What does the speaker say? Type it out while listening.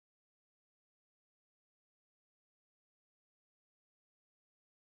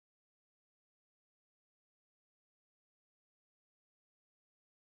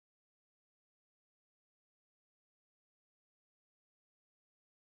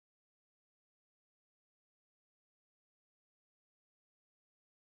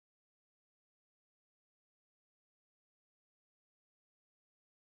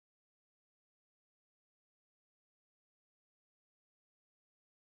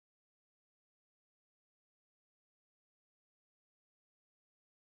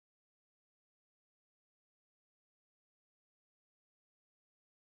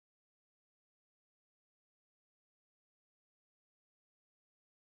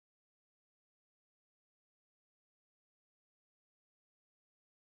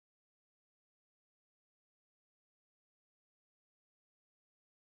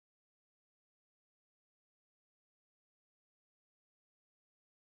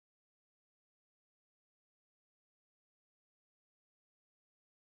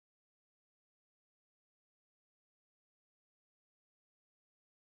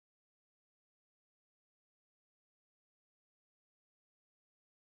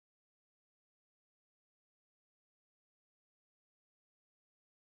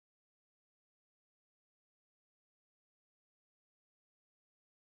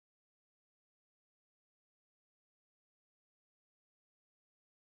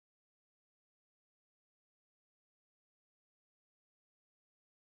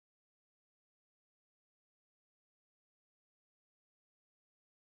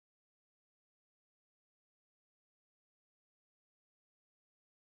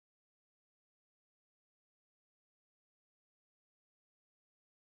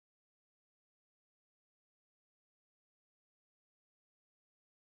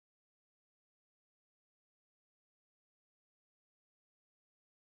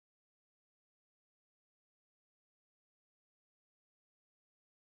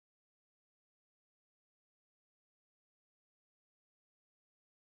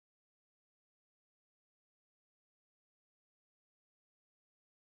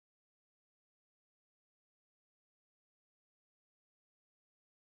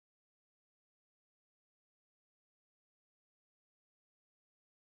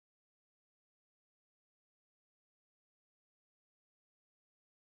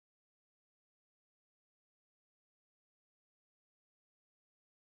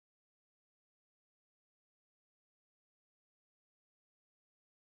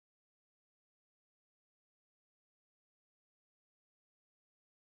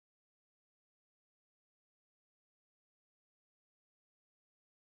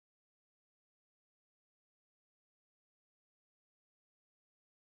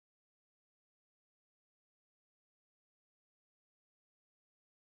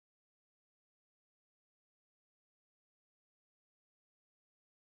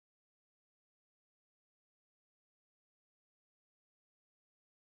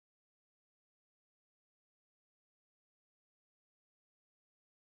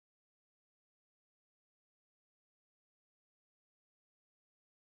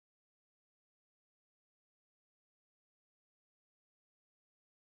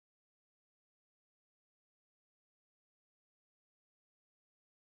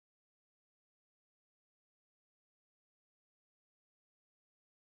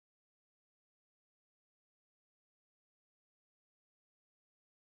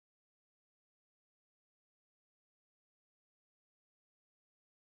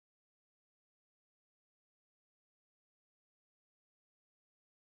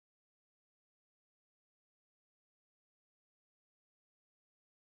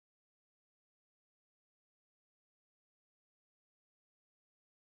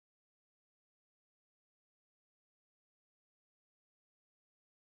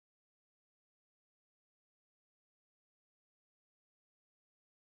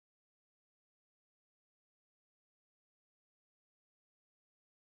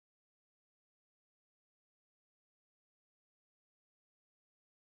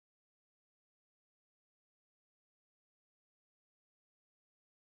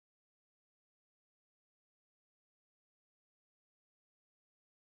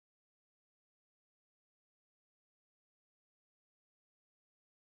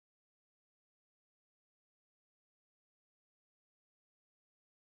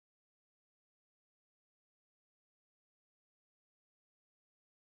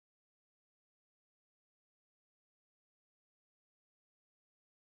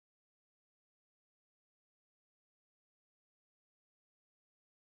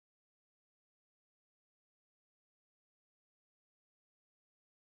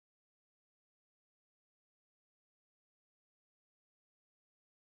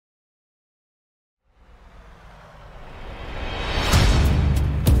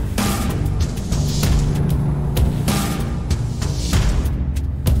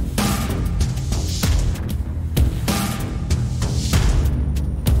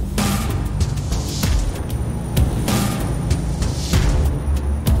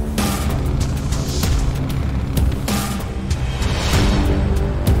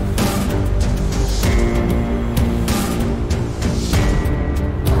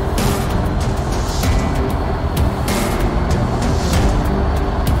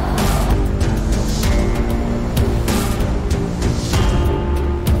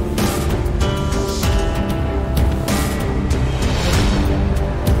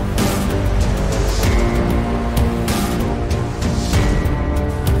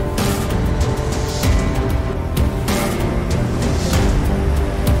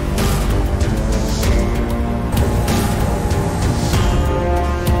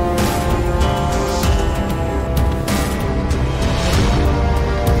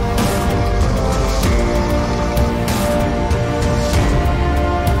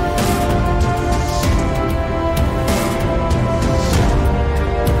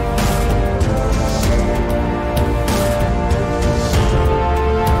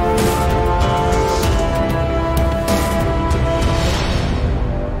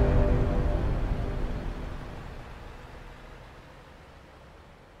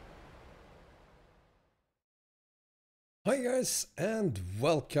Hi guys and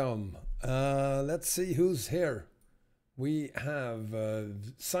welcome. Let's see who's here. We have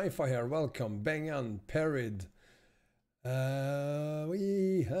Sci-Fi here, welcome. Bengan, Perid.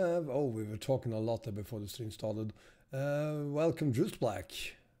 We have, we were talking a lot there before the stream started. Welcome Juice Black.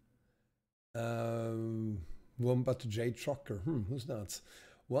 Wombat J Trucker, who's that?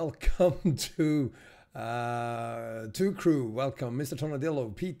 Welcome to Crew, welcome Mr.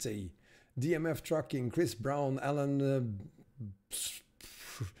 Tornadillo, PT. DMF Trucking, Chris Brown, Alan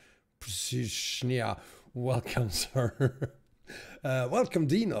Precisionia. Welcome, sir. Welcome,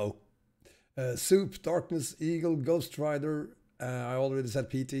 Dino. Soup, Darkness, Eagle, Ghost Rider. I already said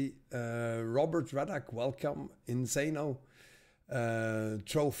PT. Robert Radak, welcome. Insano.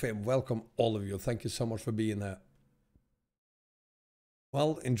 Trophy, welcome all of you. Thank you so much for being there.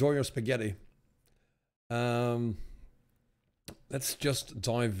 Well, enjoy your spaghetti. Let's just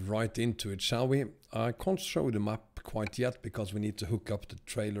dive right into it, shall we? I can't show the map quite yet because we need to hook up the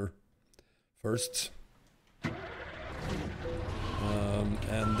trailer first. And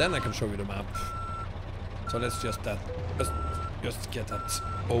then I can show you the map. So let's just get that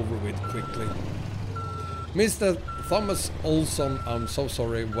over with quickly. Mr. Thomas Olson, I'm so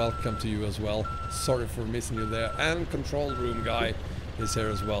sorry. Welcome to you as well. Sorry for missing you there. And Control Room Guy is here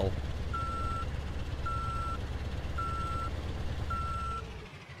as well.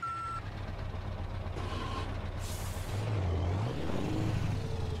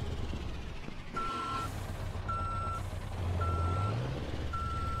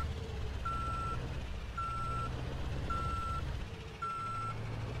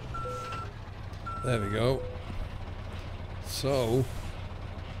 There we go. So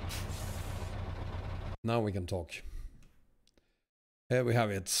now we can talk. Here we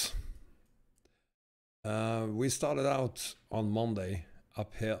have it. We started out on Monday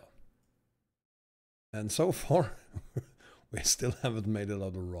up here, and so far we still haven't made it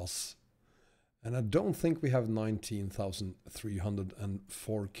out of ROS, and I don't think we have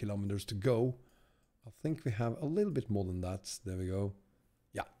 19,304 kilometers to go. I think we have a little bit more than that. There we go.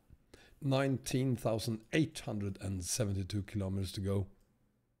 19,872 kilometers to go.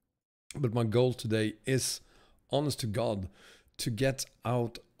 But my goal today is, honest to God, to get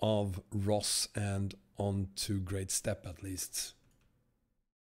out of ROS and onto Great Steppe at least.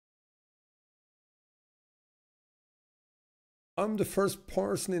 I'm the first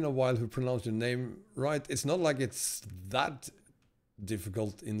person in a while who pronounced your name right. It's not like it's that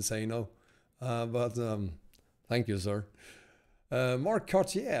difficult, Insano. But thank you, sir. Mark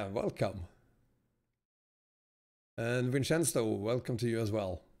Cartier, welcome. And Vincenzo, welcome to you as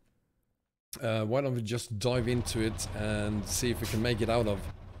well. Why don't we just dive into it and see if we can make it out of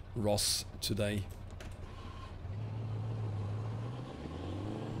ROS today.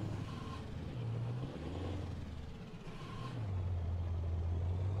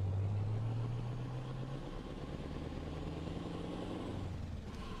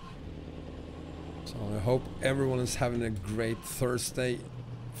 So I hope everyone is having a great Thursday,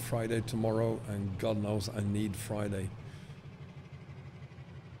 Friday tomorrow, and God knows I need Friday.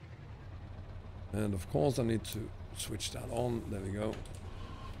 And of course I need to switch that on. There we go.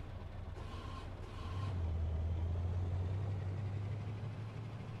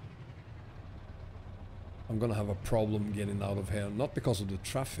 I'm gonna have a problem getting out of here, not because of the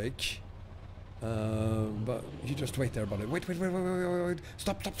traffic, but you just wait there, buddy. Wait.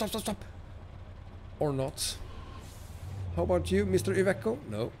 Stop. Or not. How about you, Mr. Iveco?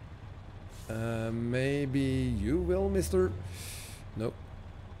 No. Maybe you will, Mr. No.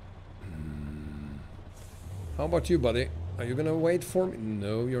 How about you, buddy? Are you gonna wait for me?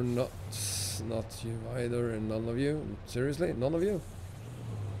 No, you're not. Not you either, and none of you. Seriously? None of you?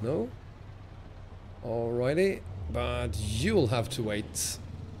 No? Alrighty. But you'll have to wait.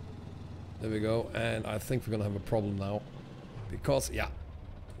 There we go. And I think we're gonna have a problem now. Because, yeah,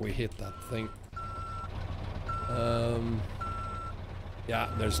 we hit that thing.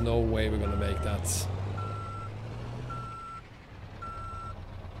 Yeah, there's no way we're gonna make that.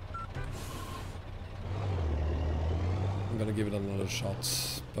 I'm gonna give it another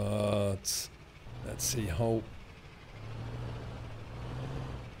shot, but let's see how.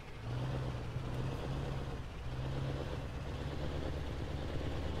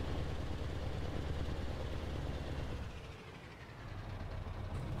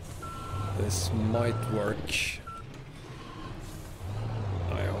 This might work.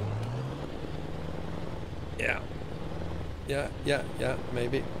 I hope. Yeah,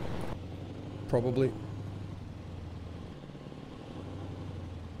 maybe. Probably.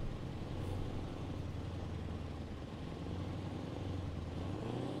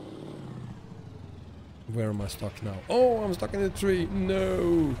 Where am I stuck now? Oh, I'm stuck in a tree.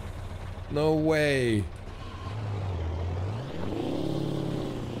 No. No way.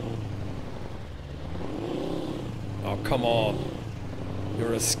 Oh, come on.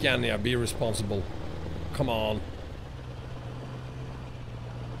 You're a Scania. Be responsible. Come on.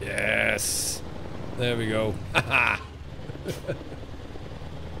 Yes. There we go. Haha.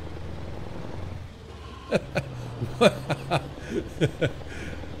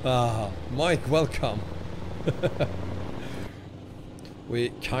 Mike, welcome. We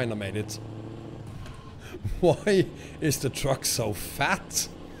kinda made it. Why is the truck so fat?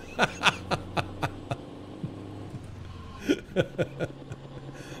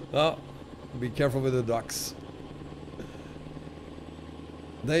 Oh, be careful with the ducks.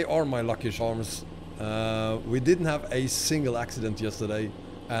 They are my lucky charms. We didn't have a single accident yesterday,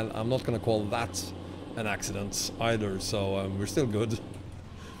 and I'm not gonna call that an accident either, so we're still good.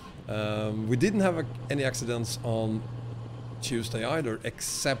 We didn't have any accidents on Tuesday either,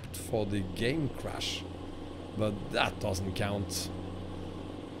 except for the game crash, but that doesn't count.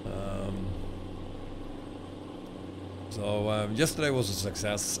 So yesterday was a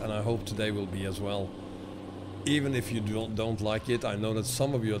success, and I hope today will be as well. Even if you don't like it, I know that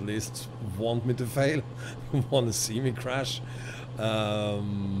some of you at least want me to fail, want to see me crash. Yeah,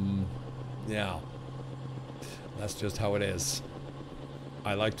 that's just how it is.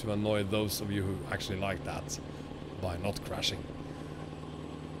 I like to annoy those of you who actually like that by not crashing.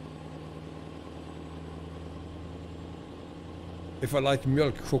 If I like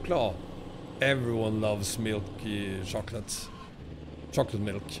milk chocolate, everyone loves milky chocolate. Chocolate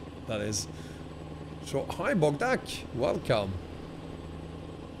milk, that is. So, hi Bogdak, welcome.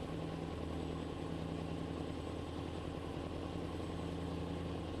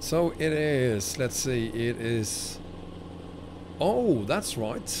 So it is, let's see, it is... Oh, that's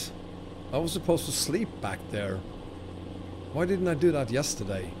right. I was supposed to sleep back there. Why didn't I do that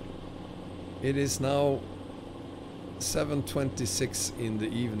yesterday? It is now 7:26 in the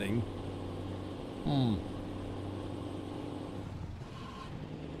evening.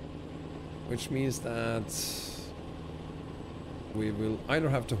 Which means that we will either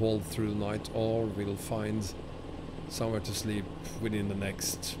have to hold through the night, or we'll find somewhere to sleep within the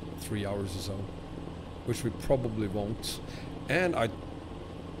next 3 hours or so. Which we probably won't. And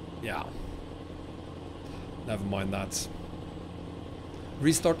yeah. Never mind that.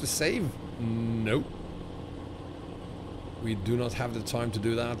 Restart the save? No. We do not have the time to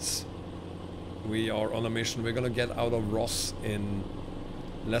do that. We are on a mission. We're gonna get out of ROS in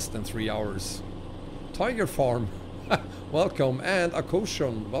less than 3 hours. Tiger Farm, welcome, and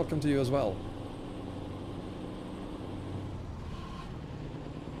Akoshon, welcome to you as well.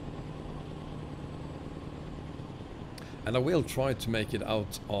 And I will try to make it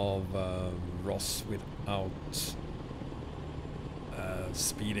out of ROS without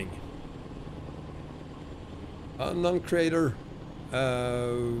speeding. Non-creator,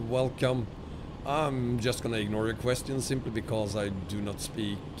 welcome. I'm just gonna ignore your question simply because I do not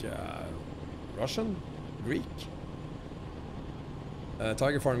speak Russian? Greek?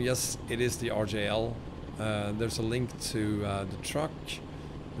 Tiger Farm, yes, it is the RJL. There's a link to the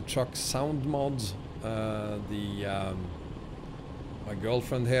truck sound mod, my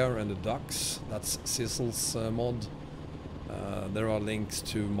girlfriend here and the ducks, that's Sizzle's mod. There are links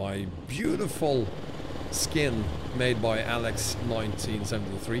to my beautiful skin made by Alex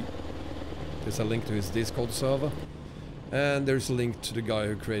 1973. There's a link to his Discord server, and there's a link to the guy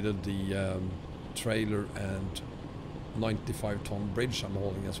who created the trailer and 95-ton bridge I'm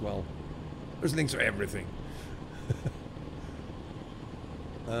holding as well. There's links to everything.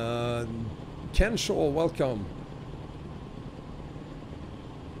 Ken Shaw, welcome.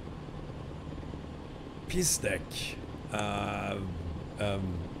 Pistek. I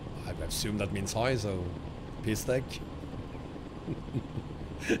assume that means hi, so Pistek.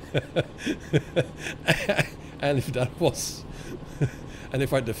 And if that was and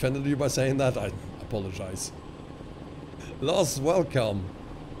if I defended you by saying that, I apologize. Lars, welcome.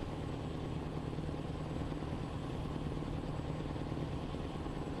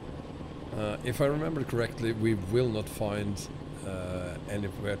 If I remember correctly, we will not find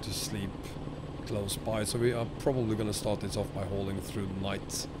anywhere to sleep close by, so we are probably going to start this off by holding through the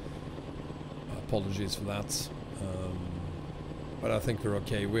night. Apologies for that. But I think we're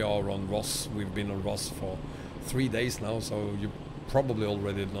okay. We are on ROS. We've been on ROS for 3 days now, so you probably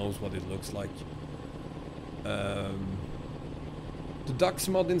already knows what it looks like. The Ducks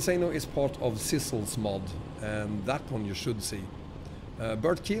mod Insano is part of Sizzle's mod, and that one you should see.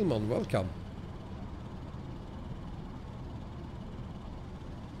 Bert Kielman, welcome.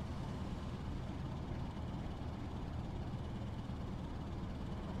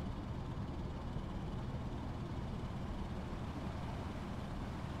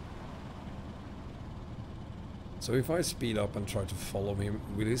 So if I speed up and try to follow him,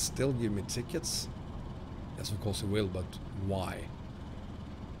 will he still give me tickets? Yes, of course he will, but why?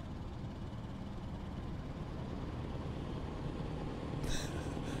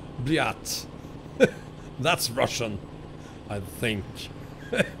 Blyat. That's Russian, I think.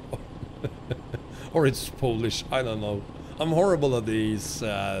 Or it's Polish, I don't know. I'm horrible at these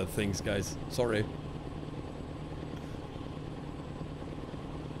things, guys. Sorry.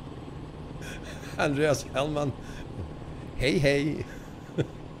 Andreas Hellman. Hey, hey. I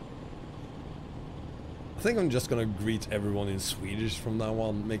think I'm just gonna greet everyone in Swedish from now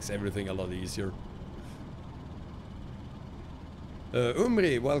on. Makes everything a lot easier.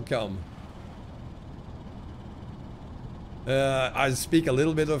 Umri, welcome. I speak a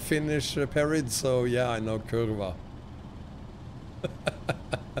little bit of Finnish, Perid, so yeah, I know kurva.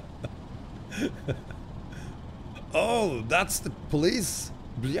 Oh, that's the police?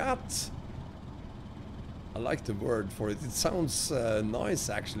 Blyat. I like the word for it. It sounds nice,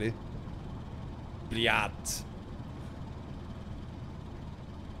 actually. Blyat.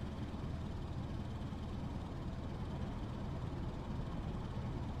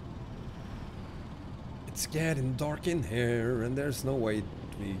 It's getting dark in here, and there's no way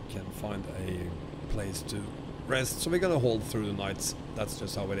we can find a place to rest, so we're gonna hold through the nights. That's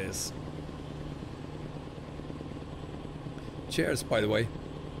just how it is. Cheers, by the way.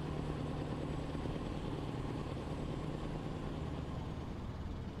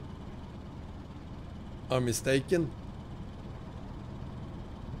 I'm mistaken.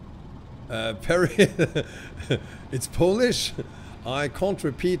 Perry, it's Polish. I can't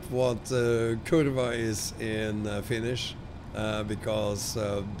repeat what kurva is in Finnish because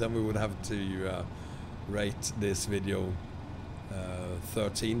then we would have to rate this video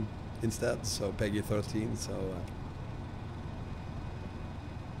 13 instead, so Peggy 13. So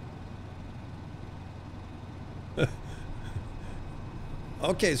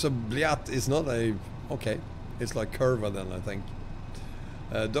okay, so Blyat is not a... Okay, it's like kurva then, I think.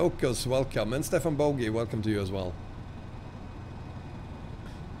 Dokos, welcome, and Stefan Bogie, welcome to you as well.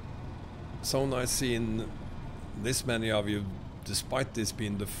 So nice seeing this many of you, despite this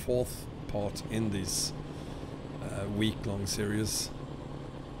being the 4th part in this week-long series.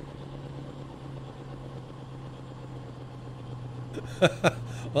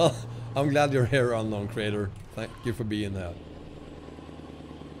 Well, I'm glad you're here, Unknown Creator. Thank you for being here.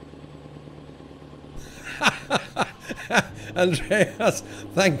 Andreas,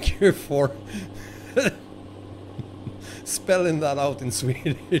 thank you for spelling that out in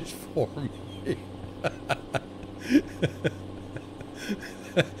Swedish for me.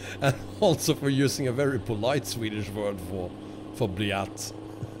 And also for using a very polite Swedish word for blyat.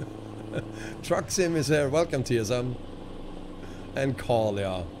 Trucksim is here, welcome TSM. And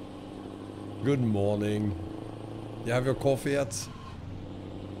Carlia, good morning. You have your coffee yet?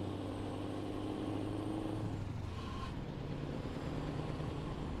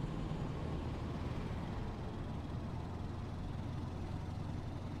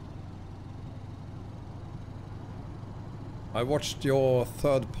 I watched your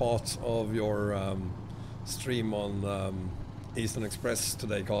 3rd part of your stream on Eastern Express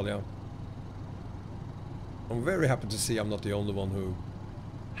today, Carlia. I'm very happy to see I'm not the only one who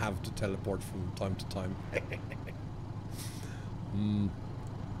have to teleport from time to time.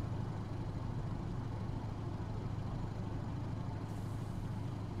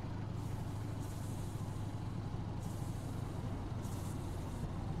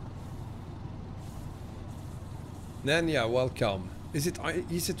 Nenya, welcome. Is it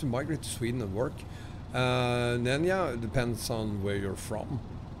easy to migrate to Sweden and work? Nenya, it depends on where you're from.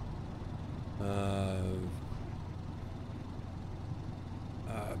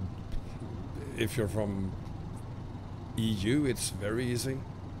 If you're from EU, it's very easy.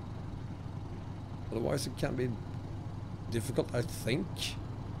 Otherwise it can be difficult, I think.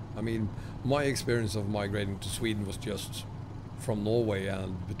 I mean, my experience of migrating to Sweden was just from Norway,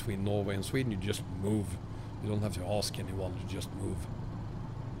 and between Norway and Sweden you just move. You don't have to ask anyone, you just move.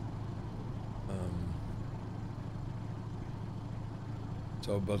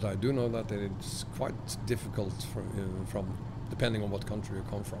 But I do know that it's quite difficult from depending on what country you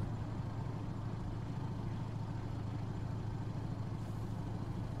come from.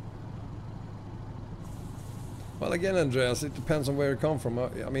 Well, again, Andreas, it depends on where you come from.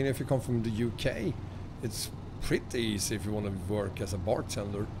 I mean, if you come from the UK, it's pretty easy if you want to work as a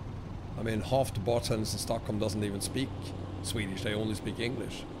bartender. I mean, half the bartenders in Stockholm doesn't even speak Swedish, they only speak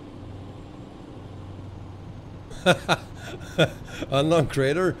English. Unknown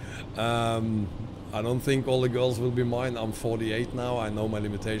Creator, I don't think all the girls will be mine. I'm 48 now, I know my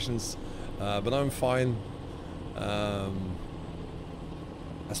limitations, but I'm fine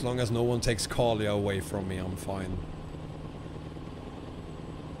As long as no one takes Kalia away from me, I'm fine.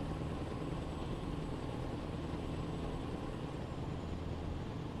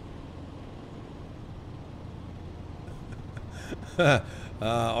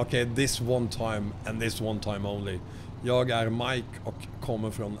 Okay, this one time and this one time only. Jag är Mike och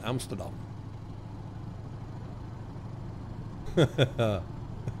kommer från Amsterdam.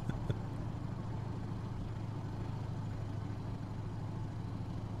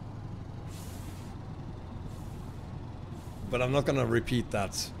 But I'm not gonna repeat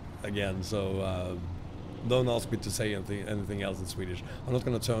that again, so don't ask me to say anything else in Swedish. I'm not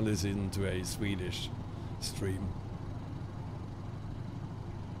gonna turn this into a Swedish stream.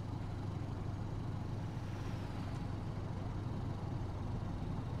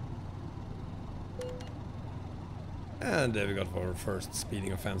 And there we got our first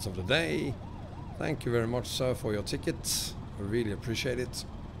speeding offense of the day. Thank you very much, sir, for your ticket. I really appreciate it.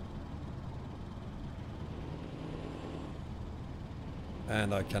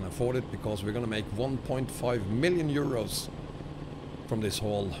 And I can afford it because we're gonna make 1.5 million euros from this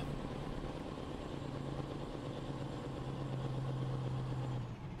haul.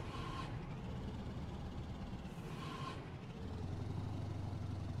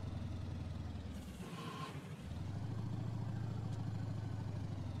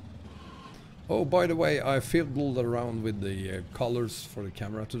 Oh, by the way, I fiddled around with the colors for the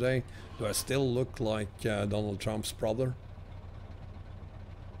camera today. Do I still look like Donald Trump's brother?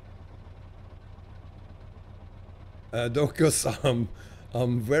 Docus,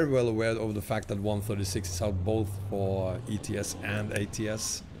 I'm very well aware of the fact that 136 is out both for ETS and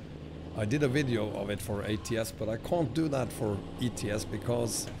ATS. I did a video of it for ATS, but I can't do that for ETS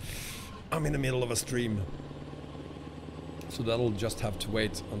because I'm in the middle of a stream. So that'll just have to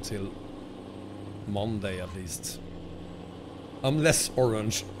wait until Monday at least. I'm less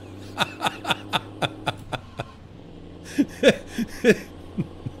orange.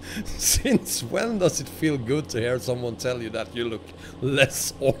 Since when does it feel good to hear someone tell you that you look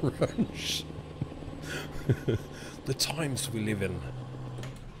less orange? The times we live in.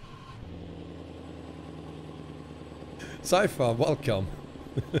 Saifa, welcome.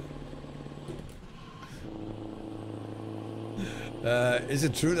 Is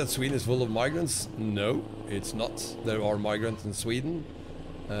it true that Sweden is full of migrants? No, it's not. There are migrants in Sweden,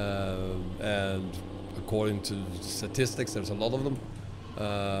 and according to statistics, there's a lot of them.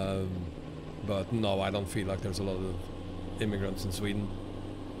 But no, I don't feel like there's a lot of immigrants in Sweden.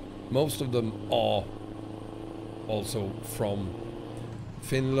 Most of them are also from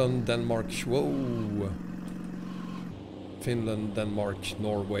Finland, Denmark, whoa! Finland, Denmark,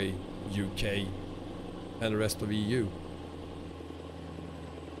 Norway, UK, and the rest of EU.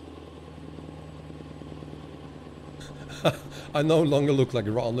 I no longer look like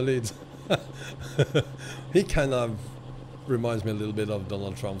Ranelid. He kind of reminds me a little bit of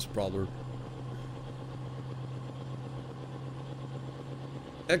Donald Trump's brother.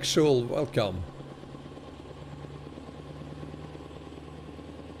 Actual, welcome.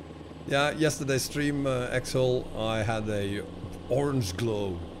 Yeah, yesterday's stream, Axel, I had a orange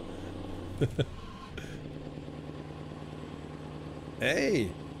glow.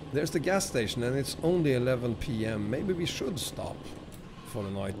 Hey, there's the gas station and it's only 11 PM. Maybe we should stop for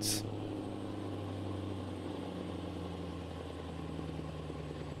the night.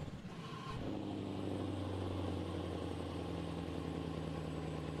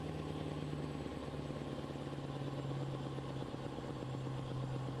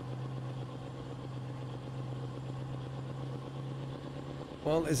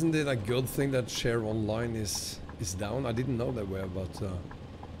 Well, isn't it a good thing that share online is down? I didn't know they were, but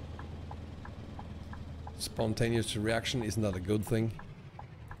spontaneous reaction, isn't that a good thing?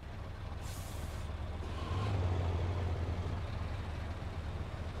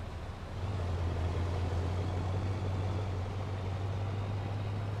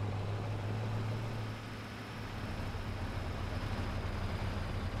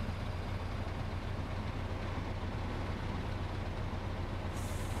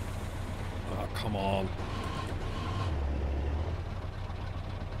 Come on.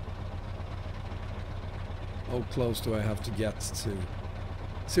 How close do I have to get to?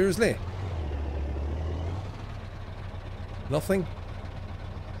 Seriously? Nothing?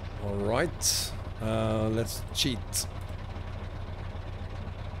 Alright. Let's cheat.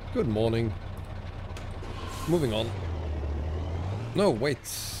 Good morning. Moving on. No, wait.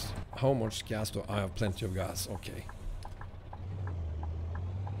 How much gas do I have? Plenty of gas. Okay.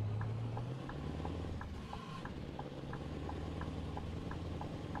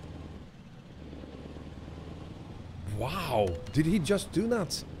 Wow, did he just do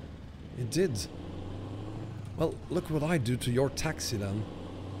that? He did. Well, look what I do to your taxi then.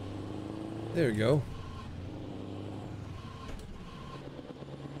 There you go.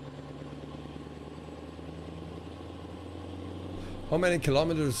 How many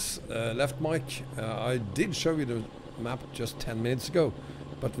kilometers left, Mike? I did show you the map just 10 minutes ago,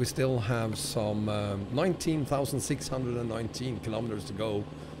 but we still have some 19,619 kilometers to go.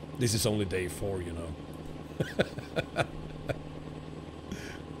 This is only day 4, you know.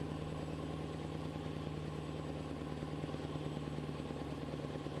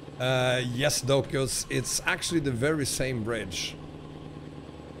 Yes, Dokus, it's actually the very same bridge.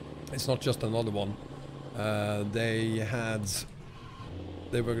 It's not just another one. They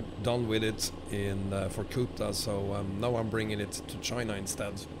were done with it in for Kuta, so now I'm bringing it to China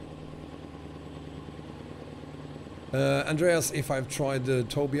instead. Andreas, if I've tried the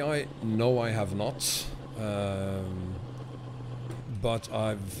Tobii, no, I have not. But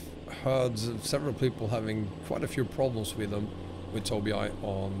I've heard several people having quite a few problems with them, with Tobii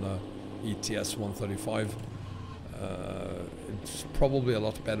on ETS135. It's probably a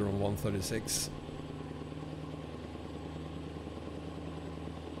lot better on 136.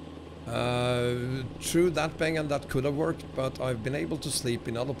 True that, Bengan, that could have worked, but I've been able to sleep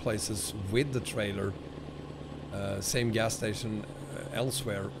in other places with the trailer. Same gas station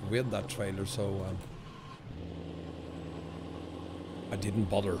elsewhere with that trailer, so I didn't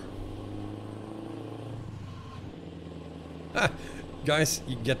bother. Guys,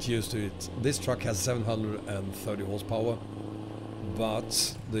 you get used to it. This truck has 730 horsepower,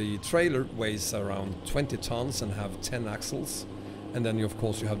 but the trailer weighs around 20 tons and have 10 axles. And then of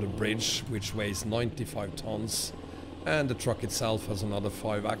course you have the bridge, which weighs 95 tons. And the truck itself has another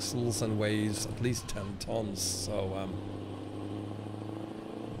 5 axles and weighs at least 10 tons. So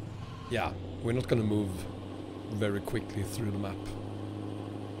yeah, we're not going to move very quickly through the map.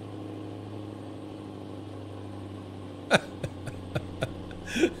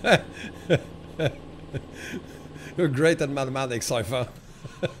 You're great at mathematics, Cypher.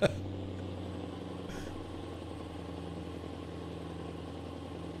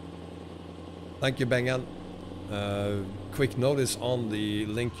 Thank you, Bengan. Quick notice on the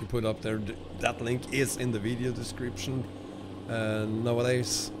link you put up there. That link is in the video description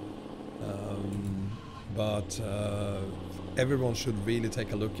nowadays. But everyone should really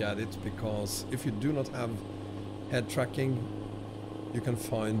take a look at it, because if you do not have head tracking, you can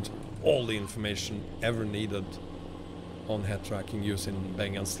find all the information ever needed on head tracking using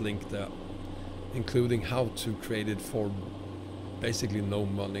Bengan's link there, including how to create it for basically no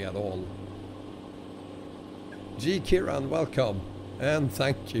money at all. G. Kiran, welcome, and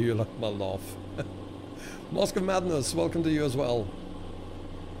thank you, you like my laugh. Mask of Madness, welcome to you as well.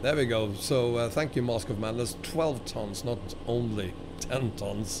 There we go, so thank you, Mask of Madness. 12 tons, not only 10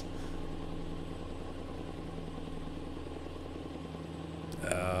 tons.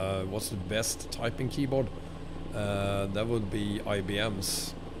 What's the best typing keyboard? That would be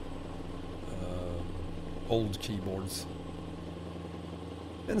IBM's old keyboards.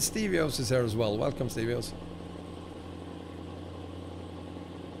 And Stevios is here as well. Welcome, Stevios.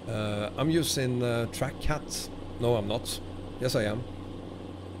 I'm using TrackCat. No, I'm not. Yes, I am.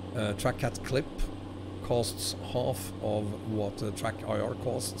 TrackCat Clip costs half of what Track IR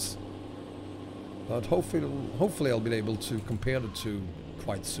costs. But hopefully I'll be able to compare the two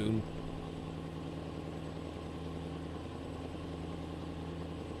quite soon.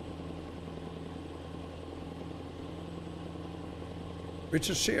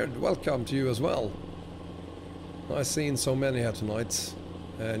 Richard Sheard, welcome to you as well. I've seen so many here tonight,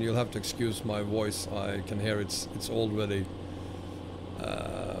 and you'll have to excuse my voice. I can hear it's already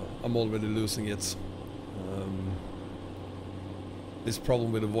I'm already losing it. This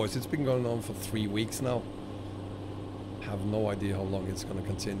problem with the voice, it's been going on for 3 weeks now. Have no idea how long it's going to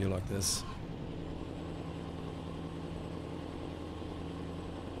continue like this.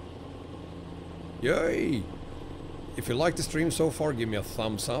 Yay! If you like the stream so far, give me a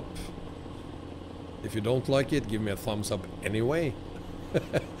thumbs up. If you don't like it, give me a thumbs up anyway.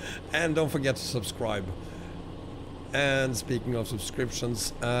 And don't forget to subscribe. And speaking of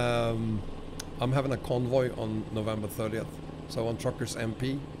subscriptions, I'm having a convoy on November 30th. So on Truckers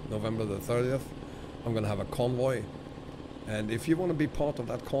MP, November the 30th, I'm going to have a convoy. And if you want to be part of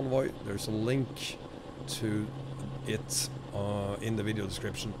that convoy, there's a link to it in the video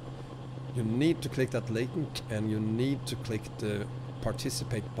description. You need to click that link, and you need to click the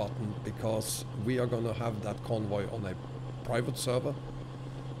participate button, because we are going to have that convoy on a private server.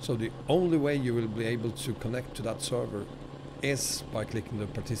 So the only way you will be able to connect to that server is by clicking the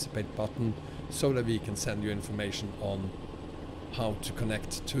participate button so that we can send you information on how to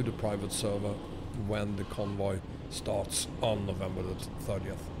connect to the private server when the convoy starts on November the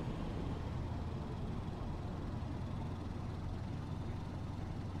 30th.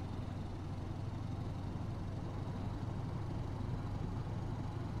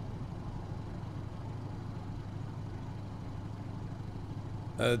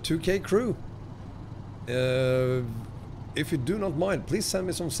 Uh, 2K crew, if you do not mind, please send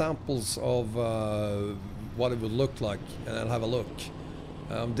me some samples of what it would look like, and I'll have a look.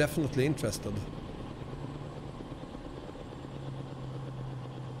 I'm definitely interested.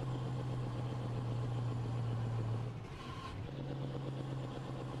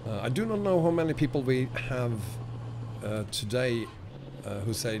 I do not know how many people we have today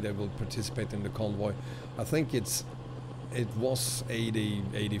who say they will participate in the convoy. I think it was 80,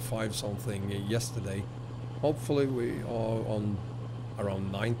 85 something yesterday. Hopefully we are on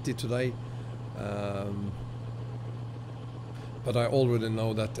around 90 today. But I already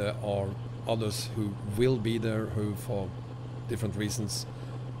know that there are others who will be there who for different reasons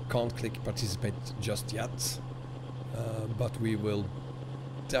can't click participate just yet. But we will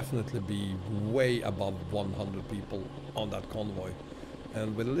definitely be way above 100 people on that convoy.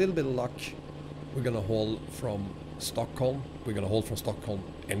 And with a little bit of luck, we're gonna haul from Stockholm. We're gonna haul from Stockholm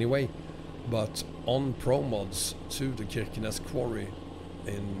anyway, but on pro mods to the Kirkenes quarry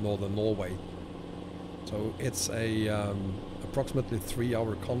in northern Norway. So it's a approximately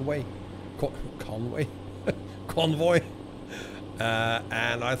 3-hour convoy, convoy,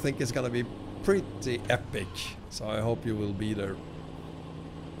 and I think it's gonna be pretty epic. So I hope you will be there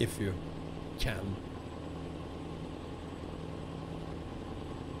if you can.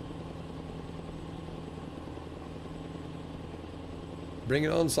 Bring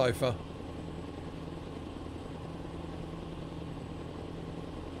it on, Cypher.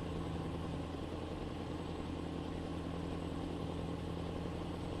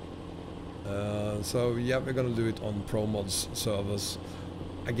 So yeah, we're gonna do it on Pro Mods servers.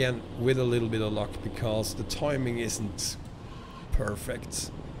 Again, with a little bit of luck, because the timing isn't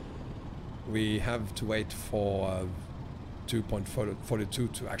perfect. We have to wait for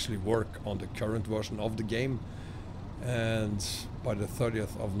 2.42 to actually work on the current version of the game. And by the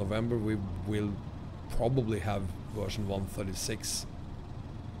 30th of November we will probably have version 136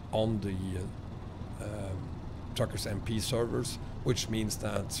 on the Truckers MP servers, which means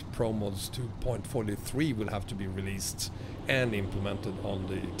that ProMods 2.43 will have to be released and implemented on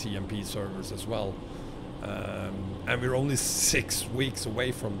the TMP servers as well. And we're only 6 weeks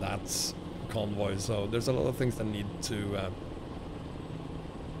away from that convoy, so there's a lot of things that need to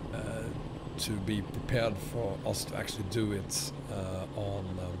be prepared for us to actually do it on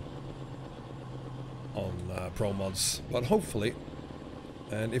ProMods. But hopefully,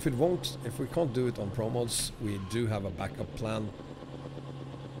 and if we can't do it on ProMods, we do have a backup plan.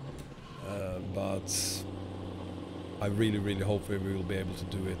 But I really hope we will be able to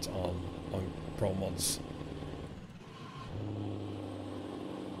do it on ProMods.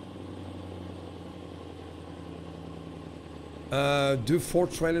 Do 4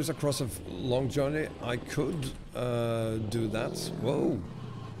 trailers across a long journey? I could do that. Whoa.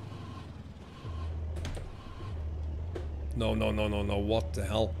 No, what the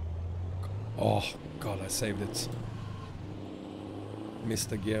hell? Oh, God, I saved it. Missed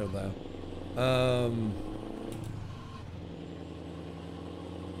the gear there.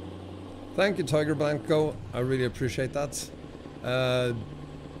 Thank you, Tiger Blanco. I really appreciate that.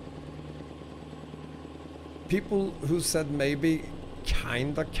 People who said maybe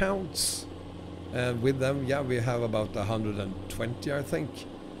kinda counts. With them, yeah, we have about 120, I think.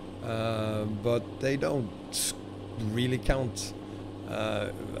 But they don't really count.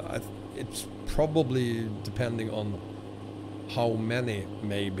 It's probably depending on how many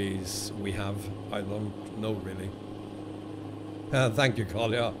maybes we have. I don't know really. Thank you,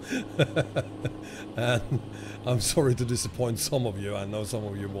 Kalia. And I'm sorry to disappoint some of you. I know some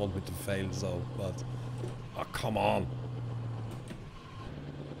of you want me to fail, so, but oh, come on.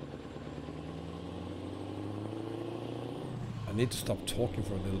 I need to stop talking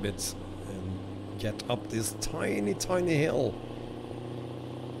for a little bit and get up this tiny hill.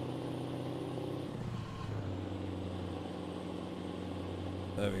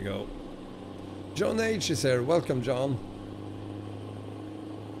 There we go. John H is here. Welcome, John.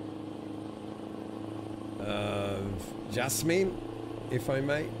 Jasmine, if I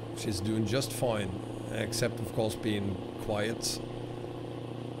may, she's doing just fine, except of course being quiet.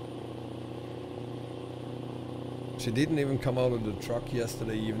 She didn't even come out of the truck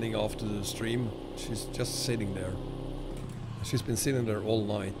yesterday evening after the stream. She's just sitting there. She's been sitting there all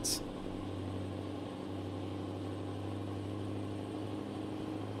night.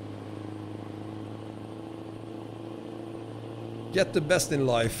 Get the best in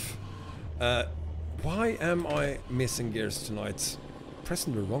life. Why am I missing gears tonight?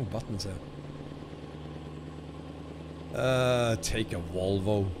 Pressing the wrong buttons here. Take a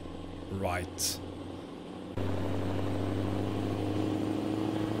Volvo. Right.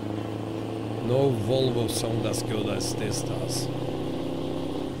 No Volvo sound as good as this does.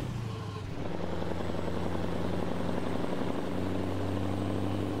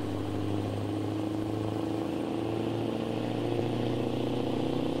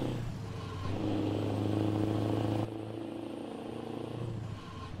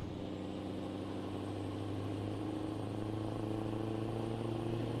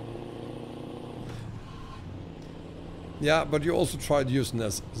 Yeah, but you also tried using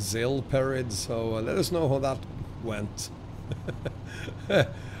this Zill Perid, so let us know how that went. The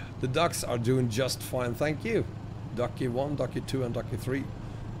ducks are doing just fine, thank you. Ducky 1, Ducky 2 and Ducky 3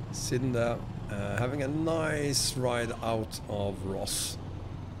 sitting there, having a nice ride out of ROS.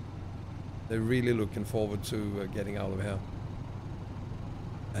 They're really looking forward to getting out of here.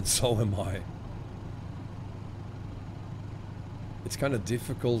 And so am I. It's kind of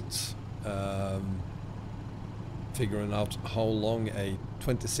difficult figuring out how long a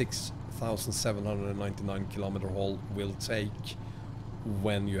 26,799 kilometer haul will take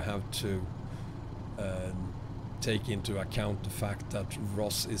when you have to take into account the fact that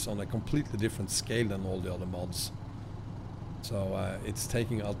ROS is on a completely different scale than all the other mods. So it's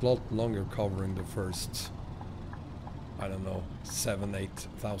taking a lot longer covering the first, I don't know,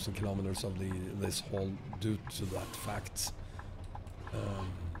 7,000-8,000 kilometers of this haul due to that fact.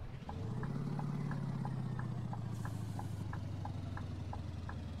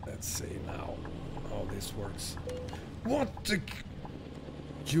 Let's see now how this works. What the...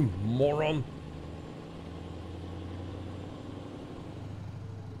 You moron!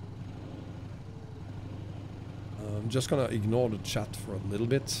 I'm just gonna ignore the chat for a little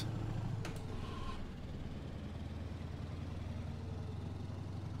bit.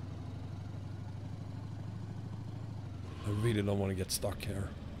 I really don't want to get stuck here.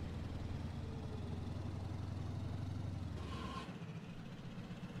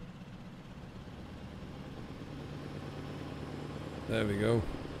 There we go.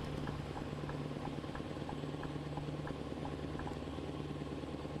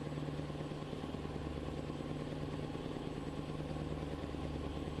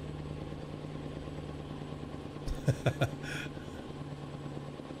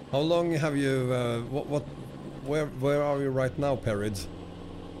 How long have you, where are you right now, Perid?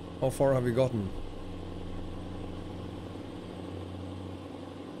 How far have you gotten?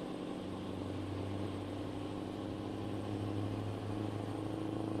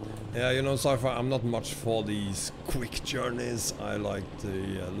 Yeah, you know, so far I'm not much for these quick journeys. I like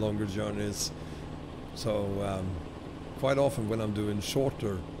the longer journeys. So quite often when I'm doing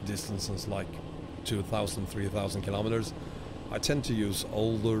shorter distances, like 2,000, 3,000 kilometers, I tend to use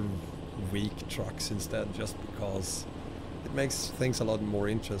older, weak trucks instead, just because it makes things a lot more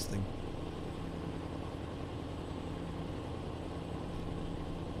interesting.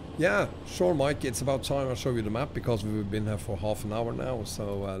 Yeah, sure, Mike, it's about time I show you the map, because we've been here for half an hour now,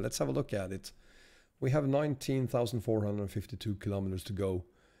 so let's have a look at it. We have 19,452 kilometers to go,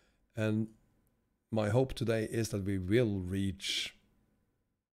 and my hope today is that we will reach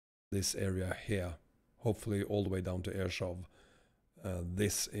this area here, hopefully all the way down to Airshov.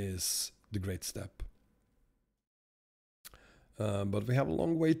 This is the Great Steppe. But we have a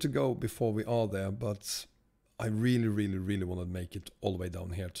long way to go before we are there, but I really, really, really want to make it all the way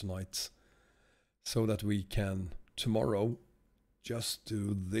down here tonight, so that we can tomorrow just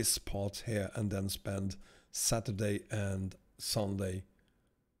do this part here and then spend Saturday and Sunday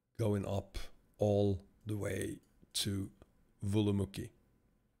going up all the way to Wulumuqi.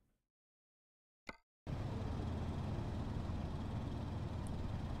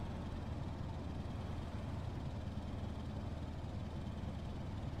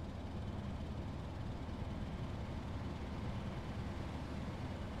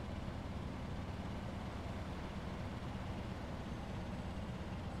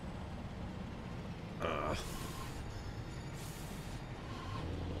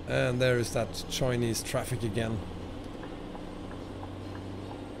 And there is that Chinese traffic again.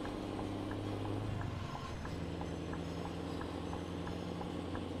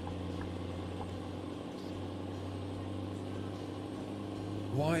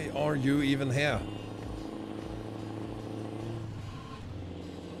 Why are you even here?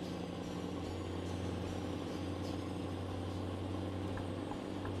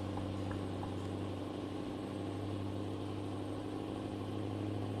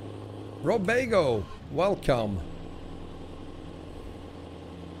 Robago, welcome.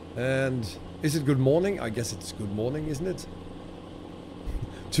 And is it good morning? I guess it's good morning, isn't it?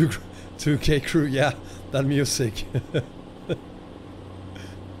 2K crew, yeah, that music.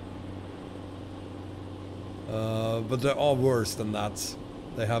 But there are worse than that.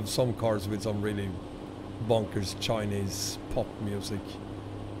 They have some cars with some really bonkers Chinese pop music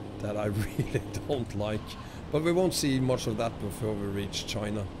that I really don't like. But we won't see much of that before we reach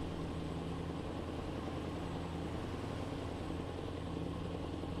China.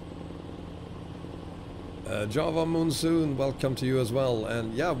 Java Monsoon, welcome to you as well.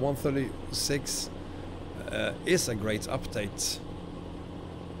 And yeah, 136 is a great update.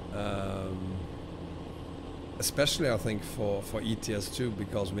 Especially I think for ETS2,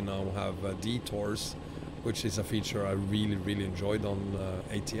 because we now have detours, which is a feature I really enjoyed on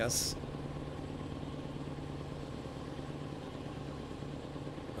ATS.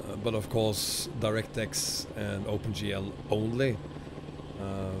 But of course DirectX and OpenGL only.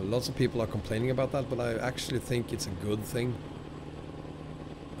 Lots of people are complaining about that, but I actually think it's a good thing.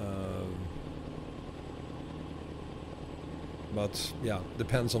 But yeah,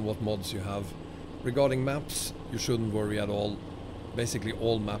 depends on what mods you have. Regarding maps, you shouldn't worry at all. Basically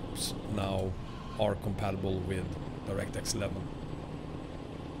all maps now are compatible with DirectX 11.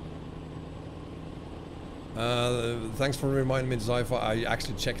 Thanks for reminding me, Zypha. I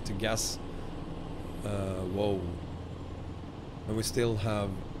actually checked the gas. Whoa. And we still have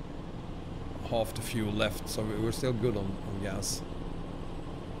half the fuel left, so we're still good on gas.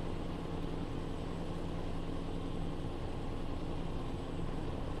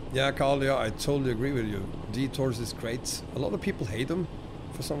 Yeah, Carlia, I totally agree with you. Detours is great. A lot of people hate them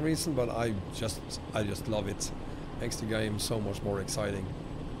for some reason, but I just love it. Makes the game so much more exciting.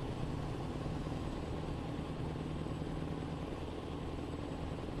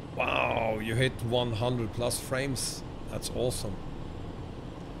 Wow, you hit 100 plus frames. That's awesome.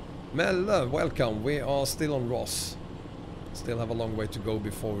 Mel, welcome. We are still on ROS. Still have a long way to go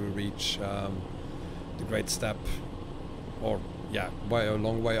before we reach the Great Steppe. Or, yeah, by a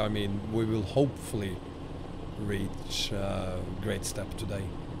long way I mean we will hopefully reach Great Steppe today.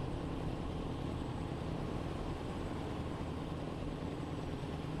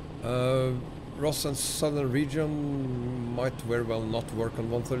 ROS and Southern Region might very well not work on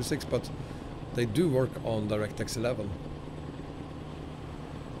 136, but they do work on DirectX 11.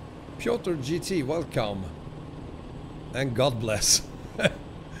 Piotr GT, welcome. And God bless.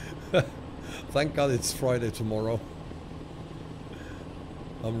 Thank God it's Friday tomorrow.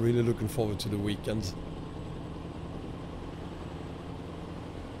 I'm really looking forward to the weekend.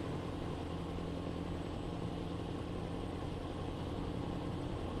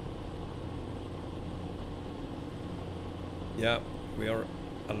 Yeah, we are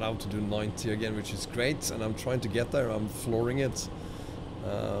allowed to do 90 again, which is great, and I'm trying to get there. I'm flooring it,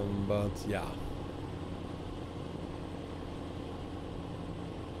 but yeah.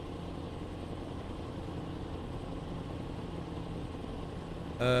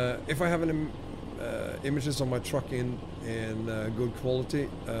 If I have any images of my truck in good quality,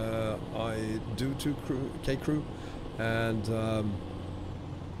 I do to K-Crew. And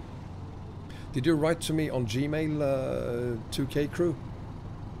did you write to me on Gmail to K-Crew?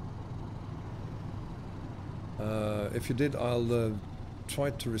 If you did, I'll try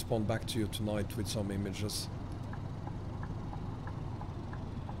to respond back to you tonight with some images.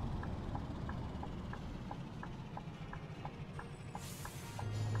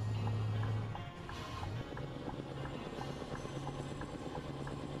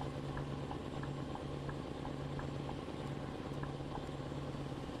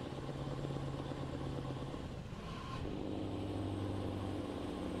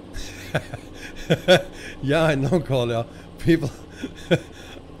 Yeah, I know, Kolia. People,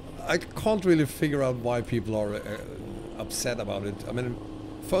 I can't really figure out why people are upset about it. I mean,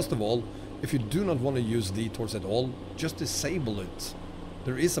 first of all, if you do not want to use detours at all, just disable it.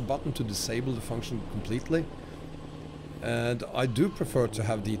 There is a button to disable the function completely. And I do prefer to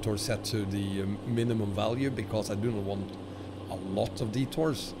have detours set to the minimum value, because I do not want a lot of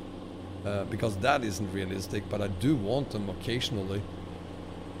detours. Because that isn't realistic, but I do want them occasionally.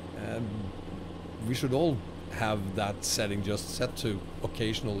 And we should all have that setting just set to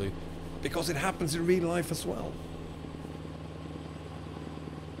occasionally, because it happens in real life as well.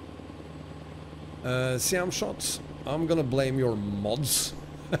 Siam Shots, I'm gonna blame your mods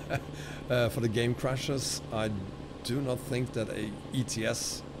for the game crashes. I do not think that a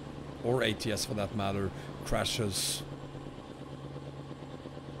ETS, or ATS for that matter, crashes.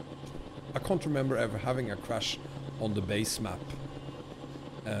 I can't remember ever having a crash on the base map.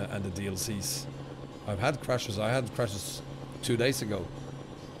 and the DLCs. I've had crashes. I had crashes 2 days ago,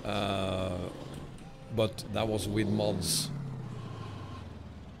 but that was with mods.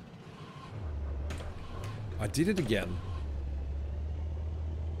 I did it again.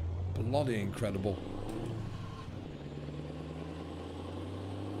 Bloody incredible.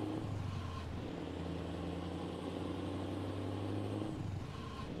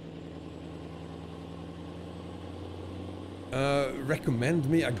 Recommend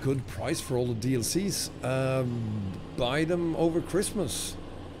me a good price for all the DLCs. Buy them over Christmas.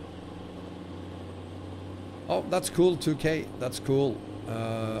 Oh, that's cool, 2K. That's cool.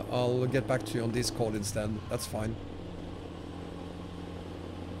 I'll get back to you on Discord instead. That's fine.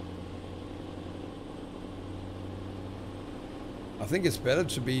 I think it's better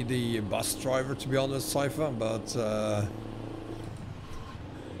to be the bus driver, to be honest, Cypher, but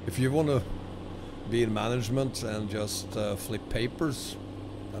if you want to be in management and just flip papers,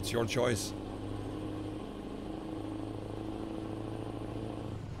 that's your choice.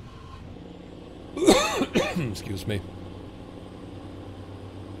 Excuse me.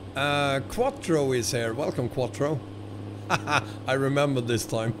 Quattro is here. Welcome, Quattro. I remember this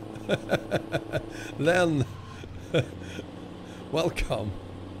time. Len, welcome.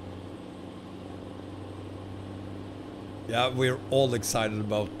 Yeah, we're all excited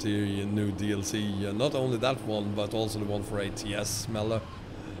about the new DLC. Not only that one, but also the one for ATS, Mella.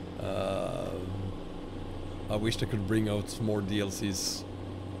 I wish they could bring out more DLCs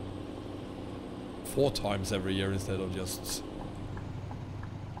 4 times every year instead of just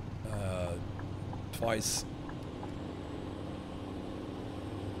twice.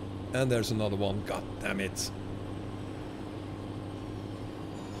 And there's another one. God damn it.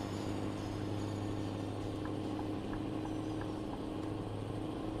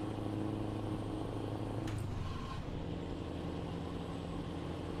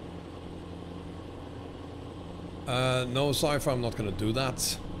 No, Cypher, I'm not going to do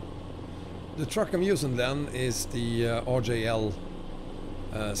that. The truck I'm using then is the RJL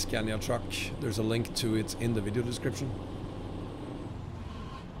Scania truck. There's a link to it in the video description.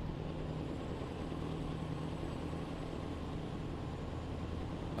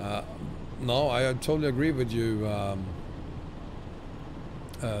 No, I totally agree with you,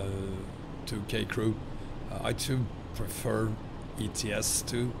 2K crew. I too prefer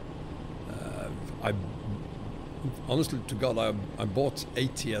ETS2. Honestly to God, I bought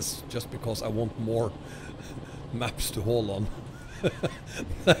ATS just because I want more maps to haul on.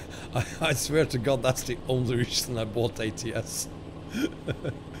 I swear to God, that's the only reason I bought ATS.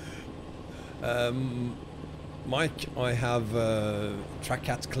 Mike, I have a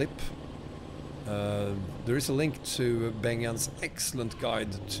TrackCat clip. There is a link to Bengan's excellent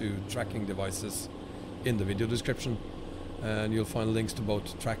guide to tracking devices in the video description, and you'll find links to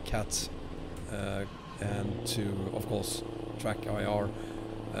both TrackCat and to, of course, Track IR.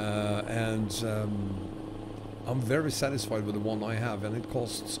 I'm very satisfied with the one I have, and it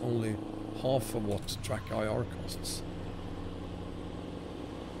costs only half of what Track IR costs.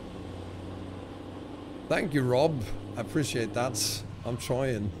 Thank you, Rob. I appreciate that. I'm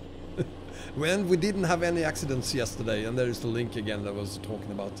trying. When we didn't have any accidents yesterday, and there is the link again that I was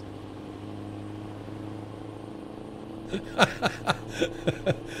talking about.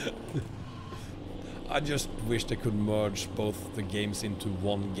 I just wish they could merge both the games into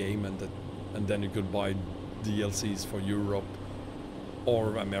one game, and then you could buy DLCs for Europe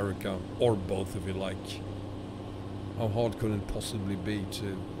or America, or both if you like. How hard could it possibly be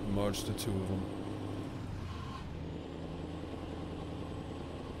to merge the two of them?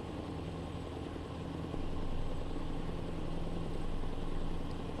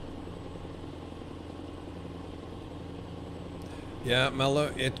 Yeah,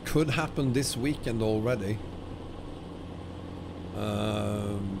 Mello, it could happen this weekend already.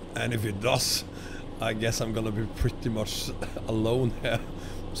 And if it does, I guess I'm gonna be pretty much alone here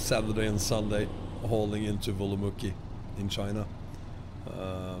Saturday and Sunday, hauling into Wulumuqi in China.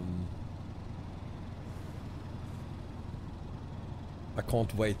 I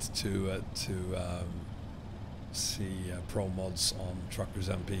can't wait to see pro mods on Truckers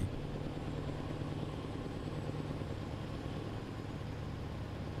MP.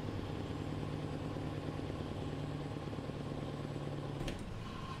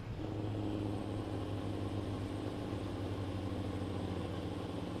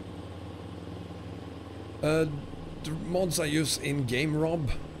 The mods I use in game,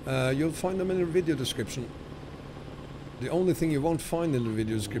 Rob, you'll find them in the video description. The only thing you won't find in the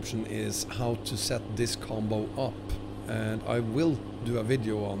video description is how to set this combo up, and I will do a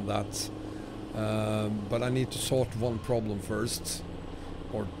video on that, but I need to sort one problem first,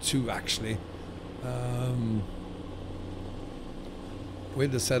 or 2 actually.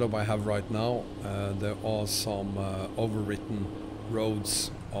 With the setup I have right now, there are some overwritten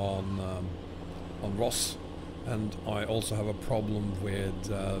roads on ROS, and I also have a problem with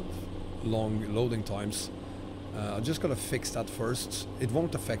long loading times. I just gotta fix that first. It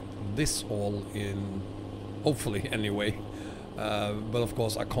won't affect this haul in, hopefully anyway, but of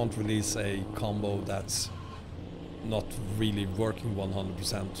course I can't release a combo that's not really working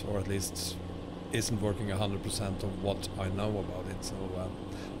 100%, or at least isn't working 100% of what I know about it, so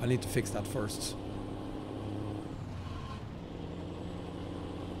I need to fix that first.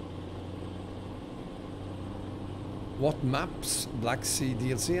 What maps Black Sea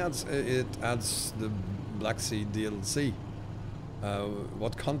DLC adds? It adds the Black Sea DLC.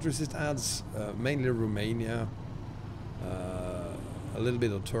 What countries it adds? Mainly Romania, a little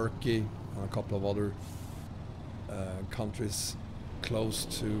bit of Turkey, and a couple of other countries close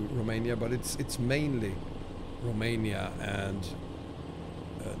to Romania, but it's mainly Romania and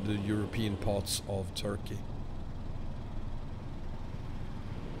the European parts of Turkey.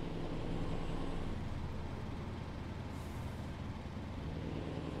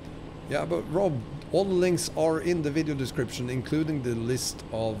 Yeah, but Rob, all the links are in the video description, including the list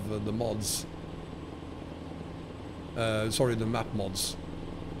of the mods. Sorry, the map mods.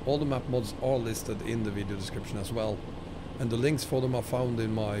 All the map mods are listed in the video description as well, and the links for them are found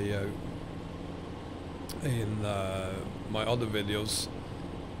in my my other videos,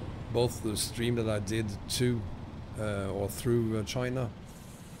 both the stream that I did to or through China,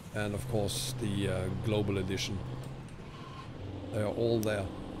 and of course the global edition. They are all there,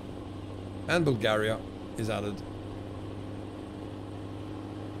 and Bulgaria is added.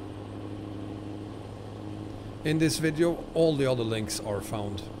 In this video, all the other links are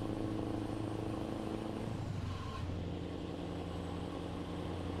found.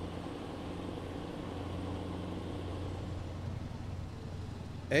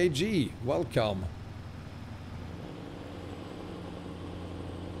 AG, welcome.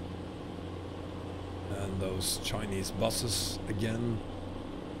 And those Chinese buses again.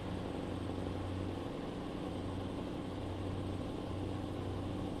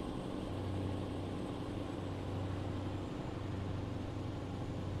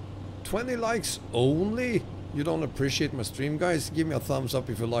 $20 likes only? You don't appreciate my stream, guys? Give me a thumbs up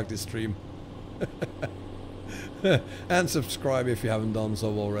if you like this stream. And subscribe if you haven't done so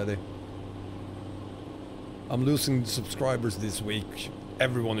already. I'm losing subscribers this week.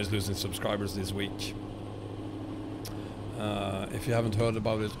 Everyone is losing subscribers this week. If you haven't heard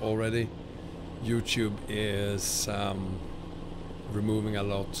about it already, YouTube is removing a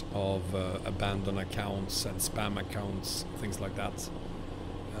lot of abandoned accounts and spam accounts, things like that,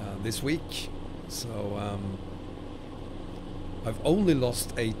 this week. So I've only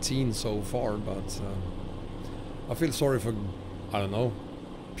lost 18 so far, but I feel sorry for, I don't know,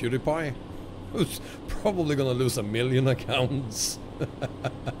 PewDiePie, who's probably gonna lose 1 million accounts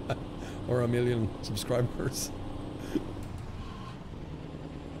or 1 million subscribers.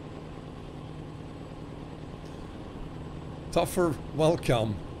 Tougher,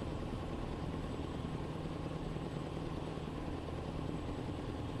 welcome.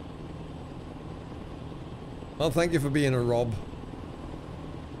 Well, thank you for being here, Rob.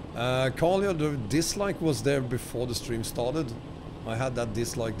 Carlia, the dislike was there before the stream started. I had that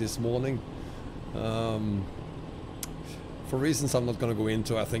dislike this morning. For reasons I'm not going to go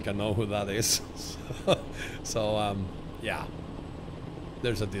into, I think I know who that is. So, yeah.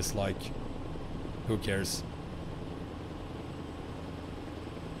 There's a dislike. Who cares?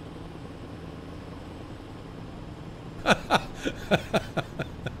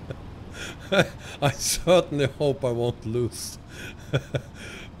 I certainly hope I won't lose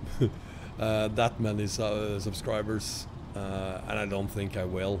that many subscribers, and I don't think I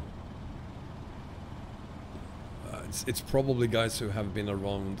will. It's probably guys who have been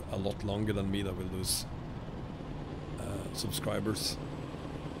around a lot longer than me that will lose subscribers.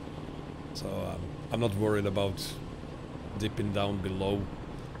 So I'm not worried about dipping down below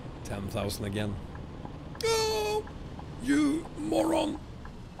 10,000 again. Oh, you moron!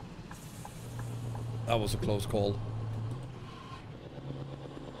 That was a close call.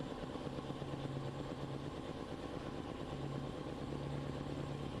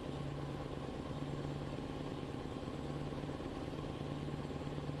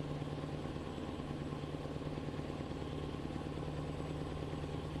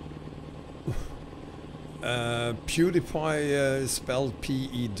 PewDiePie is spelled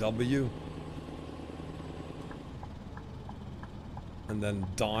P-E-W. And then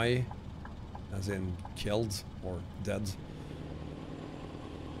die, as in killed or dead.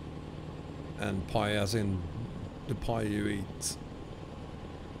 And pie as in the pie you eat.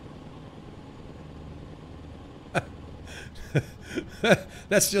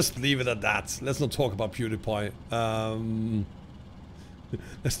 Let's just leave it at that. Let's not talk about PewDiePie.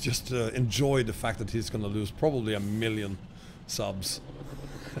 Let's just enjoy the fact that he's gonna lose probably 1 million subs.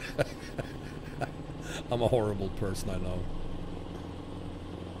 I'm a horrible person, I know.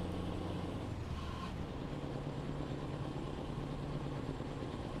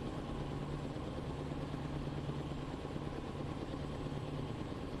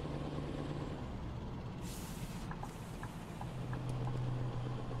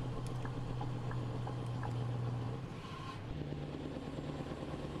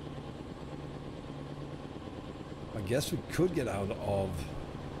 I guess we could get out of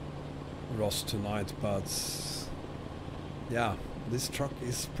ROS tonight, but yeah, this truck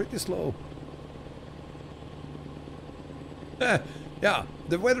is pretty slow. Yeah,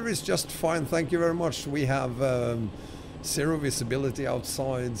 the weather is just fine, thank you very much. We have zero visibility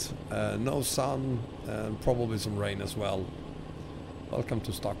outside, no sun, and probably some rain as well. Welcome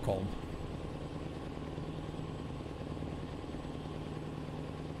to Stockholm.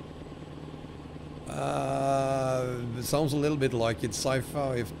 It sounds a little bit like it's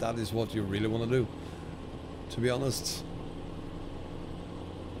sci-fi, if that is what you really want to do, to be honest.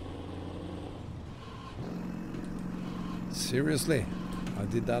 Seriously, I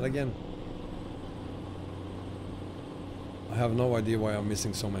did that again. I have no idea why I'm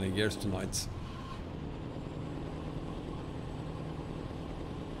missing so many gears tonight.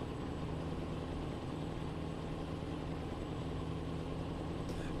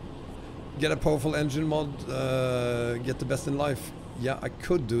 Get a powerful engine mod, get the best in life. Yeah, I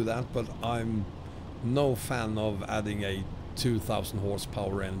could do that, but I'm no fan of adding a 2000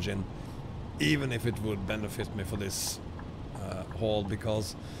 horsepower engine, even if it would benefit me for this haul,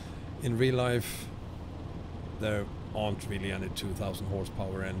 because in real life there aren't really any 2000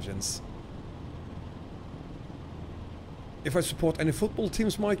 horsepower engines. If I support any football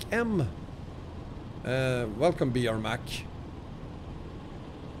teams, Mike M. Welcome, BR Mac.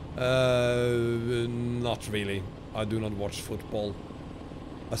 Not really. I do not watch football.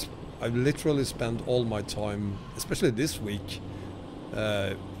 I literally spend all my time, especially this week,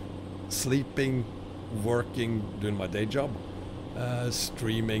 sleeping, working, doing my day job,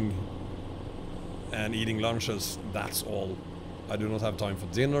 streaming, and eating lunches. That's all. I do not have time for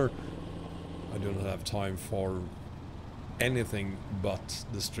dinner. I do not have time for anything but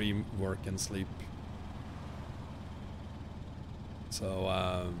the stream, work, and sleep. So,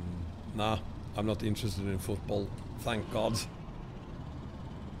 nah, I'm not interested in football, thank God.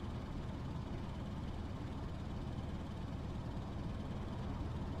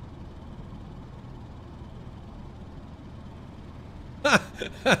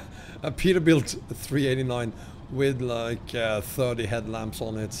 A Peterbilt 389 with like 30 headlamps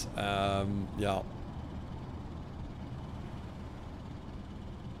on it. Yeah.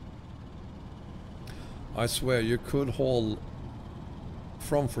 I swear you could haul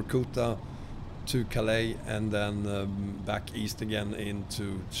from Vorkuta to Calais and then back east again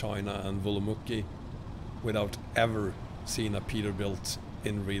into China and Wulumuqi without ever seeing a Peterbilt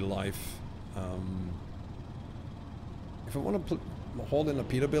in real life. If I want to haul in a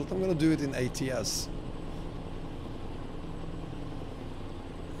Peterbilt, I'm going to do it in ATS.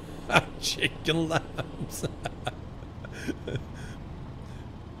 Chicken lambs.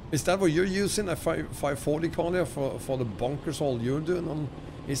 Is that what you're using, a 540 Collier for the bonkers haul you're doing on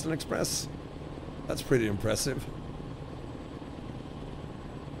Eastern Express? That's pretty impressive.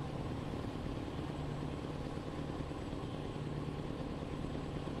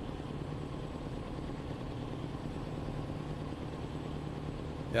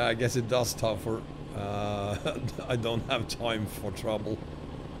 Yeah, I guess it does tougher. I don't have time for trouble.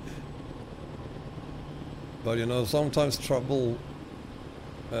 But you know, sometimes trouble,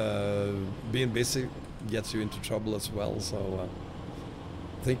 being busy gets you into trouble as well, so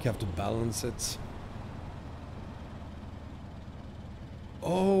I think you have to balance it.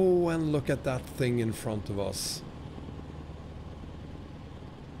 Oh, and look at that thing in front of us.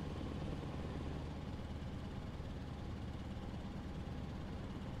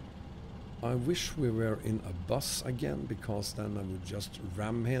 I wish we were in a bus again, because then I would just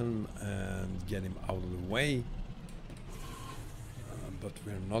ram him and get him out of the way. But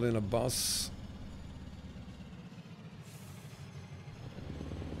we're not in a bus.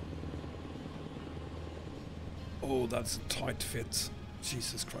 Oh, that's a tight fit.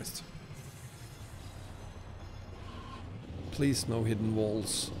 Jesus Christ. Please, no hidden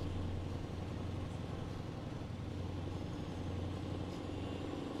walls.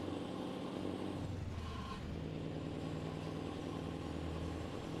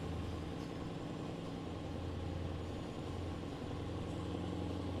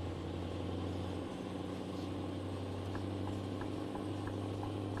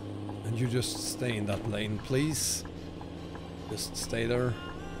 you just stay in that lane, please? Just stay there.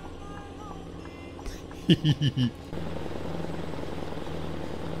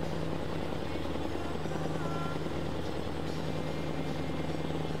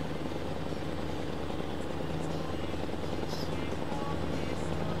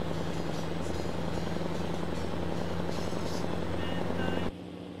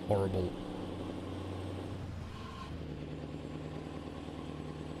 Horrible.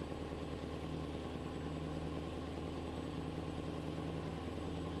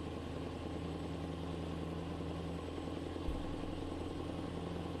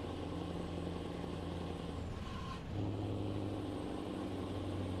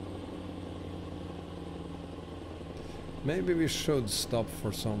 Maybe we should stop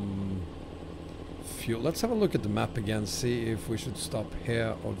for some fuel. Let's have a look at the map again, see if we should stop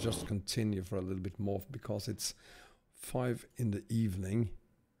here or just continue for a little bit more, because it's 5 in the evening.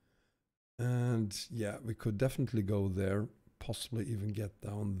 And yeah, we could definitely go there, possibly even get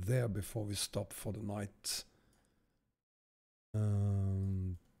down there before we stop for the night.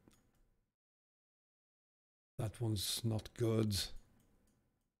 That one's not good.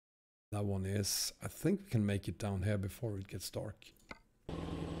 That one is. I think we can make it down here before it gets dark.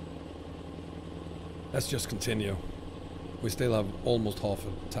 Let's just continue. We still have almost half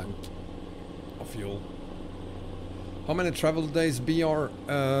a tank of fuel. How many travel days BR?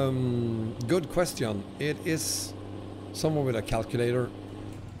 Good question. It is somewhere with a calculator.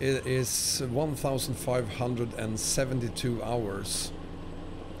 It is 1,572 hours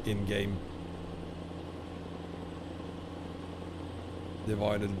in game.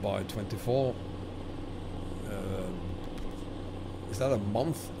 Divided by 24. Is that a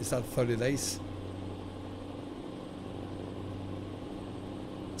month? Is that 30 days?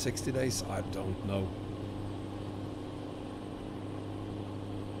 60 days? I don't know.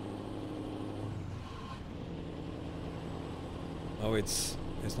 No, it's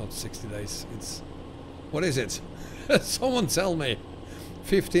not 60 days. It's... What is it? Someone tell me.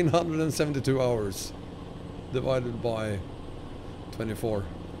 1,572 hours divided by 24.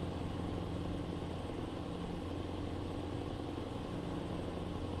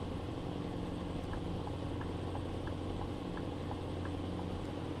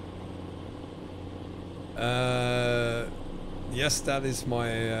 Yes, that is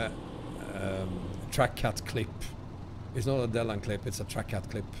my track cat clip. It's not a Deadline clip, it's a track cat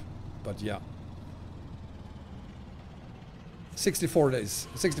clip. But yeah. 64 days,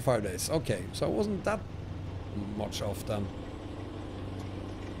 65 days. Okay, so it wasn't that much off then.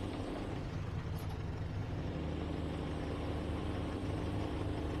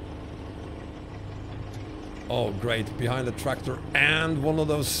 Oh, great. Behind the tractor and one of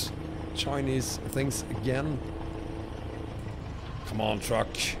those Chinese things again. Come on, truck.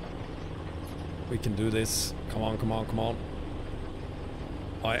 We can do this. Come on, come on, come on.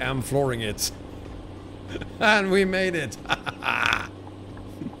 I am flooring it. And we made it.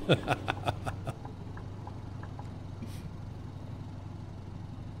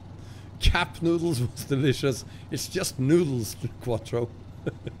 Cap noodles was delicious. It's just noodles, Quattro.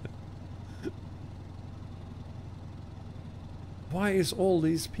 Why is all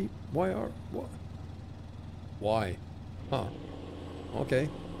these people... Why are... What? Why? Huh. Okay.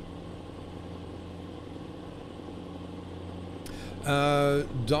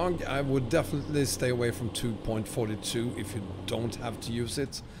 Dog, I would definitely stay away from 2.42 if you don't have to use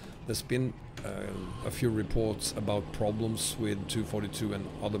it. There's been a few reports about problems with 2.42 and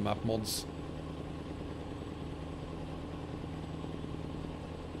other map mods.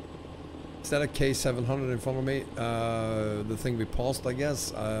 Is that a K700 in front of me? The thing we passed, I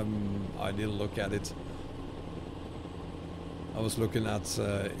guess. I didn't look at it. I was looking at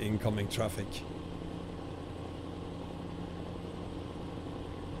incoming traffic.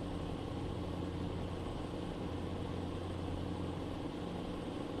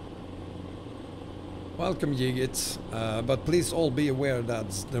 Welcome, Yigit. But please all be aware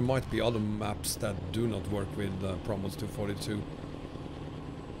that there might be other maps that do not work with Promos 242.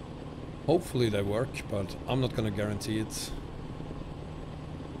 Hopefully they work, but I'm not gonna guarantee it.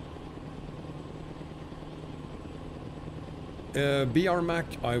 BR Mac,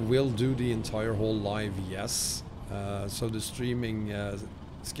 I will do the entire haul live, yes. So the streaming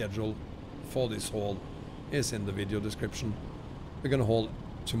schedule for this haul is in the video description. We're gonna haul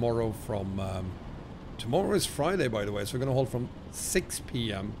tomorrow from... tomorrow is Friday, by the way, so we're gonna haul from 6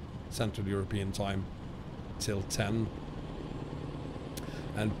 PM Central European time till 10.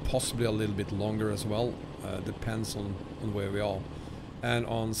 And possibly a little bit longer as well. Depends on where we are. And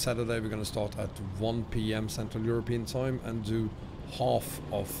on Saturday we're going to start at 1 PM Central European time and do half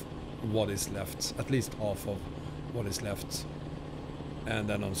of what is left, at least half of what is left, and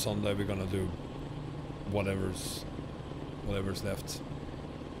then on Sunday we're gonna do whatever's left.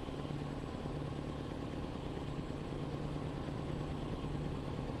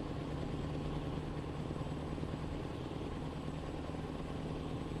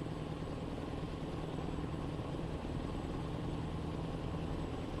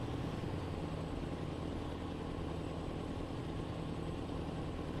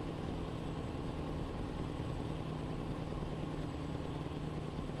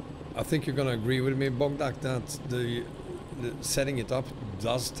 I think you're gonna agree with me, Bogdak, that the setting it up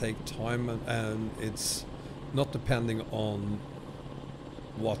does take time, and it's not depending on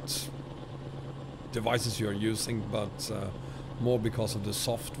what devices you're using, but more because of the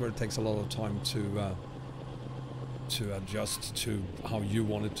software. It takes a lot of time to adjust to how you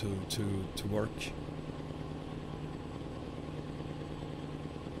want it to work.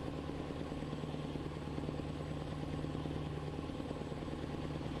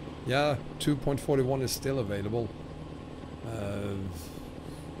 Yeah, 2.41 is still available.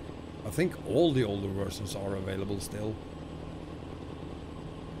 I think all the older versions are available still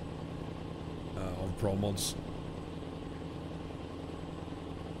on Pro Mods.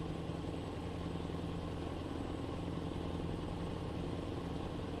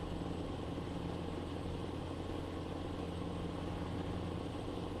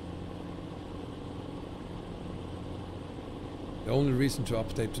 The only reason to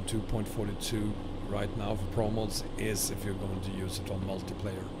update to 2.42 right now for Pro Mods is if you're going to use it on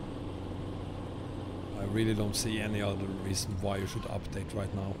multiplayer. I really don't see any other reason why you should update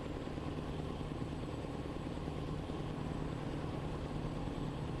right now.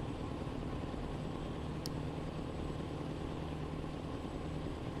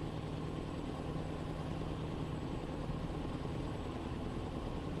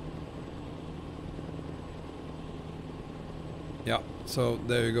 Yeah, so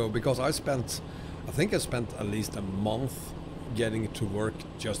there you go, because I think I spent at least a month getting it to work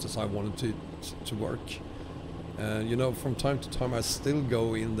just as I wanted it to work. You know, from time to time I still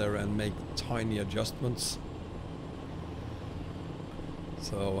go in there and make tiny adjustments.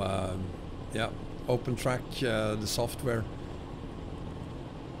 So yeah, OpenTrack, the software,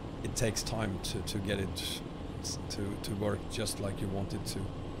 it takes time to get it to work just like you want it to.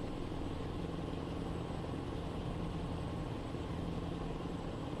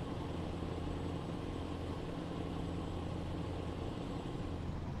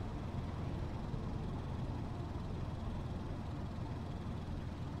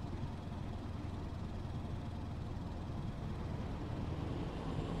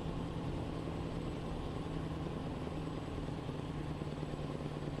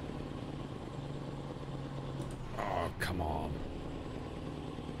 Come on.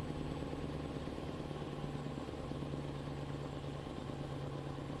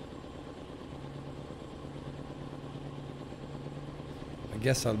 I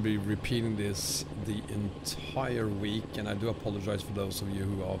guess I'll be repeating this the entire week, and I do apologize for those of you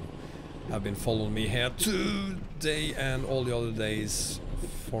who have been following me here today and all the other days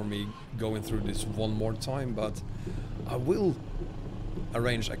for me going through this one more time, but I will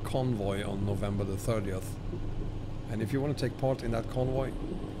arrange a convoy on November the 30th. And if you want to take part in that convoy,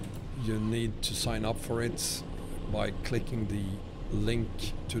 you need to sign up for it by clicking the link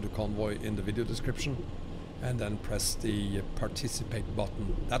to the convoy in the video description and then press the participate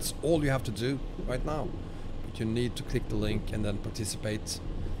button. That's all you have to do right now. But you need to click the link and then participate,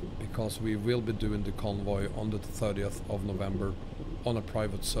 because we will be doing the convoy on the 30th of November on a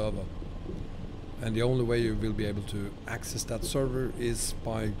private server. And the only way you will be able to access that server is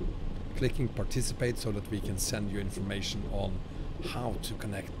by clicking participate, so that we can send you information on how to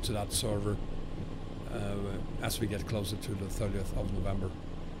connect to that server as we get closer to the 30th of November.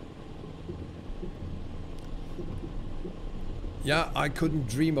 Yeah, I couldn't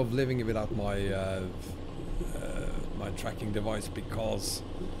dream of living without my my tracking device, because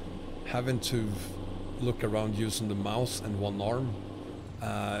having to look around using the mouse and one arm,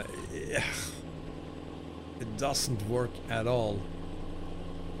 it doesn't work at all.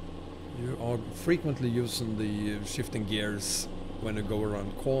 You are frequently using the shifting gears when you go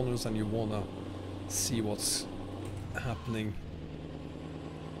around corners and you wanna see what's happening.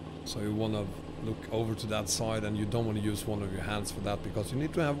 So you wanna look over to that side, and you don't want to use one of your hands for that, because you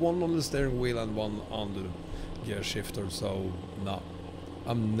need to have one on the steering wheel and one on the gear shifter. So no,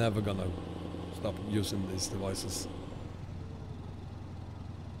 I'm never gonna stop using these devices.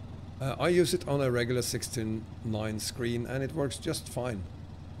 I use it on a regular 16:9 screen and it works just fine.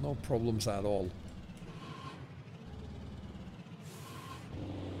 No problems at all.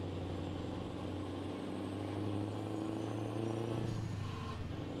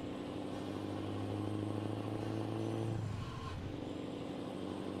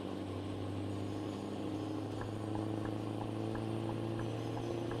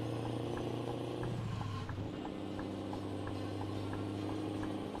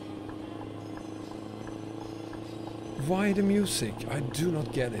 why the music? I do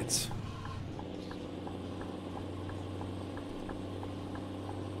not get it.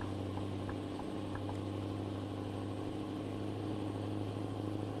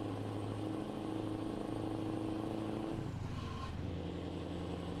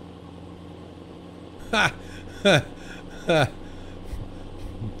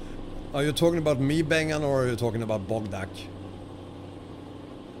 Are you talking about me, Bengan, or are you talking about Bogdak?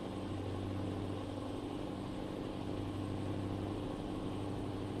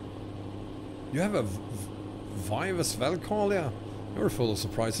 You have a vibe as well, Kalia? You're full of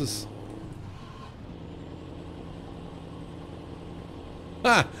surprises.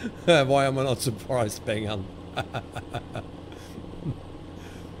 Ha! Why am I not surprised, Bengan?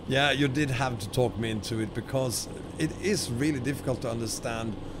 Yeah, you did have to talk me into it, because it is really difficult to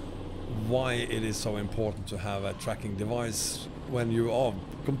understand why it is so important to have a tracking device when you are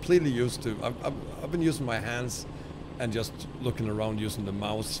completely used to. I've been using my hands and just looking around using the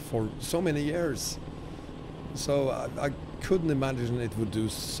mouse for so many years. So I couldn't imagine it would do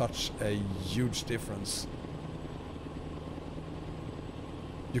such a huge difference.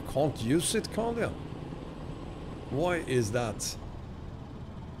 You can't use it, Kalia? Why is that?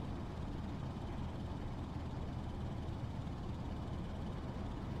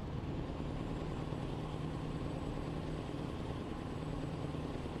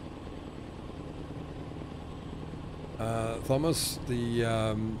 Thomas, the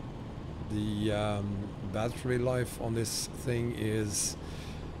battery life on this thing is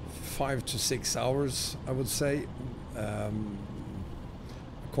 5 to 6 hours, I would say.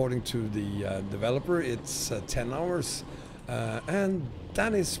 According to the developer, it's 10 hours, and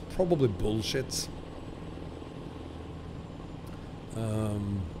that is probably bullshit.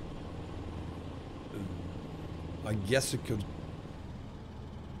 I guess you could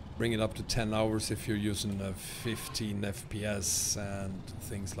bring it up to 10 hours if you're using a 15 FPS and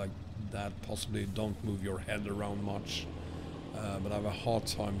things like that. Possibly don't move your head around much, but I have a hard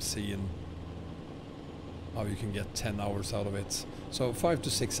time seeing how you can get 10 hours out of it. So 5 to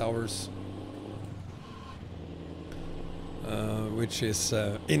 6 hours, which is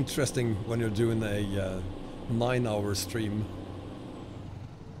interesting when you're doing a 9-hour stream.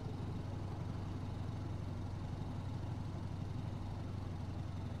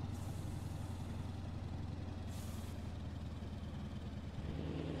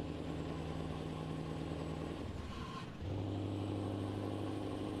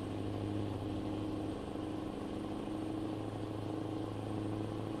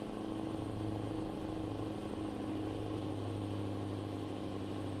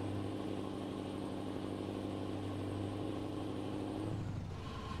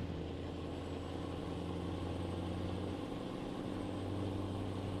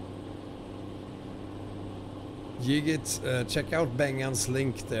 Yigit, check out Bengan's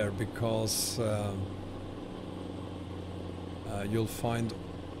link there, because you'll find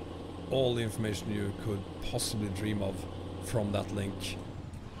all the information you could possibly dream of from that link.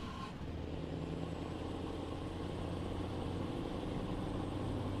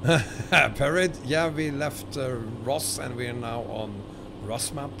 Parade, yeah, we left ROS and we are now on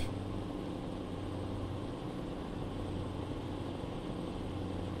ROSmap.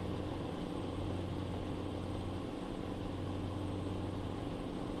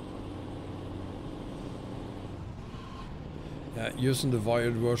 Using the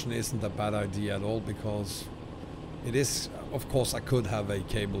wired version isn't a bad idea at all, because it is, of course, I could have a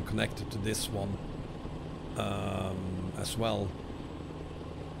cable connected to this one as well,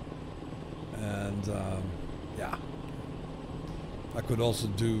 and yeah, I could also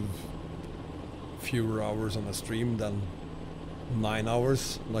do fewer hours on a stream than 9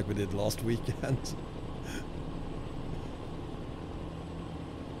 hours like we did last weekend.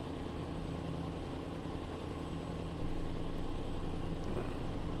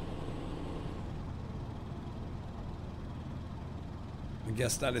 I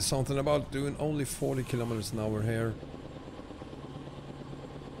guess that is something about doing only 40 kilometers an hour here.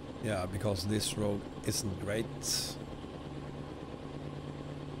 Yeah, because this road isn't great.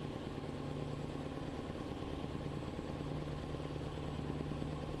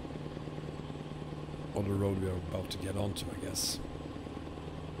 Or the road we are about to get onto, I guess.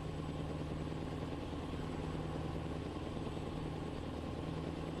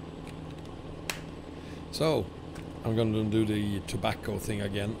 So, I'm going to do the tobacco thing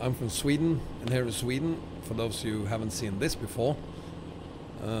again. I'm from Sweden, and here in Sweden, for those of you who haven't seen this before,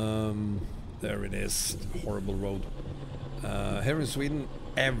 there it is, horrible road. Here in Sweden,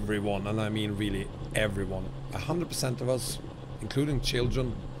 everyone, and I mean really everyone, 100% of us, including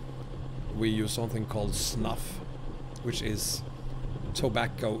children, we use something called snuff which is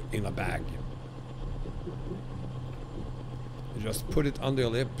tobacco in a bag. You just put it under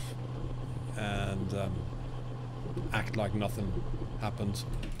your lip and act like nothing happened.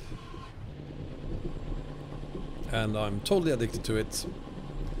 And I'm totally addicted to it.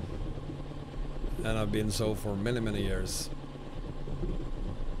 And I've been so for many, many years.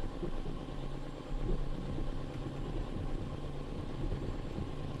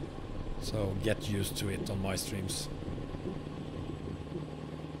 So get used to it on my streams.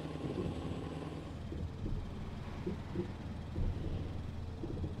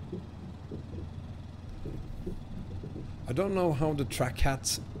 I don't know how the track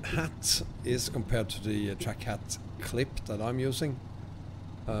hat is compared to the track hat clip that I'm using.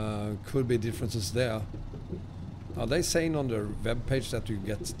 Could be differences there. Are they saying on their webpage that you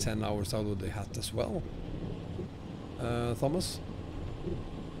get 10 hours out of the hat as well? Thomas?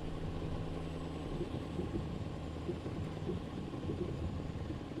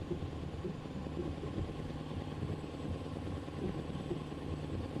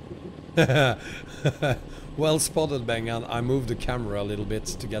 Well spotted, Bengan. I moved the camera a little bit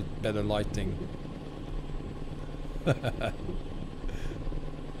to get better lighting.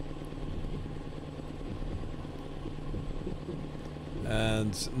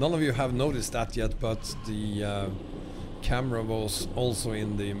 And none of you have noticed that yet, but the camera was also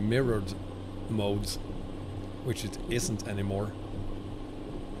in the mirrored mode, which it isn't anymore.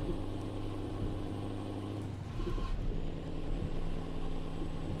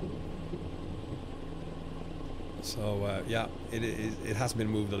 So yeah, it has been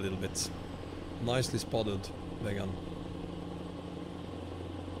moved a little bit. Nicely spotted, Vegan.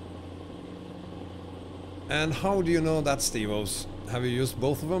 And how do you know that, Steve-Os? Have you used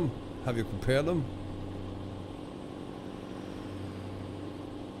both of them? Have you compared them?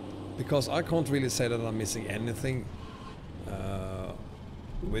 Because I can't really say that I'm missing anything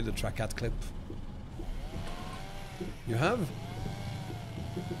with the track hat clip. You have?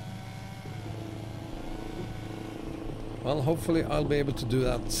 Well, hopefully I'll be able to do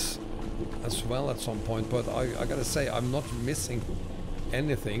that as well at some point, but I gotta say I'm not missing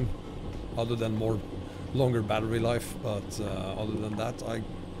anything other than longer battery life, but other than that,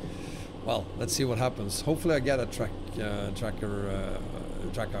 well, let's see what happens. Hopefully I get a track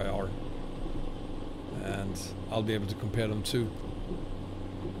IR, and I'll be able to compare them too.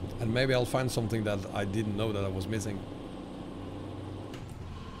 And maybe I'll find something that I didn't know that I was missing.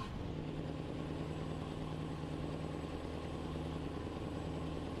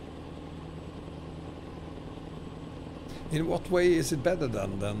 In what way is it better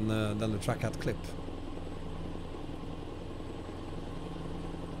than the track hat clip?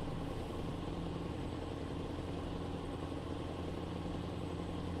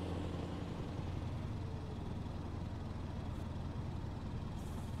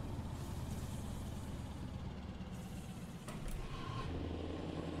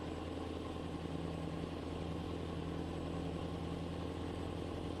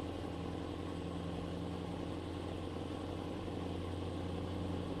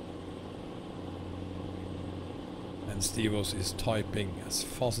 Steve-Os is typing as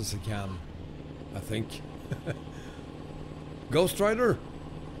fast as he can, I think. Ghost Rider!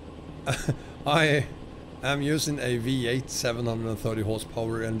 I am using a V8 730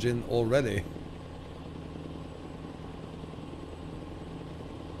 horsepower engine already.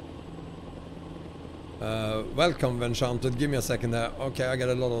 Welcome, Venchanted. Give me a second there. Okay, I get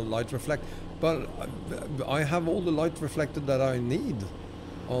a lot of light reflect, but I have all the light reflected that I need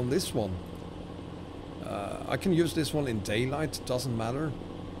on this one. I can use this one in daylight, doesn't matter.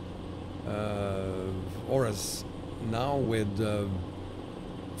 Or as now with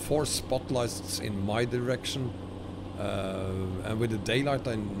 4 spotlights in my direction. And with the daylight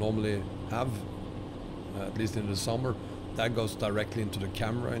I normally have, at least in the summer, that goes directly into the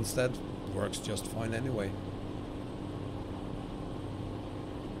camera instead. Works just fine anyway.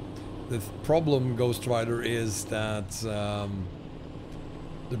 The problem, Ghost Rider, is that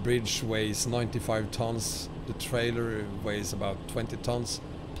the bridge weighs 95 tons, the trailer weighs about 20 tons,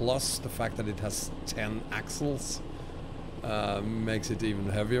 plus the fact that it has 10 axles makes it even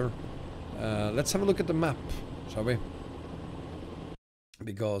heavier. Let's have a look at the map, shall we?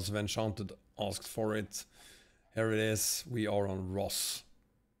 Because Venchanted asked for it. Here it is, we are on ROS.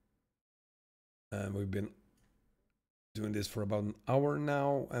 And we've been doing this for about an hour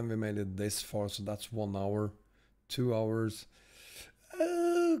now, and we made it this far, so that's 1 hour, 2 hours.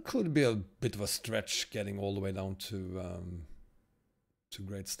 Could be a bit of a stretch getting all the way down to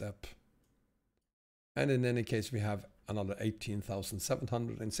Great Steppe. And in any case, we have another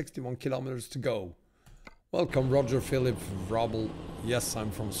 18,761 kilometers to go Welcome, Roger Philip Robel. Yes, I'm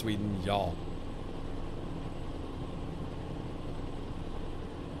from Sweden. Ja.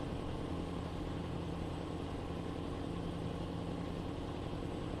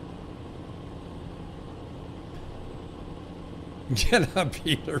 Get a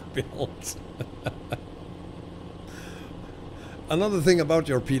Peterbilt. Another thing about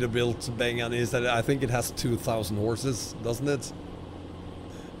your Peterbilt, Bengan, is that I think it has 2,000 horses, doesn't it?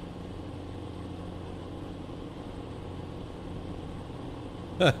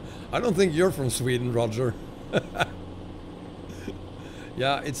 I don't think you're from Sweden, Roger.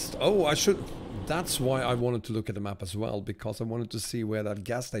 Yeah, it's... Oh, I should... That's why I wanted to look at the map as well, because I wanted to see where that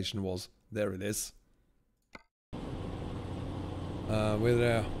gas station was. There it is.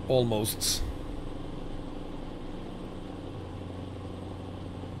 We're almost.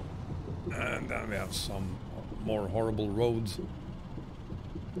 And then we have some more horrible roads.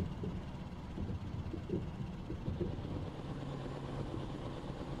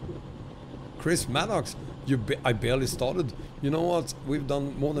 Chris Maddox, I barely started. You know what? We've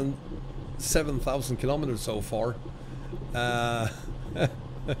done more than 7,000 kilometers so far.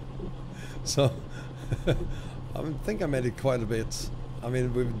 So I think I made it quite a bit. I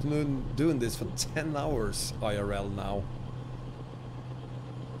mean, we've been doing this for 10 hours IRL now.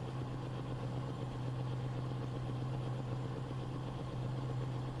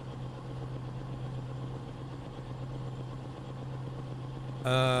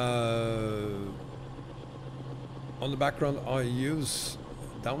 On the background I use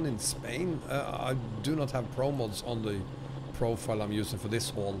down in Spain, I do not have pro mods on the profile I'm using for this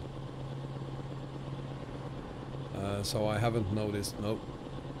haul. So I haven't noticed, no.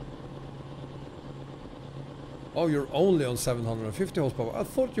 Oh, you're only on 750 horsepower. I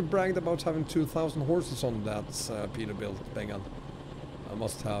thought you bragged about having 2,000 horses on that Peterbilt, Bengan. I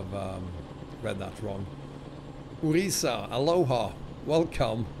must have read that wrong. Urisa, aloha,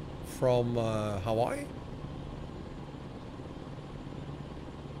 welcome from Hawaii?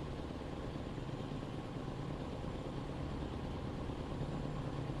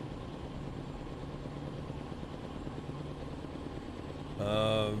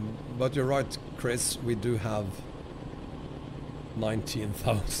 But you're right, Chris, we do have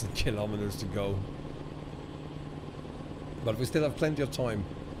 19,000 kilometers to go. But we still have plenty of time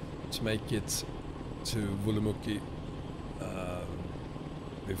to make it to Wulumuqi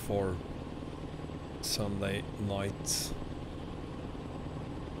before Sunday night.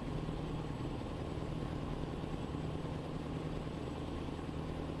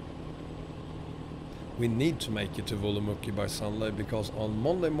 We need to make it to Wulumuqi by Sunday because on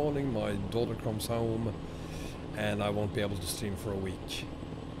Monday morning my daughter comes home and I won't be able to stream for a week.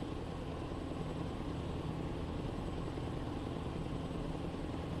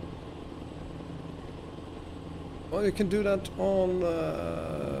 Well, you can do that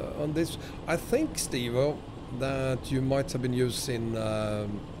on this. I think, Steve-o, that you might have been using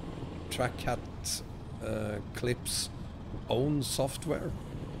Trackhat Clip's own software.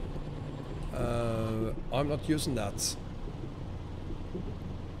 I'm not using that.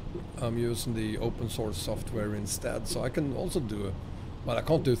 I'm using the open source software instead, so I can also do it. Well, I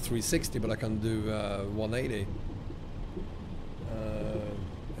can't do 360, but I can do 180.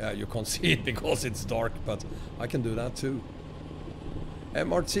 Yeah, you can't see it because it's dark, but I can do that too.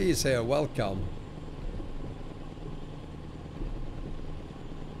 MRT is here, welcome.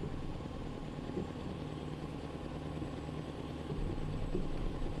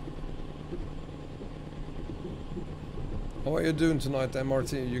 How are you doing tonight,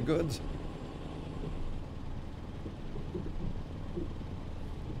 MRT? You good?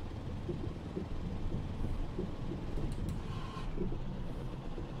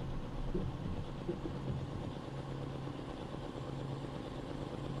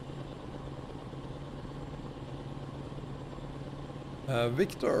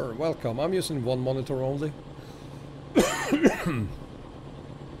 Victor, welcome. I'm using one monitor only.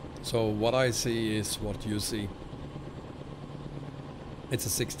 So what I see is what you see. It's a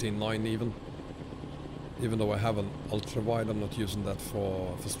 16:9 even though I have an ultra wide. I'm not using that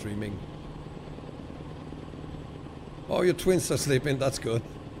for streaming. Oh, your twins are sleeping, that's good.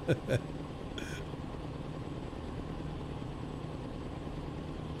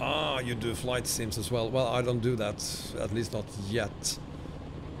 Ah, you do flight sims as well. Well, I don't do that, at least not yet.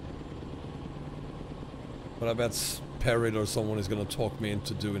 But I bet Perry or someone is gonna talk me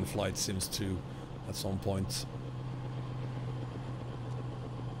into doing flight sims too at some point.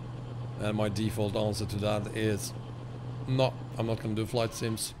 And my default answer to that is no, I'm not going to do flight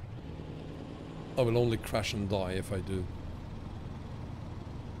sims. I will only crash and die if I do.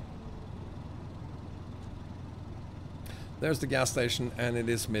 There's the gas station, and it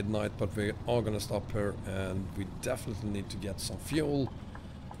is midnight, but we are gonna stop here, and we definitely need to get some fuel.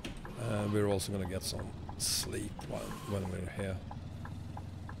 We're also gonna get some sleep when we're here.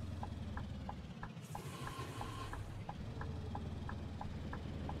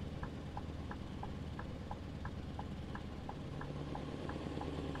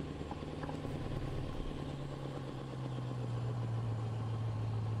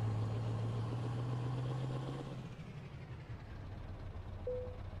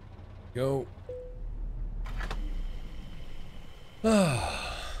 Go.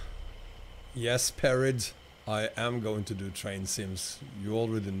 Yes, Perid, I am going to do train sims. You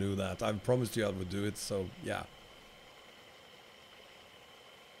already knew that. I promised you I would do it, so yeah.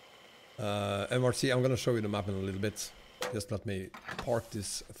 MRT, I'm going to show you the map in a little bit. Just let me park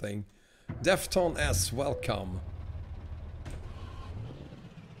this thing. Defton S, welcome.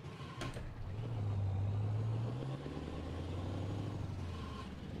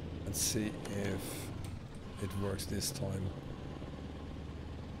 Let's see if it works this time.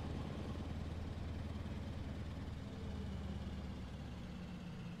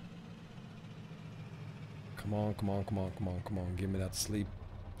 Come on, come on, come on, come on, come on. Give me that sleep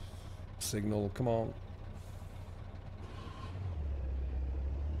signal, come on.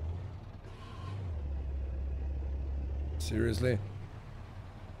 Seriously?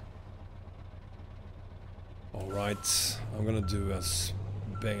 Alright, I'm gonna do as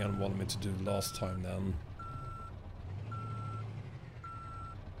Bengan wanted me to do last time then.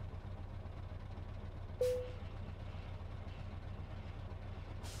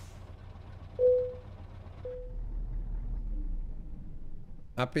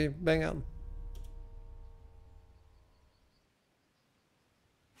 Happy, Bengan?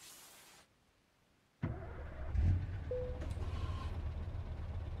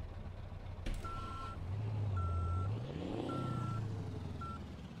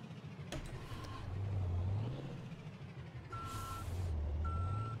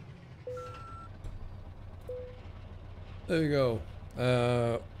 There you go.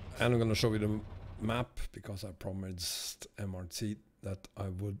 And I'm gonna show you the map because I promised MRT that I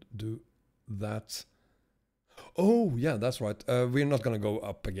would do that. Oh yeah, that's right. We're not gonna go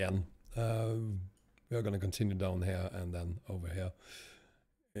up again. We're gonna continue down here and then over here.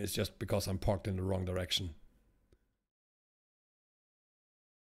 It's just because I'm parked in the wrong direction.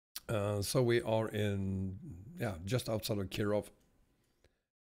 So we are in, yeah, just outside of Kirov.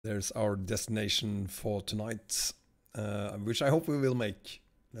 There's our destination for tonight, which I hope we will make.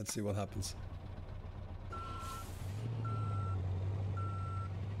 Let's see what happens.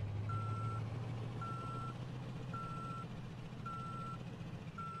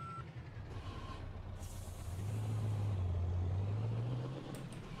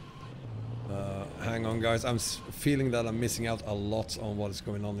 Hang on, guys. I'm feeling that I'm missing out a lot on what is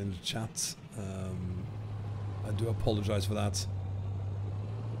going on in the chat. I do apologize for that.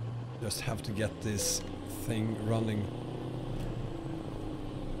 Just have to get this thing running.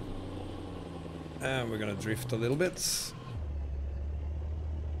 And we're gonna drift a little bit.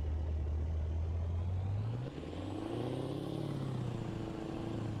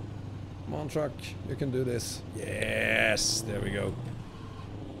 Come on, truck. You can do this. Yes! There we go.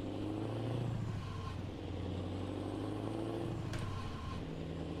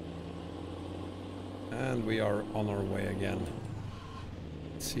 And we are on our way again.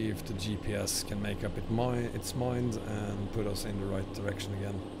 Let's see if the GPS can make up its mind and put us in the right direction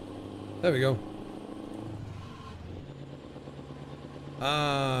again. There we go.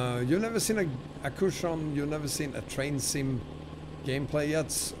 You've never seen a Kushan, you've never seen a train sim gameplay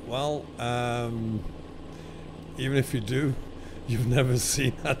yet? Well, even if you do, you've never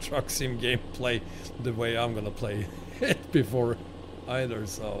seen a truck sim gameplay the way I'm gonna play it before either,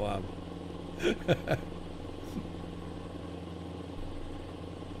 so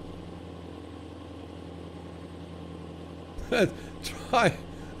try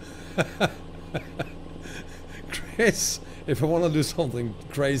Chris, if I want to do something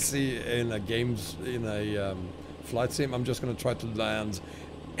crazy in a flight sim, I'm just gonna try to land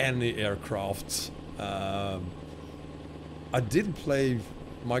any aircraft. I did play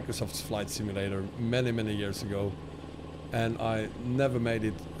Microsoft's Flight Simulator many years ago, and I never made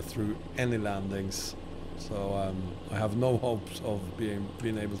it through any landings, so I have no hopes of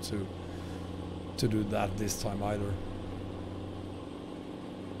being able to do that this time either.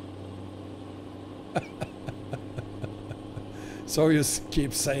 So you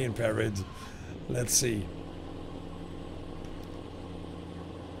keep saying, Perid. Let's see.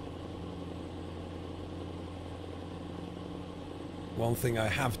 One thing I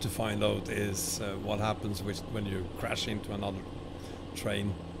have to find out is what happens when you crash into another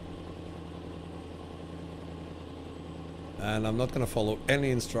train. And I'm not going to follow any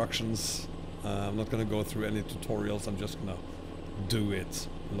instructions. I'm not going to go through any tutorials. I'm just going to do it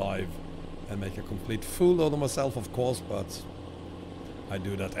live and make a complete fool out of myself, of course, but I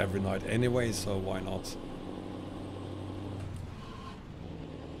do that every night anyway, so why not?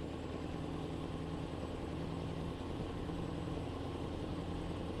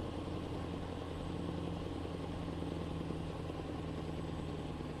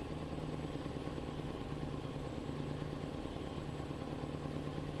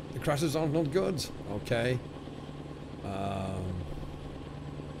 The crashes aren't not good. Okay.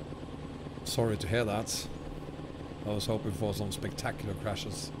 Sorry to hear that. I was hoping for some spectacular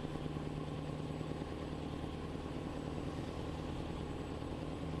crashes.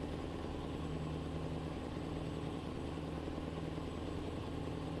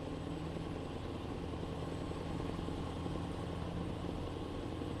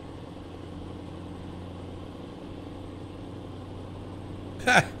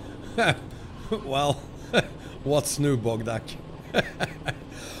 Well, what's new, Bogdak?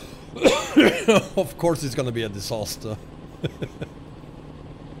 Of course it's gonna be a disaster.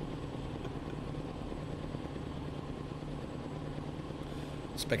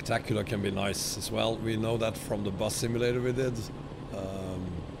 Spectacular can be nice as well. We know that from the bus simulator we did.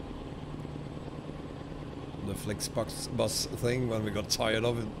 The Flixbus thing, when we got tired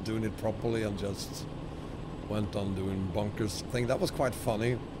of it, doing it properly and just went on doing bunkers thing. That was quite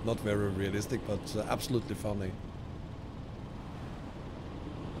funny. Not very realistic, but absolutely funny.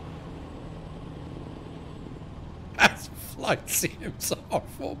 Flight sims are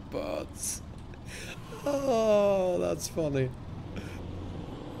for birds. Oh, that's funny.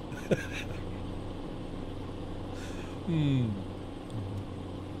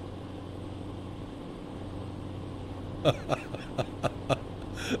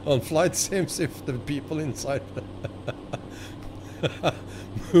 On flight sims, if the people inside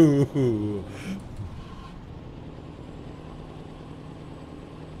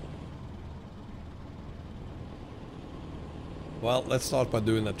Well, let's start by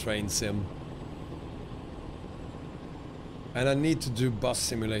doing a train sim. And I need to do Bus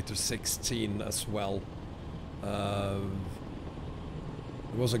Simulator 16 as well. There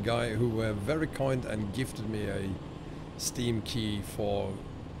was a guy who was very kind and gifted me a Steam key for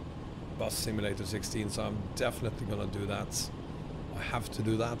Bus Simulator 16, so I'm definitely gonna do that. I have to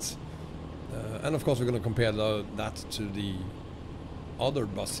do that. And of course we're gonna compare that to the other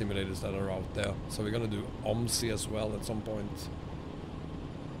bus simulators that are out there. So we're gonna do OMSI as well at some point,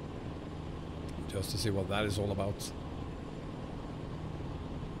 just to see what that is all about.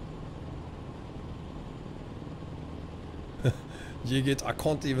 Jigit, I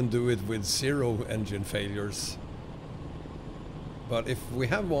can't even do it with 0 engine failures. But if we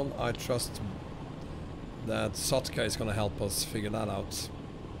have one, I trust that Sotka is gonna help us figure that out.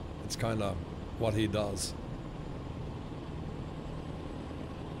 It's kinda what he does.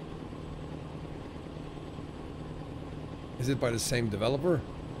 Is it by the same developer?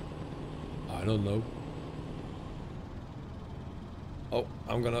 I don't know. Oh,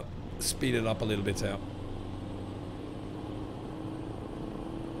 I'm gonna speed it up a little bit here.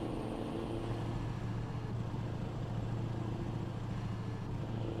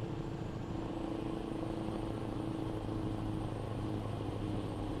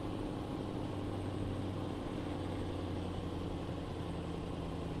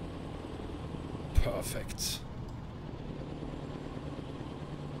 Perfect.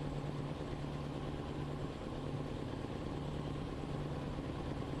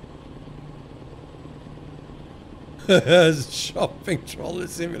 Shopping trolley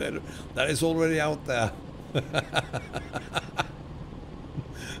simulator. That is already out there.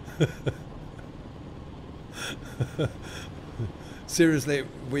 Seriously,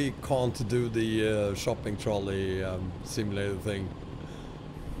 we can't do the shopping trolley simulator thing.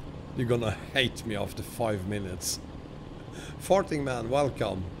 You're gonna hate me after 5 minutes. Farting man,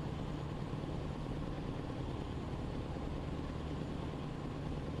 welcome.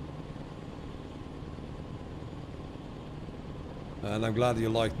 And I'm glad you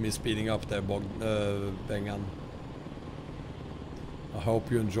liked me speeding up there, Bengan. I hope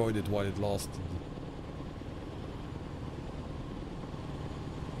you enjoyed it while it lasted.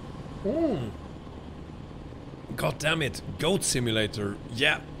 God damn it, Goat Simulator.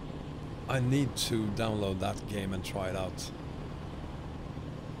 Yeah, I need to download that game and try it out.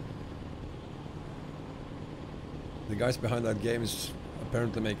 The guys behind that game is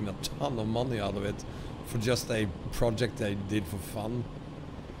apparently making a ton of money out of it. for just a project they did for fun.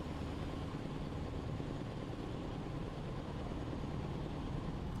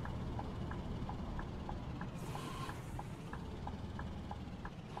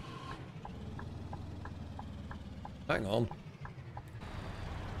 Hang on.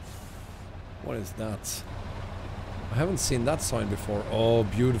 What is that? I haven't seen that sign before. Oh,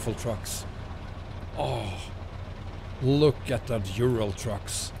 beautiful trucks. Oh, look at that Ural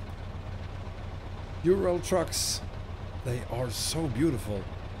trucks. Ural trucks. They are so beautiful.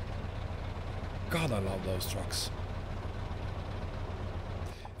 God, I love those trucks.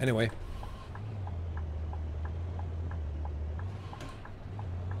 Anyway.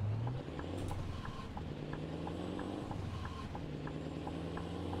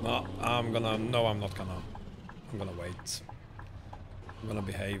 No, I'm not gonna. I'm gonna wait. I'm gonna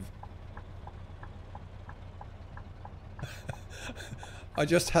behave. I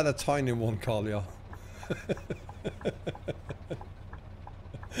just had a tiny one, Kalia.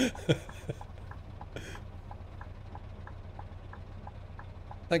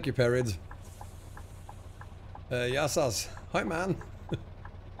 Thank you, Perid. Yasas. Hi, man.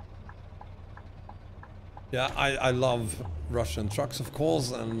 Yeah, I love Russian trucks, of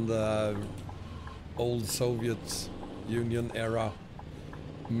course, and old Soviet Union era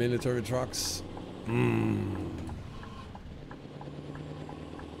military trucks.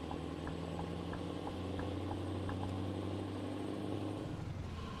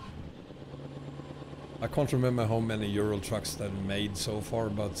 I can't remember how many Ural trucks they've made so far,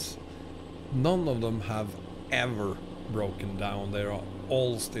 but none of them have ever broken down. They are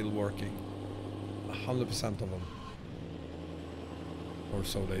all still working. 100% of them. Or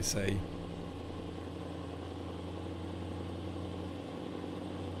so they say.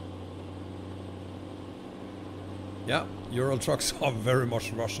 Yeah, Ural trucks are very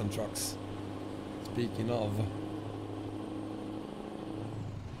much Russian trucks. Speaking of.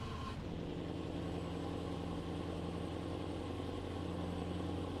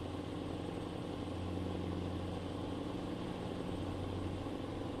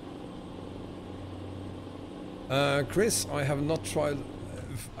 Chris, I have not tried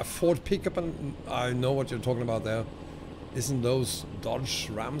a Ford pickup, and I know what you're talking about there. Isn't those Dodge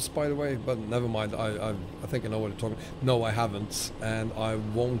Rams, by the way? But never mind, I think I know what you're talking. No, I haven't, and I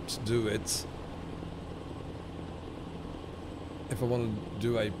won't do it. If I want to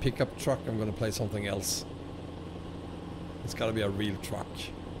do a pickup truck, I'm going to play something else. It's got to be a real truck.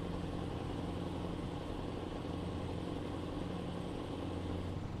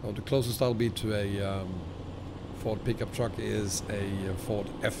 Oh, the closest I'll be to a Ford pickup truck is a Ford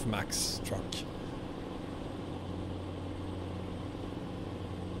F-Max truck.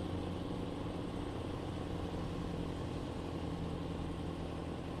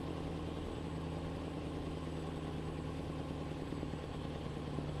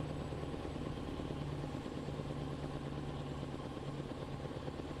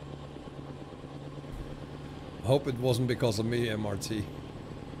 I hope it wasn't because of me, MRT.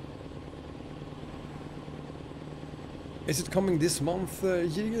 Is it coming this month,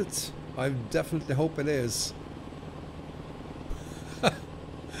 Yigit? I definitely hope it is.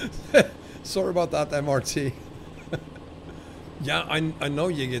 Sorry about that, MRT. Yeah, I know,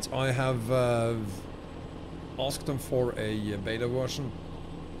 Yigit. I have asked them for a beta version.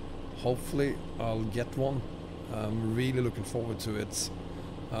 Hopefully I'll get one. I'm really looking forward to it.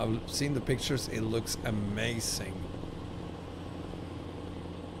 I've seen the pictures, it looks amazing.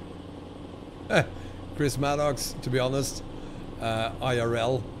 Chris Maddox, to be honest,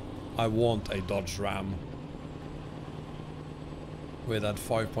 IRL, I want a Dodge Ram with that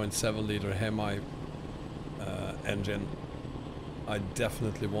 5.7 liter Hemi engine. I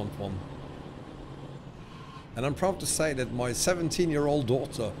definitely want one. And I'm proud to say that my 17-year-old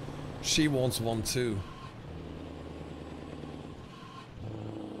daughter, she wants one too.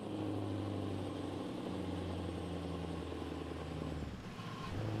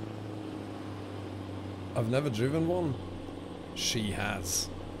 I've never driven one. She has.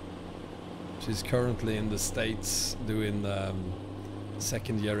 She's currently in the States doing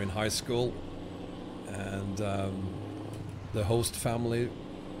second year in high school, and the host family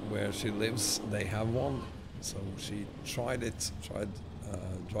where she lives, they have one. So she tried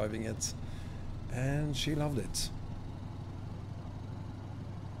driving it, and she loved it.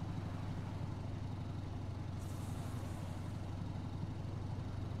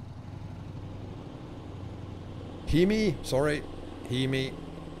 Hemi, sorry, Hemi,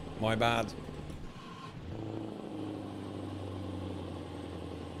 my bad.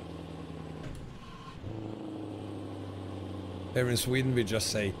 Here in Sweden we just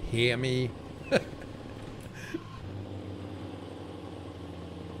say Hemi.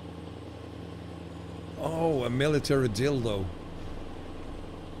 Oh, a military dildo.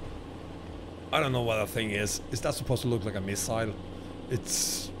 I don't know what that thing is. Is that supposed to look like a missile?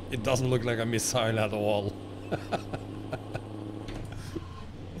 It doesn't look like a missile at all.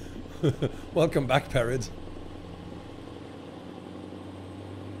 Welcome back, Parrot.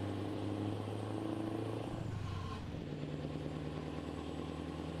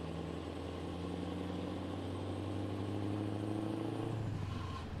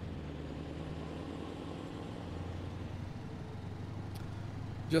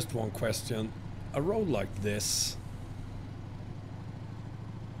 Just one question. A road like this,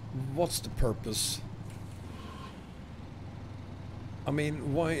 what's the purpose? I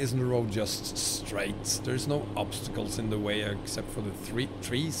mean, why isn't the road just straight? There's no obstacles in the way except for the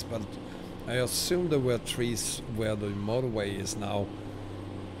trees, but I assume there were trees where the motorway is now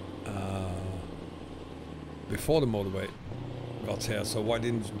before the motorway got here, so why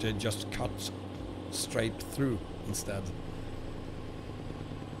didn't they just cut straight through instead?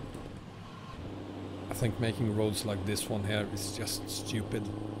 I think making roads like this one here is just stupid.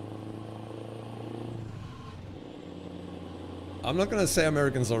 I'm not gonna say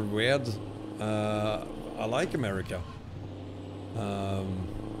Americans are weird. I like America.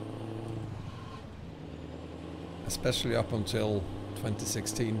 Especially up until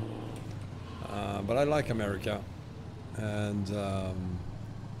 2016. But I like America. And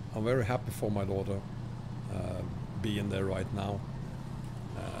I'm very happy for my daughter being there right now.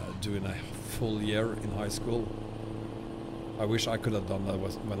 Doing a full year in high school. I wish I could have done that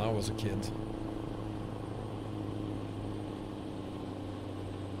when I was a kid.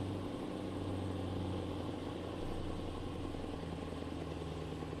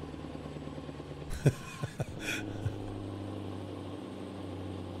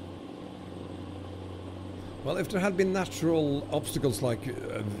 Well, if there had been natural obstacles like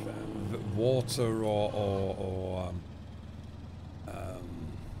water or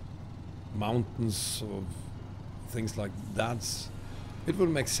mountains or things like that, it would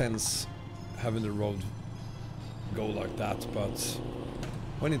make sense having the road go like that, but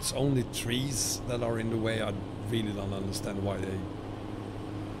when it's only trees that are in the way, I really don't understand why they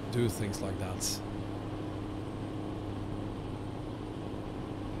do things like that.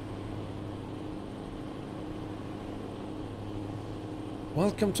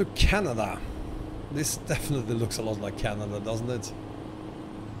 Welcome to Canada. This definitely looks a lot like Canada, doesn't it?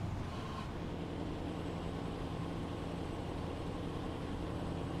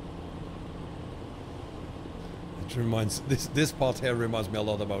 It reminds this part here reminds me a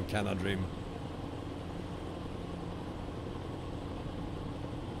lot about Canada Dream.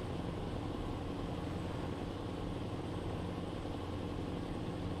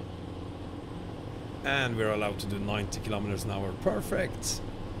 And we're allowed to do 90 kilometers an hour. Perfect!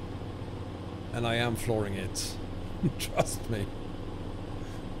 And I am flooring it. Trust me.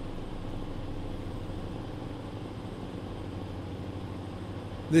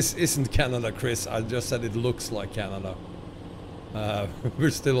 This isn't Canada, Chris. I just said it looks like Canada. We're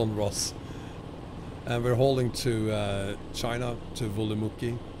still on ROS. And we're holding to China, to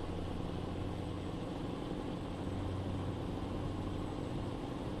Wulumuqi.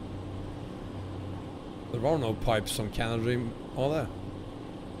 There are no pipes on Canada, are there?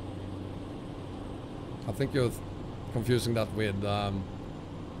 I think you're confusing that with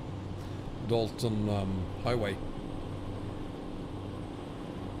Dalton Highway.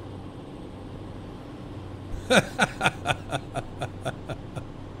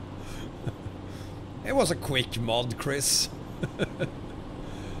 It was a quick mod, Chris.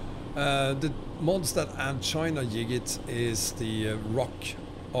 The mods that add China Yigit is the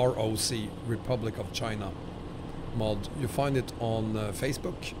ROC, Republic of China mod. You find it on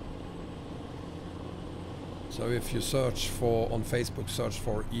Facebook. So if you search for on Facebook, search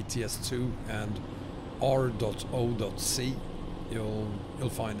for ETS2 and r.o.c, you'll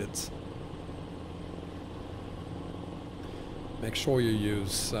find it. Make sure you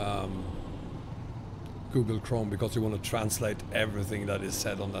use Google Chrome, because you want to translate everything that is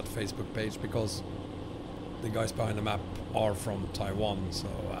said on that Facebook page, because the guys behind the map are from Taiwan, so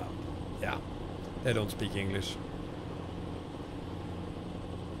yeah, they don't speak English.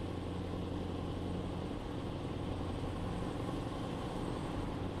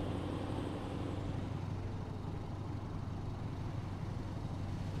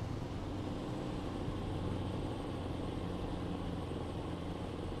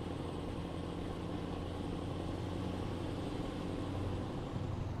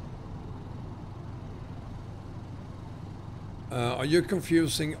 Are you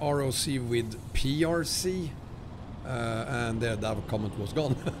confusing ROC with PRC? and there that comment was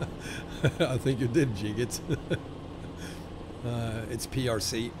gone. I think you did jig it. It's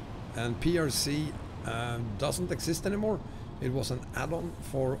PRC, and PRC doesn't exist anymore. It was an add-on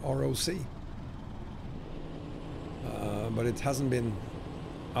for ROC, but it hasn't been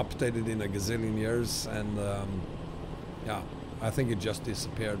updated in a gazillion years, and yeah, I think it just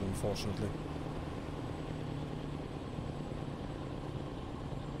disappeared, unfortunately.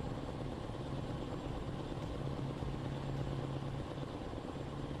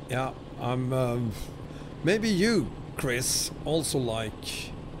 Yeah, I'm maybe you, Chris, also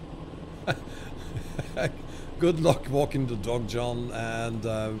like good luck walking the dog, John, and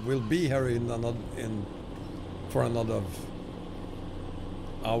we'll be here for another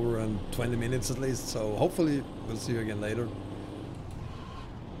hour and 20 minutes at least, so hopefully we'll see you again later.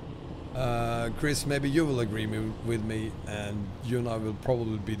 Chris, maybe you will agree with me, and you and I will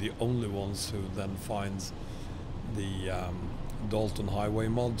probably be the only ones who then finds the Dalton Highway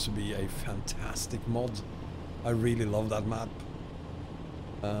mod to be a fantastic mod. I really love that map.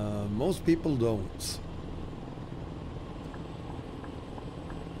 Most people don't.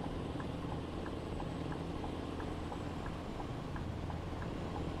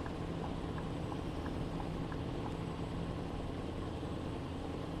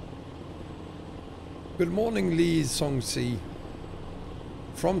 Good morning, Lee Songsi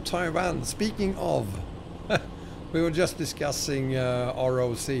from Taiwan. Speaking of, we were just discussing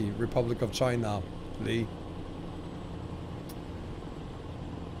ROC, Republic of China, Lee,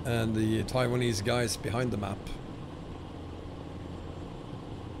 and the Taiwanese guys behind the map.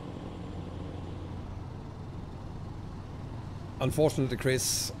 Unfortunately,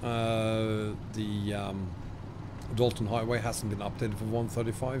 Chris, the Dalton Highway hasn't been updated for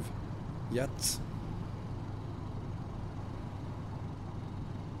 135 yet.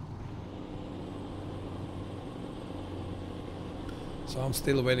 So I'm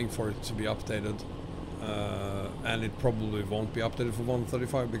still waiting for it to be updated, and it probably won't be updated for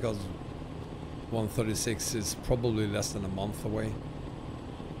 135 because 136 is probably less than a month away.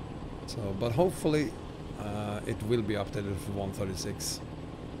 So, but hopefully it will be updated for 136.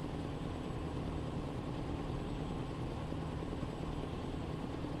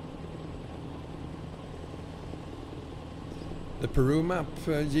 The Peru map,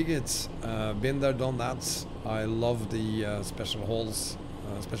 Jigit, been there, done that. I love the special hauls,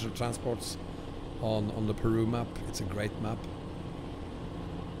 special transports on the Peru map. It's a great map.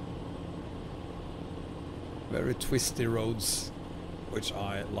 Very twisty roads, which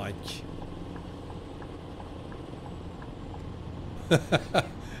I like.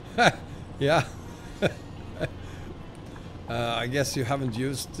 Yeah. I guess you haven't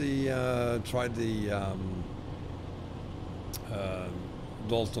used the tried the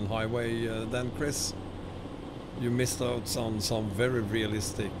Dalton Highway then, Chris. You missed out on some very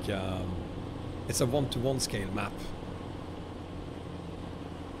realistic, it's a 1-to-1 scale map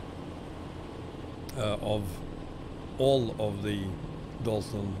of all of the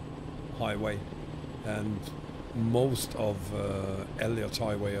Dalton Highway and most of Elliott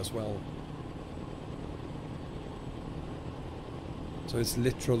Highway as well. So it's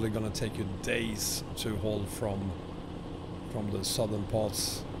literally gonna take you days to haul from the southern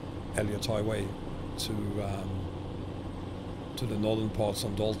parts, Elliott Highway, to the northern parts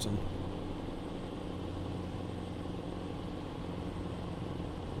on Dalton.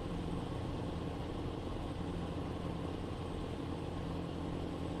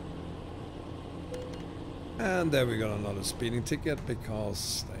 And there we got another speeding ticket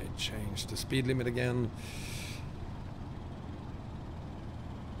because they changed the speed limit again.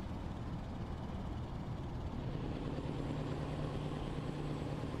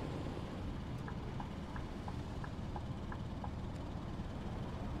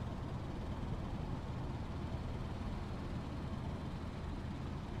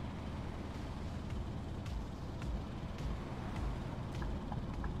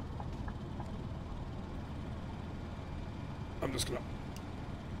 I'm just gonna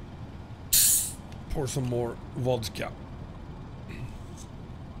pour some more vodka.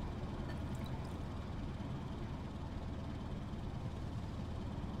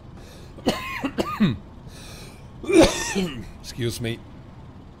 Excuse me.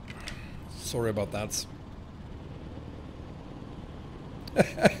 Sorry about that.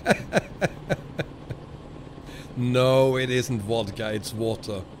 No, it isn't vodka, it's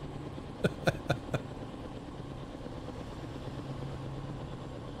water.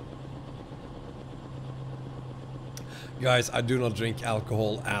 Guys, I do not drink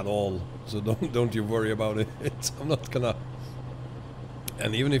alcohol at all, so don't you worry about it. I'm not gonna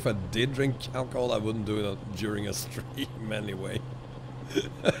And even if I did drink alcohol, I wouldn't do it during a stream anyway.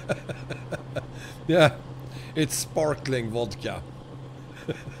 Yeah, it's sparkling vodka.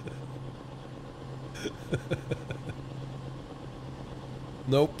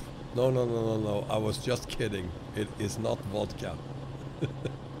 Nope. No. I was just kidding. It is not vodka.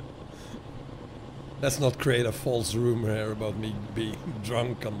 Let's not create a false rumor here about me being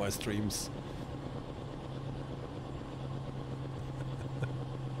drunk on my streams.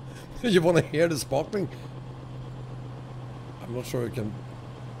 You want to hear the sparkling? I'm not sure it can...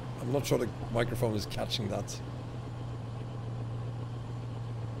 I'm not sure the microphone is catching that.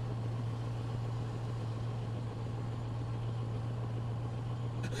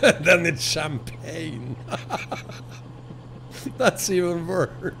 Then it's champagne. That's even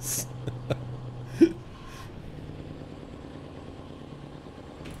worse.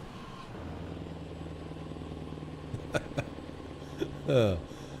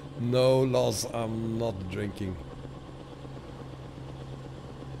 No, Loz, I'm not drinking.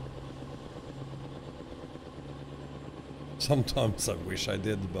 Sometimes I wish I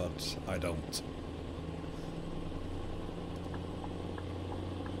did, but I don't.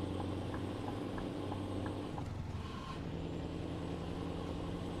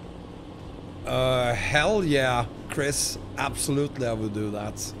 Hell yeah, Chris. Absolutely, I would do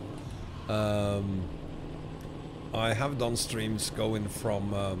that. I have done streams going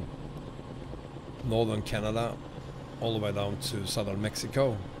from northern Canada all the way down to southern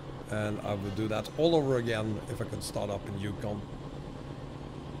Mexico, and I would do that all over again if I could start up in Yukon.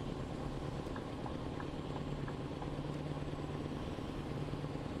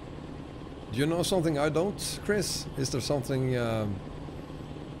 Do you know something I don't, Chris? Is there something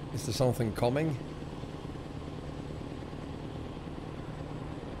coming?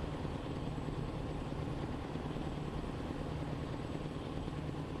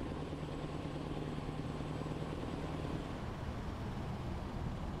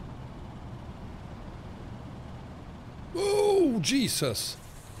 Oh, Jesus!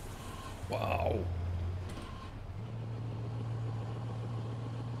 Wow.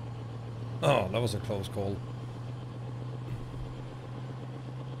 Oh, that was a close call.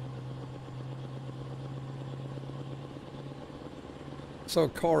 So,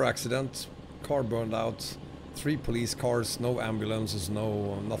 car accident, car burned out, 3 police cars, no ambulances,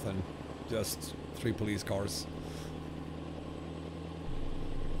 no nothing, just 3 police cars.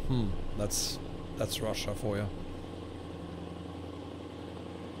 That's Russia for you.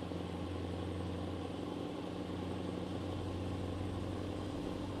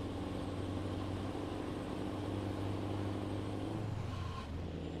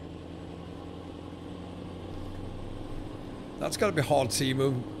 That's gotta be hard,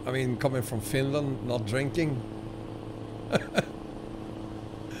 Simu. I mean, coming from Finland, not drinking.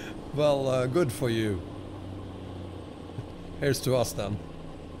 Well, good for you. Here's to us then.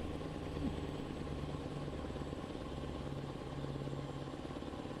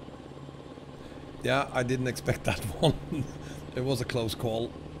 Yeah, I didn't expect that one. It was a close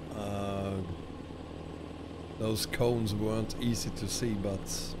call. Those cones weren't easy to see,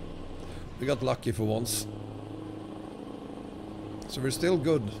 but we got lucky for once. So we're still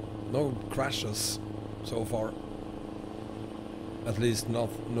good. No crashes so far. At least no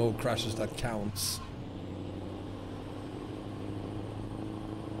crashes that counts.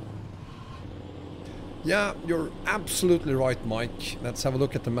 Yeah, you're absolutely right, Mike. Let's have a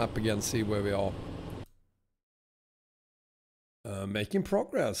look at the map again, see where we are. Making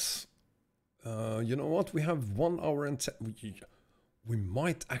progress. You know what? We have 1 hour and 10. We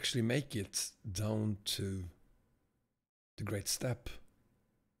might actually make it down to the Great Steppe.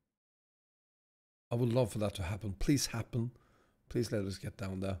 I would love for that to happen. Please happen. Please let us get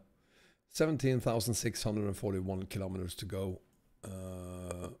down there. 17,641 kilometers to go,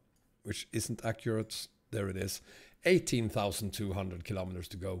 which isn't accurate. There it is. 18,200 kilometers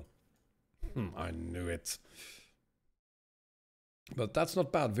to go. I knew it. But that's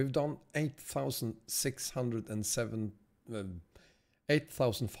not bad. We've done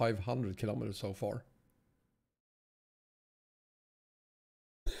 8,500 kilometers so far.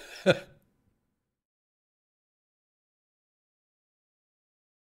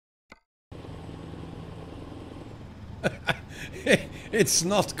 It's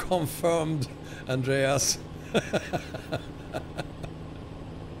not confirmed, Andreas.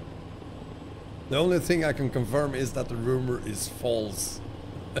 The only thing I can confirm is that the rumor is false.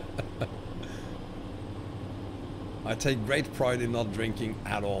 I take great pride in not drinking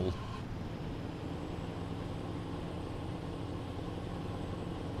at all.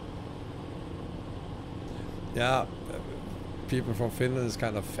 Yeah, people from Finland is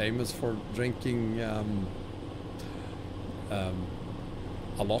kind of famous for drinking a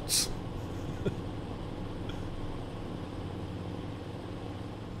lot.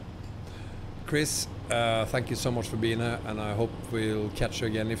 Chris, thank you so much for being here, and I hope we'll catch you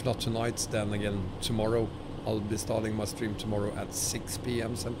again. If not tonight, then again tomorrow. I'll be starting my stream tomorrow at 6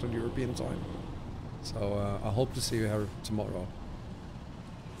 PM Central European time. So I hope to see you here tomorrow.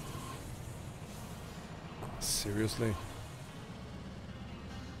 Seriously?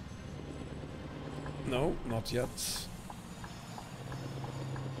 No, not yet.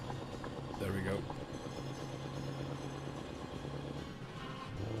 There we go.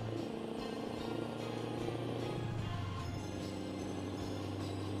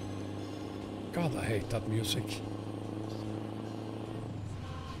 God, I hate that music.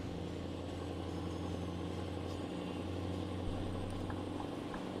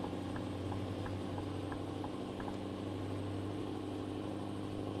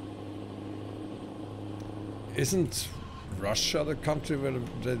 Isn't Russia the country where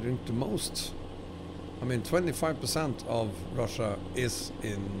they drink the most? I mean, 25% of Russia is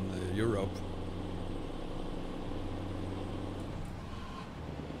in Europe.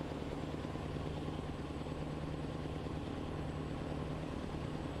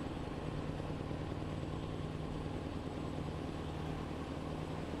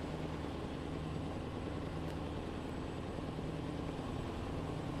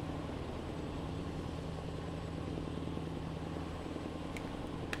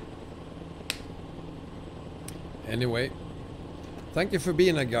 Anyway, thank you for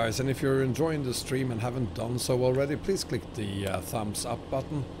being here, guys, and if you're enjoying the stream and haven't done so already, please click the thumbs up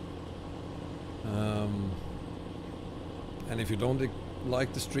button. And if you don't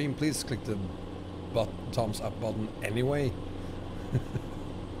like the stream, please click the thumbs up button anyway.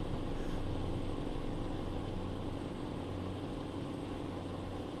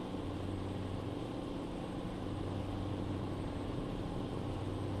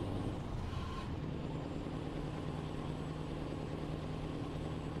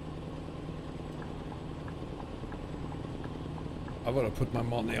 I would have put my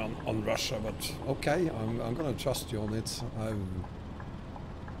money on Russia, but okay, I'm gonna trust you on it.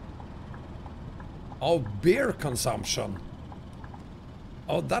 Oh, beer consumption.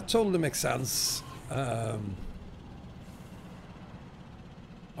 Oh, that totally makes sense. I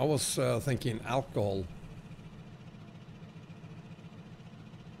was thinking alcohol.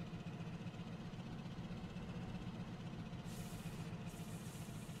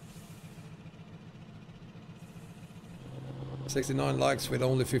 $69 likes with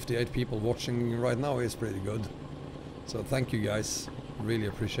only 58 people watching right now is pretty good. So thank you guys, really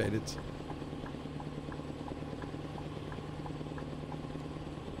appreciate it.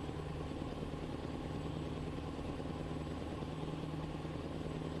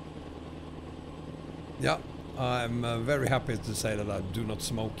 Yeah, I'm very happy to say that I do not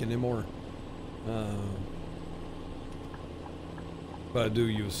smoke anymore. But I do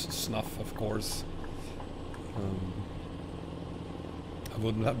use snuff, of course. I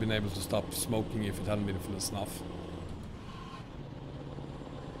wouldn't have been able to stop smoking if it hadn't been for the snuff.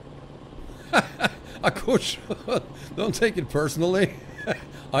 Of course, don't take it personally.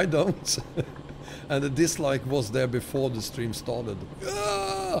 I don't. And the dislike was there before the stream started.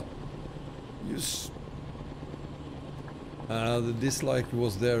 Ah! The dislike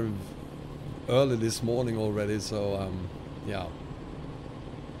was there early this morning already, so yeah.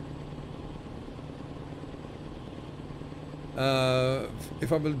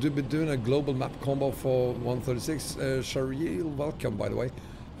 If I will be doing a global map combo for 136, Sharil, welcome by the way.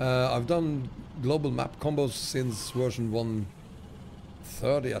 I've done global map combos since version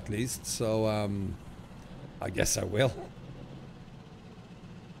 130 at least, so I guess I will.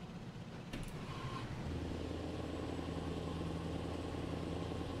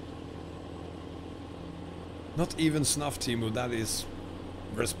 Not even snuff, Timo, that is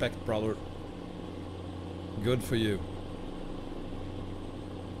respect, brother. Good for you.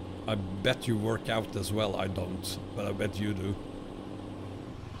 I bet you work out as well. I don't, but I bet you do.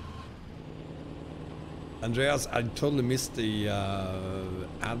 Andreas, I totally missed the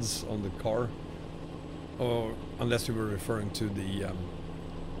ads on the car, or unless you were referring to the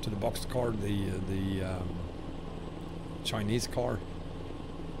boxed car, the Chinese car.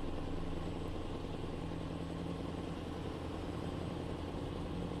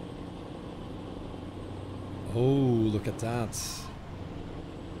 Oh, look at that.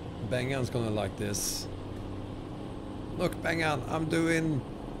 Bangan's gonna like this. Look, Bangan, I'm doing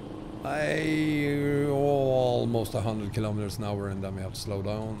almost 100 kilometers an hour, and then we have to slow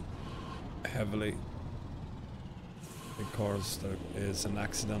down heavily. because there is an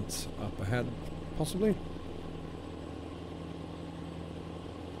accident up ahead, possibly.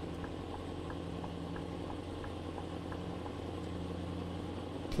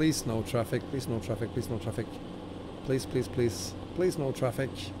 Please no traffic, please no traffic, please no traffic. Please, please, please, please no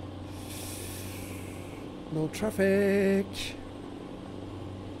traffic. No traffic.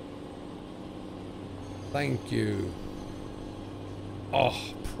 Thank you. Oh,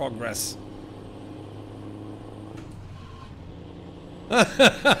 progress.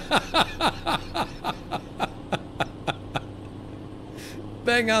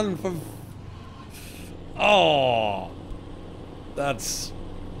 Bang on for... Oh, that's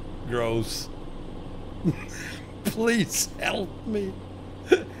gross. Please help me.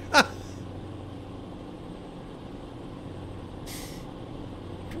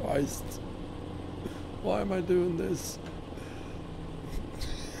 Christ. Why am I doing this?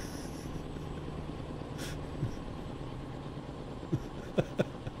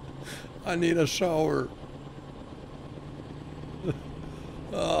 I need a shower.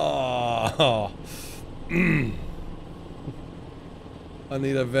 Oh. I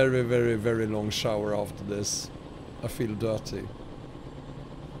need a very, very, very long shower after this. I feel dirty.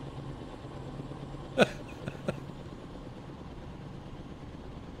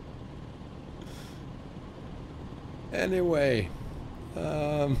 Anyway,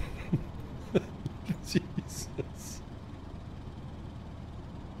 Jesus.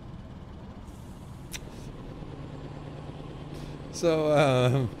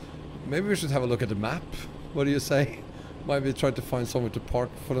 So, maybe we should have a look at the map. What do you say? Maybe try to find somewhere to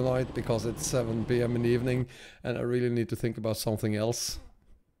park for the night because it's 7 p.m. in the evening and I really need to think about something else.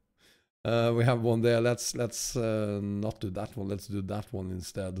 We have one there. Let's not do that one. Let's do that one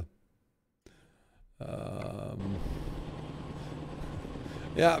instead.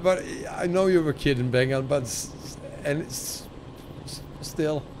 Yeah, but I know you were kidding, Bengal, but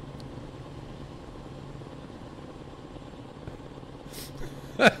still.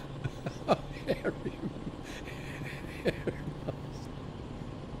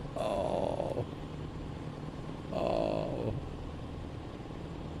 Oh. Oh.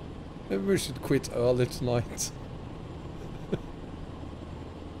 Maybe we should quit early tonight.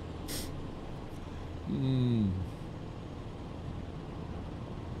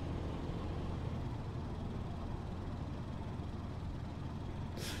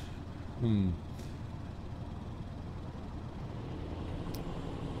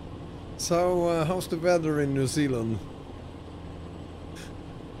 So, how's the weather in New Zealand?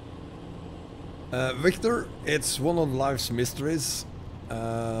 Victor, it's one of life's mysteries.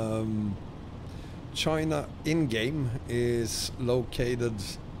 China in-game is located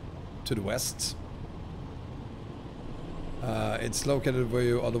to the west. It's located where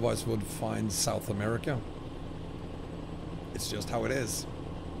you otherwise would find South America. It's just how it is.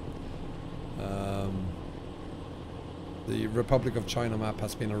 The Republic of China map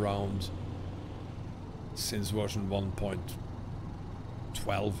has been around since version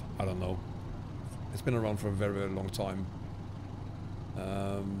 1.12, I don't know. It's been around for a very, very long time.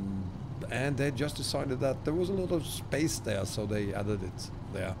 And they just decided that there was a lot of space there, so they added it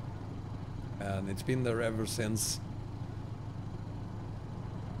there. And it's been there ever since.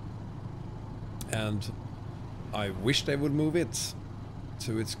 And I wish they would move it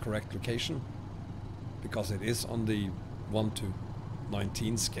to its correct location, because it is on the 1 to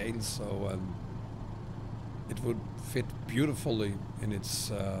 19 scale, so it would fit beautifully in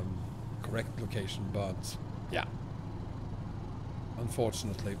its correct location, but yeah,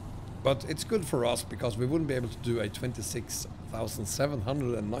 unfortunately. But it's good for us because we wouldn't be able to do a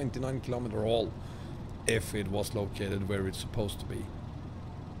 26,799 kilometer haul if it was located where it's supposed to be.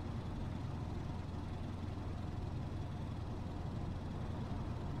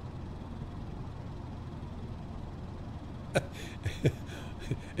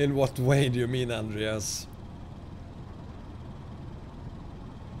 In what way do you mean, Andreas?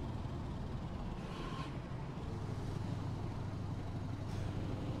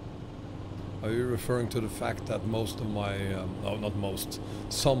 Are you referring to the fact that most of my, no, not most,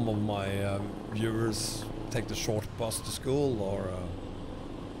 some of my viewers take the short bus to school, or...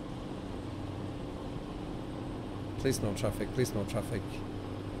 Please no traffic, please no traffic.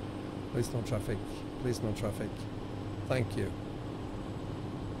 Please no traffic, please no traffic. Thank you.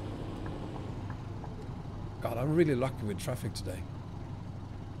 God, I'm really lucky with traffic today.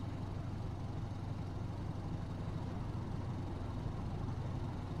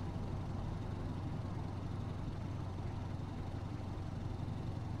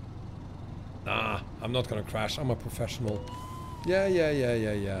 Nah, I'm not gonna crash. I'm a professional.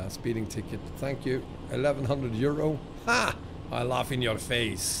 Yeah. Speeding ticket. Thank you. 1100 euro. Ha! I laugh in your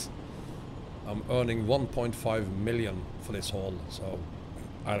face. I'm earning 1.5 million for this haul, so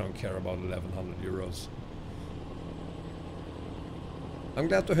I don't care about 1100 euros. I'm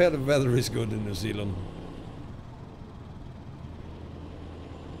glad to hear the weather is good in New Zealand.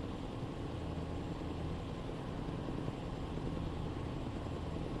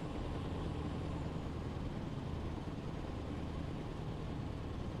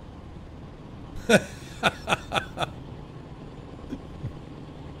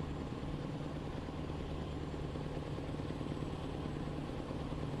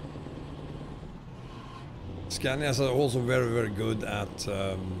 Scanias are also very good at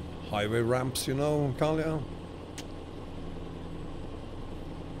highway ramps, you know, Kalia.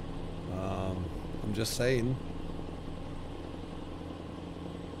 I'm just saying.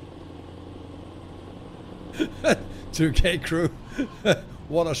 "2K crew."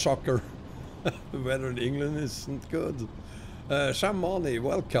 What a shocker. The weather in England isn't good. Shamani,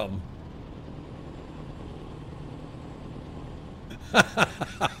 welcome.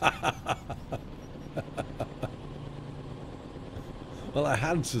 Well, I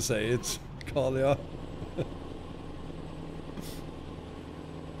had to say it, Kalia.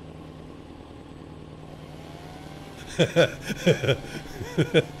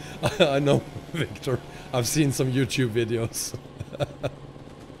 I know, Victor. I've seen some YouTube videos.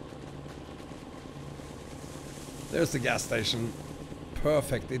 There's the gas station.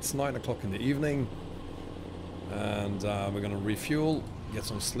 Perfect. It's 9 o'clock in the evening. And we're gonna refuel, get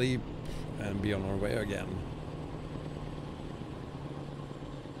some sleep, and be on our way again.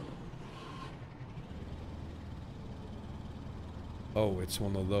 Oh, it's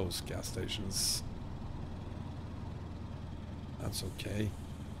one of those gas stations. That's okay.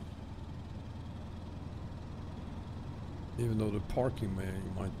 Even though the parking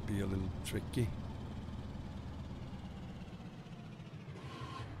might be a little tricky.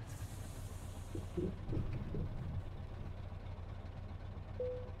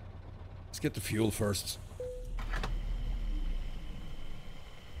 Let's get the fuel first.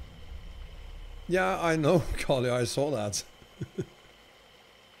 Yeah, I know, Kali, I saw that.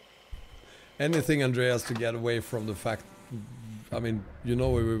 Anything, Andreas, to get away from the fact... I mean, you know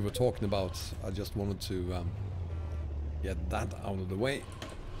what we were talking about. I just wanted to get that out of the way.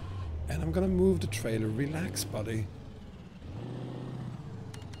 And I'm gonna move the trailer. Relax, buddy.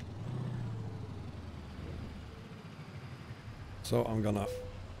 So I'm gonna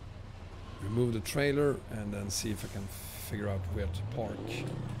remove the trailer and then see if I can figure out where to park.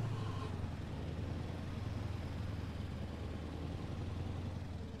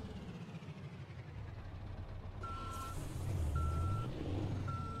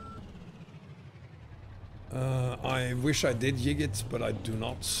 I wish I did jig it, but I do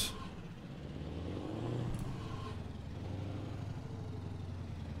not.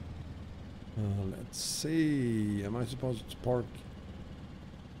 Let's see. Am I supposed to park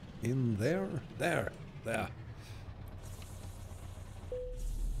in there? There.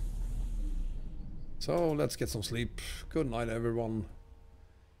 So let's get some sleep. Good night, everyone.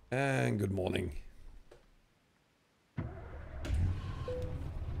 And good morning.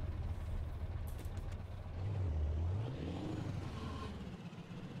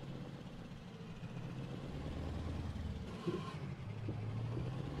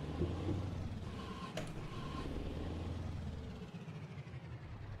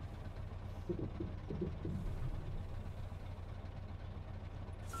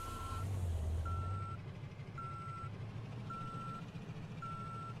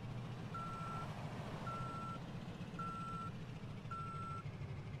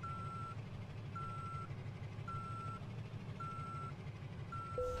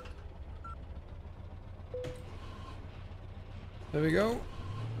 There we go.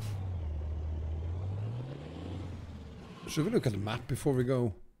 Should we look at the map before we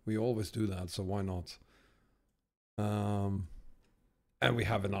go? We always do that, so why not? And we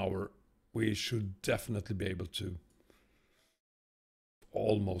have an hour. We should definitely be able to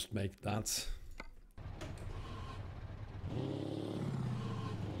almost make that.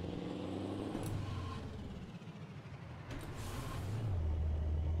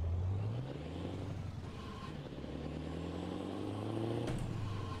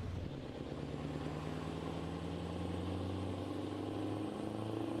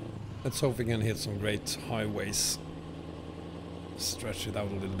 Let's hope we can hit some great highways. Stretch it out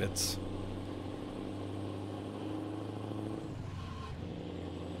a little bit.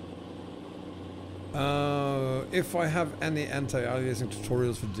 if I have any anti-aliasing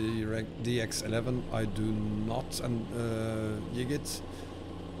tutorials for DX11, I do not jig it,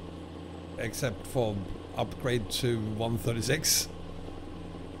 except for upgrade to 136.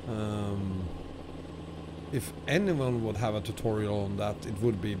 If anyone would have a tutorial on that, it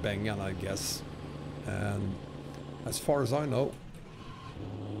would be Bengan, I guess. And as far as I know,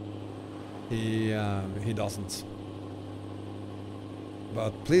 he doesn't.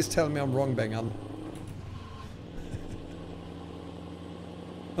 But please tell me I'm wrong, Bengan.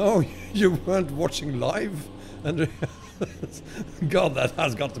 Oh, you weren't watching live? And God, that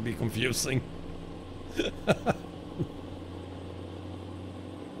has got to be confusing.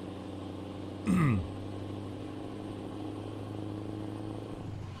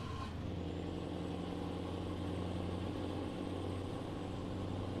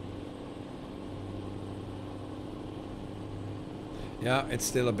 Yeah, it's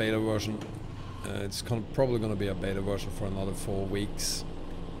still a beta version. It's probably going to be a beta version for another 4 weeks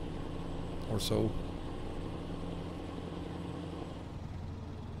or so.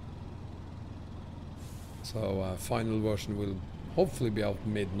 So final version will hopefully be out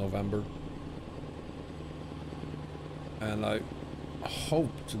mid-November. And I hope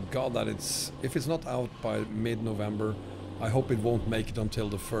to God that if it's not out by mid-November, I hope it won't make it until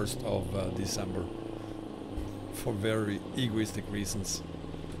the 1st of December. For very egoistic reasons.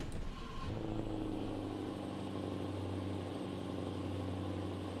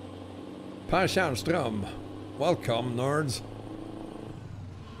 Per Tjärnström, welcome nerds.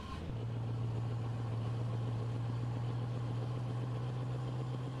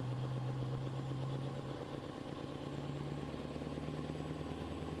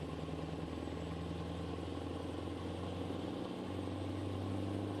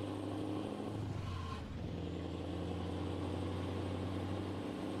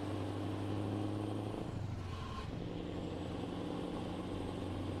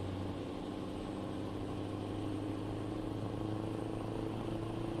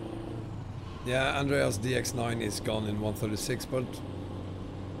 Yeah, Andreas DX9 is gone in 136, but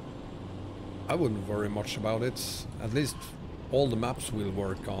I wouldn't worry much about it. At least all the maps will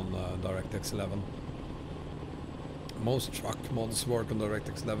work on DirectX 11. Most truck mods work on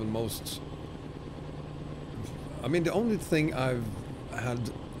DirectX 11. I mean, the only thing I've had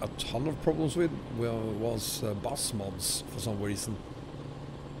a ton of problems with was bus mods for some reason.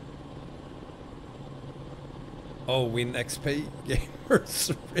 Oh, WinXP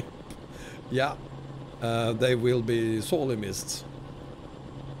gamers. RIP. Yeah, they will be sorely missed.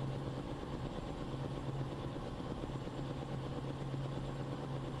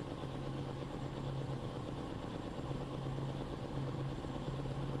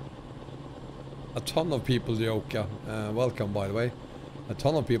 A ton of people, Joka, welcome by the way, a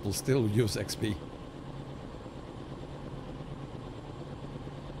ton of people still use XP.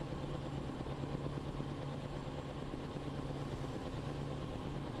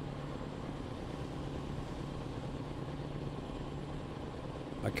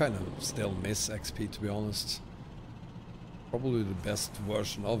 I kind of still miss XP, to be honest. Probably the best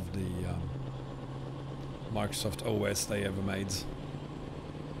version of the Microsoft OS they ever made.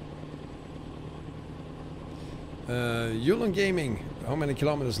 Yulon Gaming, how many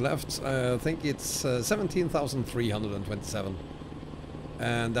kilometers left? I think it's 17,327.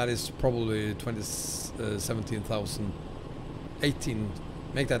 And that is probably 17,000,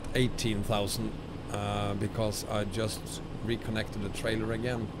 make that 18,000, because I just reconnected the trailer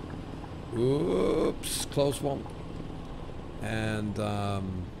again. Oops, close one. And I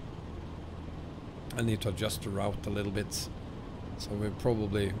need to adjust the route a little bit. So we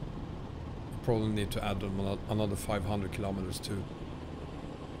probably need to add another 500 kilometers to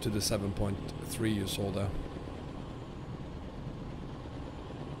the 7.3 you saw there.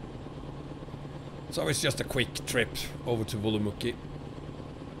 So it's just a quick trip over to Wulumuqi.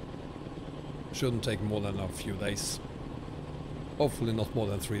 Shouldn't take more than a few days. Hopefully not more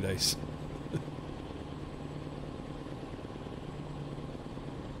than 3 days.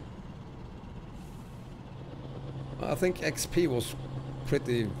 I think XP was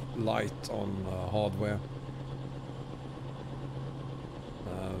pretty light on hardware.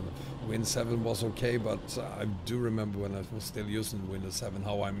 Win 7 was okay, but I do remember when I was still using Windows 7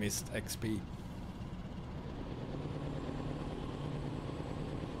 how I missed XP.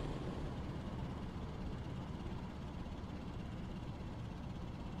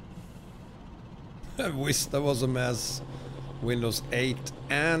 Vista was a mess. Windows 8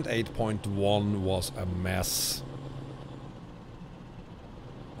 and 8.1 was a mess.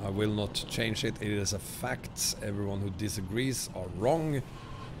 I will not change it. It is a fact. Everyone who disagrees are wrong.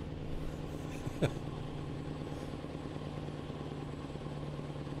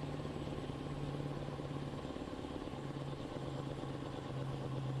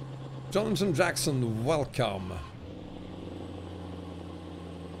 Jonathan Jackson, welcome.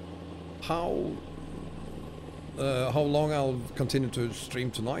 How long I'll continue to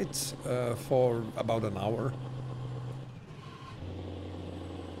stream tonight? For about an hour.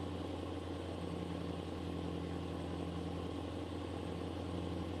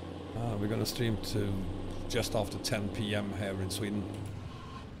 We're gonna stream to just after 10 PM here in Sweden.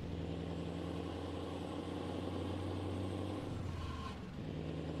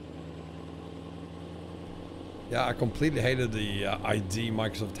 Yeah, I completely hated the ID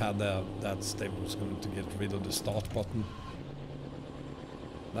Microsoft had there, that they was going to get rid of the start button.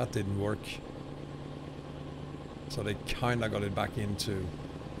 That didn't work. So they kinda got it back into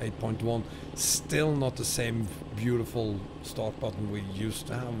 8.1. Still not the same beautiful start button we used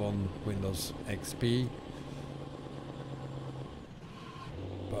to have on Windows XP.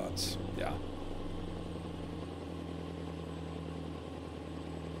 But yeah.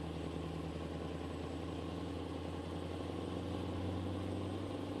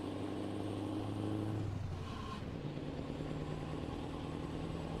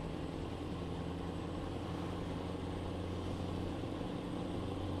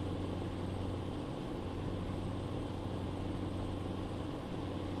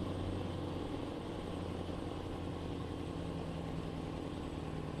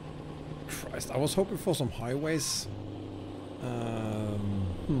 I was hoping for some highways.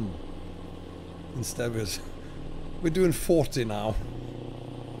 Instead we're doing 40 now.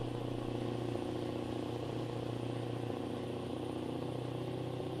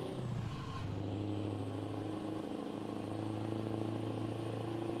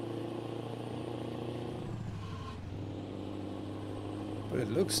 But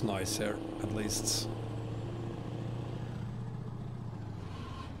it looks nice here, at least.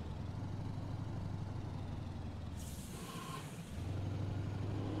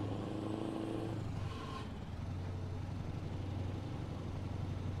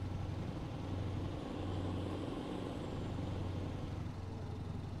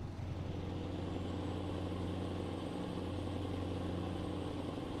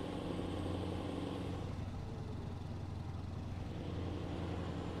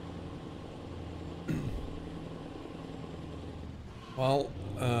 Well,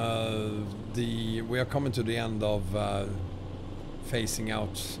 we are coming to the end of phasing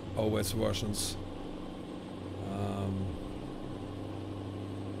out OS versions.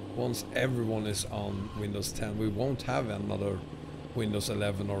 Once everyone is on Windows 10, we won't have another Windows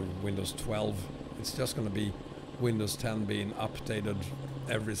 11 or Windows 12. It's just going to be Windows 10 being updated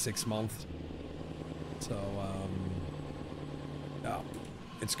every 6 months. So, yeah,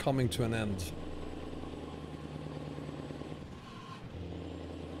 it's coming to an end.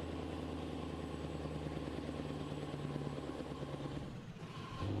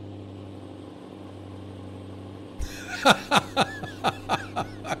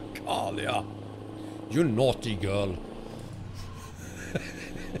 Kalia, you naughty girl.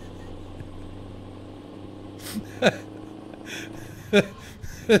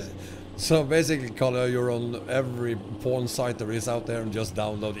 So basically, Kalia, you're on every porn site there is out there and just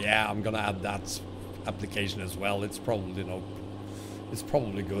download. Yeah, I'm gonna add that application as well. It's probably it's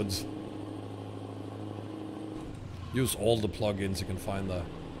probably good. Use all the plugins you can find there.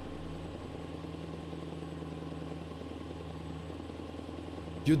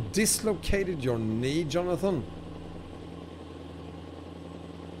 You dislocated your knee, Jonathan?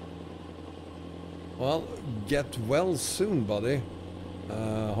 Well, get well soon, buddy.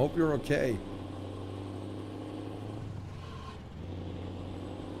 Hope you're okay.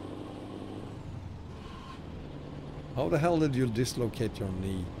 How the hell did you dislocate your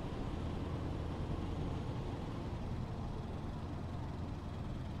knee?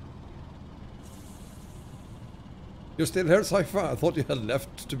 You're still here, Cypher? I thought you had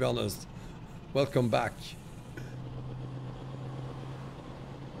left, to be honest. Welcome back.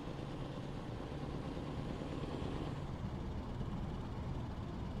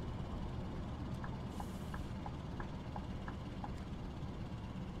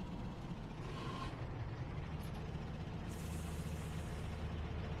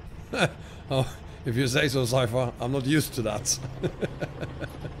 Oh, if you say so, Cypher, I'm not used to that.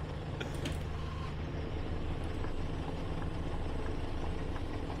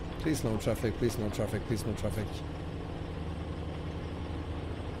 Please no traffic, please no traffic, please no traffic.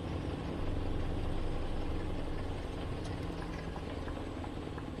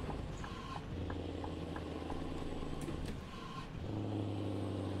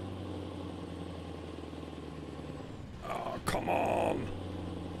 Oh, come on.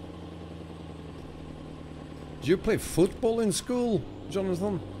 Do you play football in school,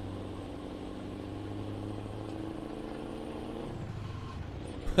 Jonathan?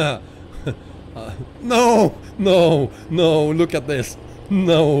 No, no, no, look at this.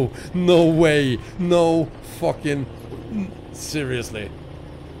 No, no way. No fucking... Seriously.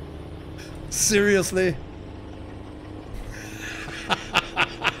 Seriously?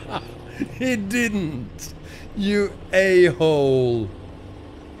 He didn't. You a-hole.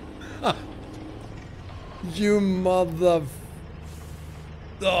 You mother...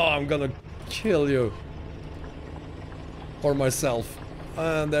 Oh, I'm gonna kill you. Or myself.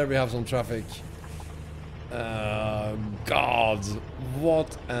 And there we have some traffic. God,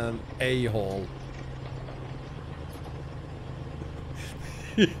 what an a-hole.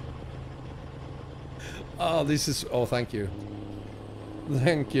 Oh, this is... Oh, thank you.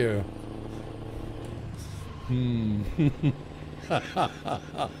 Thank you.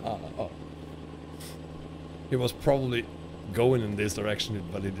 He was probably going in this direction,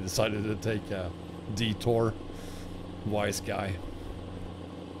 but he decided to take a detour. Wise guy.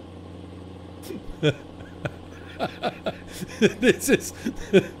 This is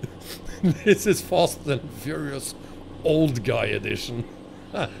this is Fast and Furious old guy edition.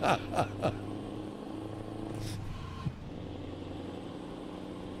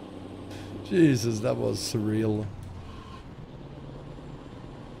 Jesus, that was surreal.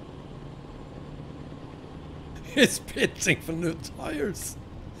 He's pitching for new tires.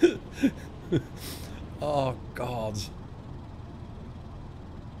 Oh God.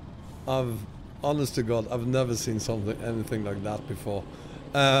 Honest to God, I've never seen anything like that before.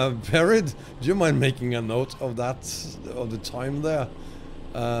 Perid, do you mind making a note of that, of the time there?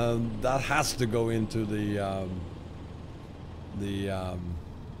 That has to go into the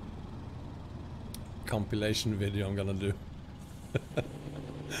compilation video I'm gonna do.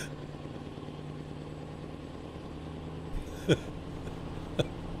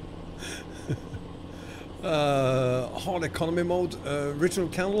 Hard economy mode, ritual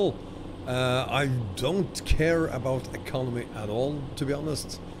candle. I don't care about economy at all, to be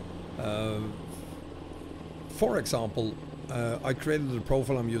honest. For example, I created the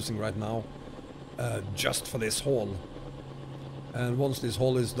profile I'm using right now just for this haul, and once this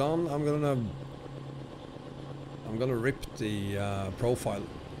haul is done, I'm gonna rip the profile.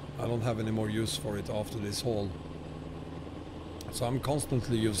 I don't have any more use for it after this haul, so I'm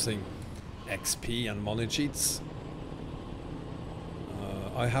constantly using XP and money cheats.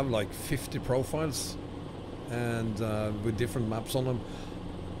 I have like 50 profiles and with different maps on them,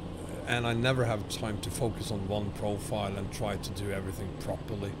 and I never have time to focus on one profile and try to do everything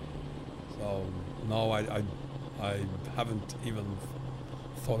properly. So no, I haven't even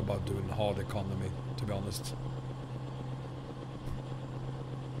thought about doing hard economy, to be honest.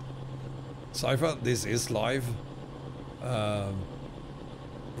 Cypher, this is live. Yeah.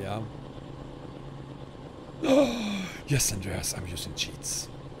 Yes, Andreas, I'm using cheats.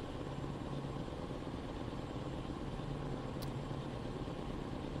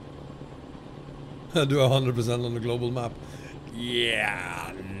 Do 100% on the global map.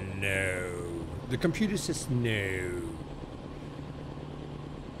 Yeah, no. The computer says no.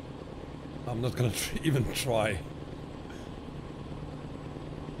 I'm not gonna even try.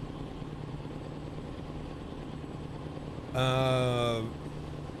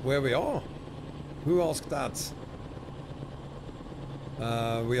 Where we are? Who asked that?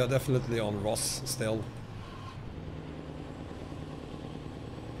 We are definitely on ROS still.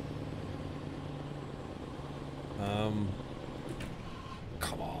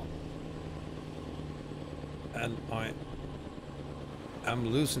 Come on. And I am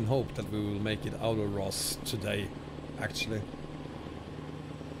losing hope that we will make it out of ROS today, actually.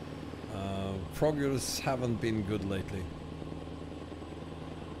 Progress haven't been good lately.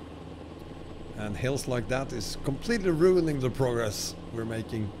 And hills like that is completely ruining the progress we're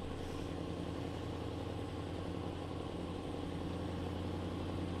making.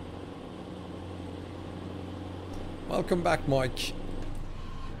 Welcome back, Mike.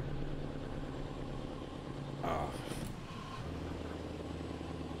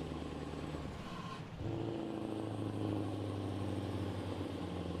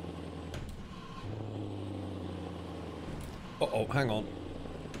 Uh-oh, hang on.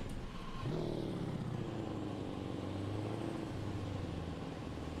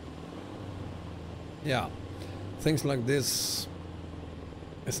 Yeah, things like this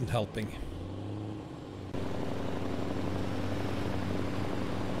isn't helping.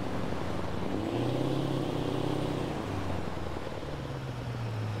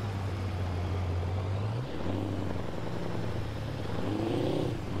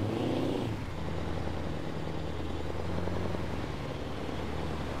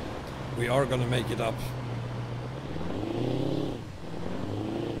 We are gonna make it up.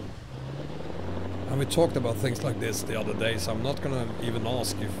 we talked about things like this the other day, so I'm not gonna even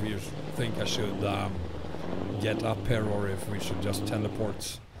ask if you think I should get up here or if we should just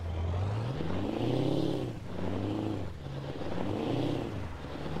teleport.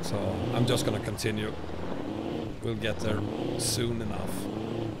 So I'm just gonna continue. We'll get there soon enough.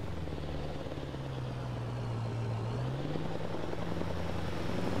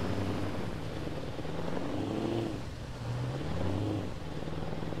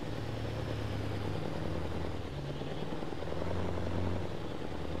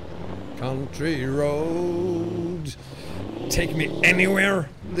 Country road, take me anywhere,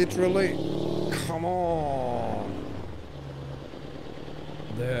 literally. Come on.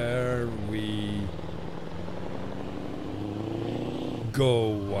 There we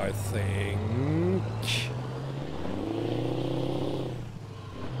go, I think.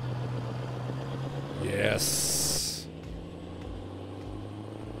 Yes.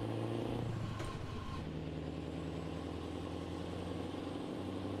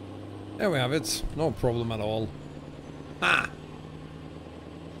 There we have it. No problem at all. Ah!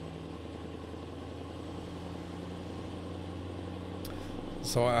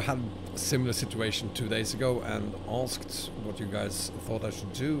 So I had a similar situation 2 days ago and asked what you guys thought I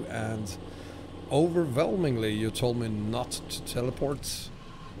should do, and overwhelmingly you told me not to teleport.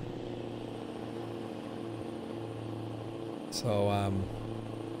 So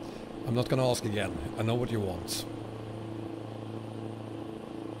I'm not gonna ask again. I know what you want.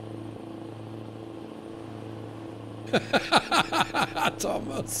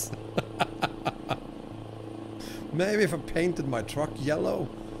 Thomas. Maybe if I painted my truck yellow,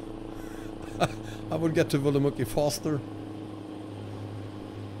 I would get to Wulumuqi faster.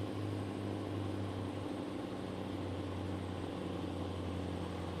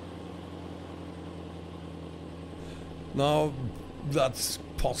 No, that's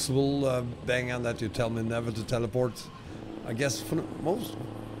possible, Bengan, that you tell me never to teleport. I guess for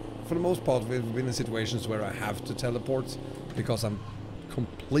the most part we've been in situations where I have to teleport because I'm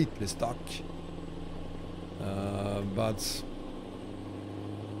completely stuck. But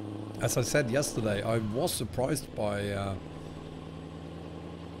as I said yesterday, I was surprised by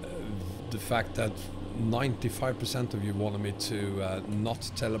the fact that 95% of you wanted me to not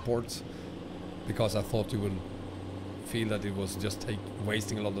teleport, because I thought you would feel that it was just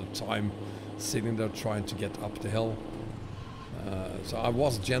wasting a lot of time sitting there trying to get up the hill. So I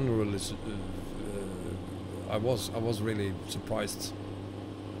was generally I was really surprised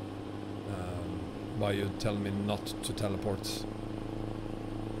by you telling me not to teleport.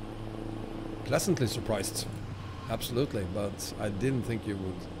 Pleasantly surprised, absolutely, but I didn't think you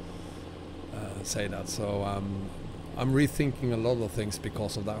would say that. So I'm rethinking a lot of things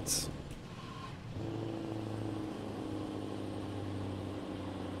because of that.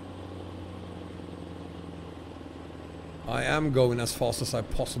 I am going as fast as I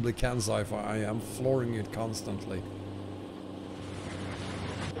possibly can, Sci-Fi. I am flooring it constantly.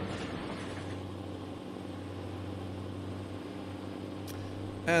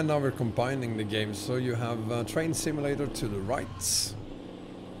 And now we're combining the games, so you have Train Simulator to the right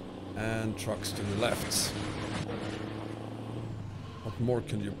and trucks to the left. What more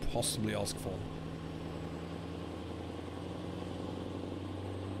can you possibly ask for?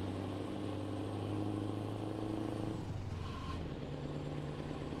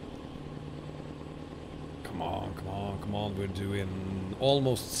 Come on, we're doing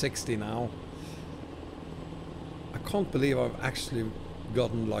almost 60 now. I can't believe I've actually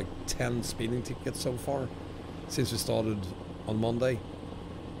gotten like 10 speeding tickets so far since we started on Monday.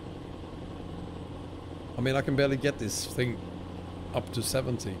 I mean, I can barely get this thing up to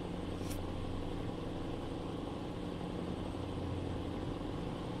 70.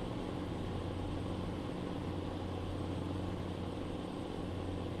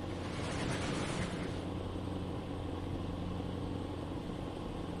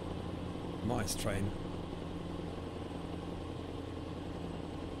 Nice train.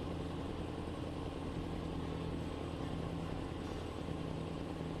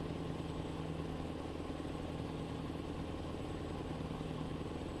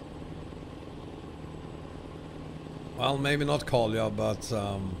 Well, maybe not Kolya, but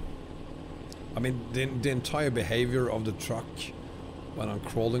I mean the entire behavior of the truck when I'm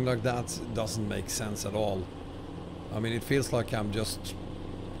crawling like that doesn't make sense at all. I mean, it feels like I'm just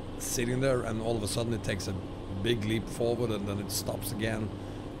sitting there and all of a sudden it takes a big leap forward and then it stops again.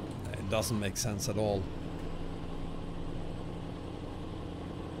 It doesn't make sense at all.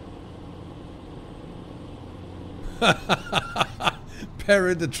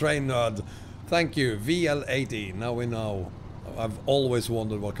 Perry the train nerd. Thank you. VL80. Now we know. I've always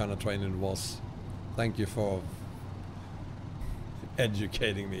wondered what kind of train it was. Thank you for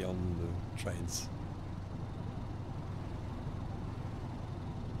educating me on the trains.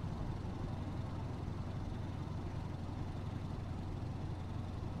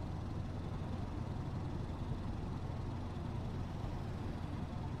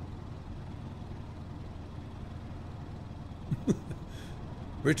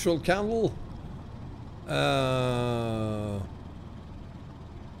 Ritual candle.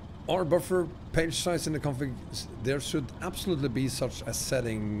 Our buffer page size in the config. There should absolutely be such a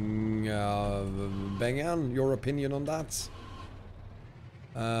setting. Bengan, your opinion on that?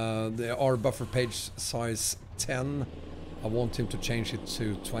 The R buffer page size 10. I want him to change it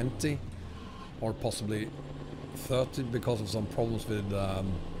to 20 or possibly 30 because of some problems with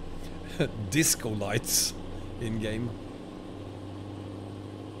disco lights in game.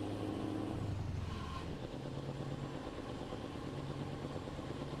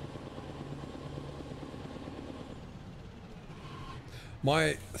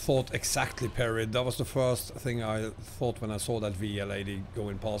 My thought exactly, Perry. That was the first thing I thought when I saw that VLAD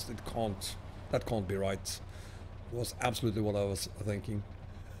going past. That can't be right. It was absolutely what I was thinking.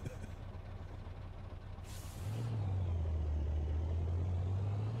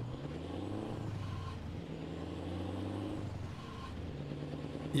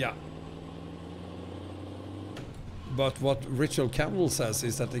 Yeah. But what Ritual Camel says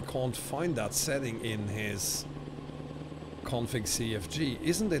is that they can't find that setting in his config CFG.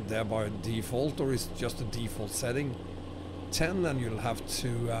 Isn't it there by default, or is it just a default setting? 10, and you'll have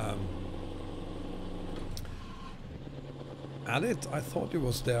to add it. I thought it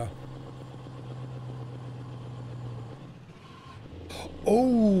was there.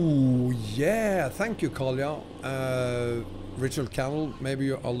 Oh yeah, thank you, Kalya. Ritual Camel, maybe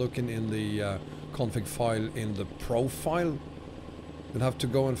you are looking in the config file in the profile. You'll have to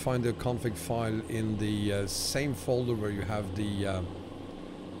go and find the config file in the same folder where you have the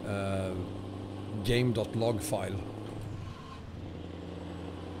game.log file.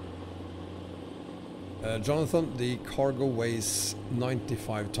 Jonathan, the cargo weighs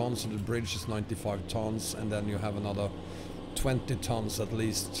 95 tons, so the bridge is 95 tons, and then you have another 20 tons at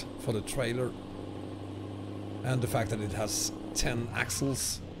least for the trailer. And the fact that it has 10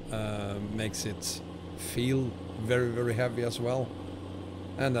 axles makes it feel very, very heavy as well.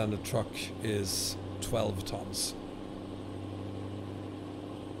 And then the truck is 12 tons.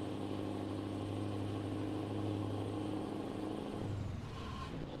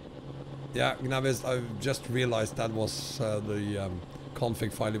 Yeah, Gnavis, I just realized that was the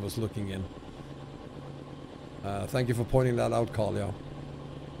config file he was looking in. Thank you for pointing that out, Kalia.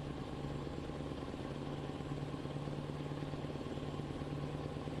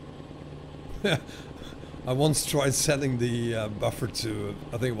 I once tried setting the buffer to,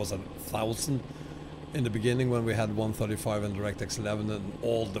 I think it was 1,000 in the beginning when we had 135 and DirectX 11 and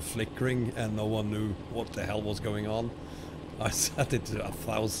all the flickering and no one knew what the hell was going on. I set it to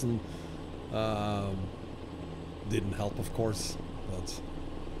 1,000. Didn't help, of course, but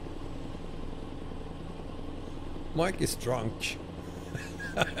Mike is drunk.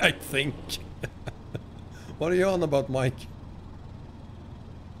 I think. What are you on about, Mike?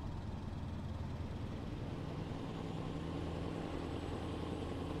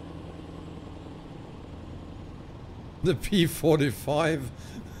 The P45.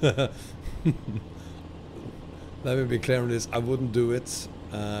 Let me be clear on this. I wouldn't do it,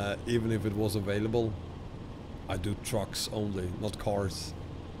 even if it was available. I do trucks only, not cars.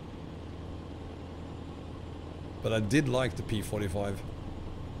 But I did like the P45.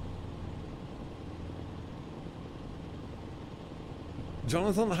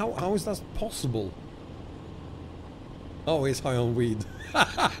 Jonathan, how is that possible? Oh, he's high on weed.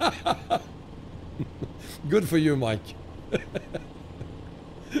 Good for you, Mike.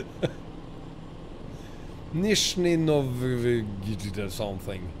 Nizhny Novgorod or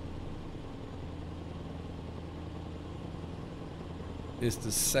something. Is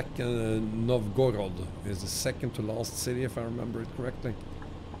the second, Novgorod is the second to last city, if I remember it correctly.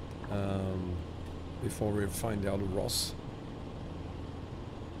 Before we find out ROS.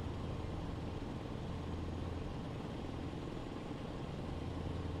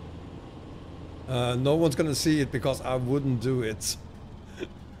 No one's gonna see it because I wouldn't do it.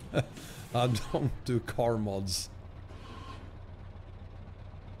 I don't do car mods.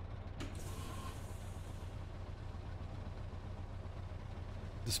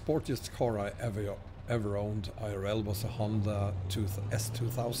 The sportiest car I ever owned IRL was a Honda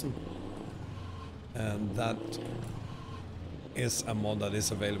S2000, and that is a mod that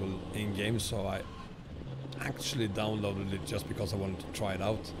is available in game. So I actually downloaded it just because I wanted to try it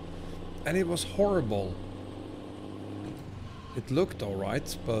out. And it was horrible. It looked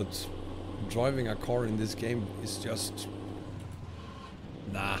alright, but driving a car in this game is just...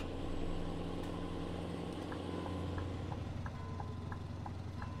 nah.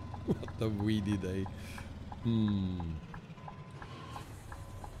 What a weedy day.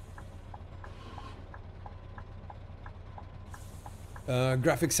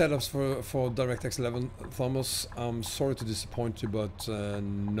 Graphic setups for DirectX 11, Thomas. I'm sorry to disappoint you, but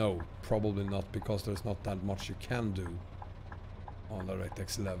no, probably not, because there's not that much you can do on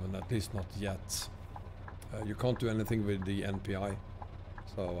DirectX 11, at least not yet. You can't do anything with the NPI,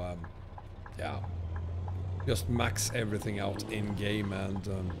 so yeah, just max everything out in game,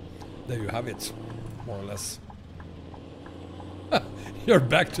 and there you have it, more or less. You're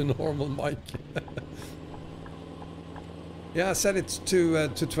back to normal, Mike. Yeah, set it to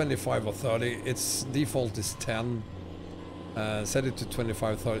 25 or 30. Its default is 10. Set it to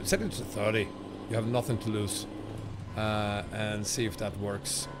 25, 30. Set it to 30. You have nothing to lose. And see if that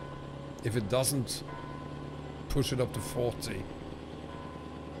works. If it doesn't, push it up to 40.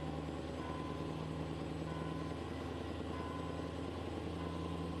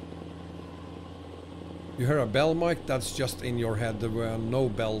 You hear a bell, Mike? That's just in your head. There were no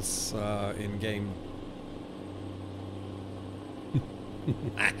bells in game.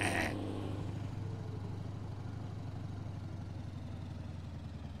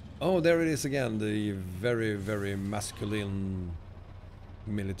 Oh, there it is again, the very, very masculine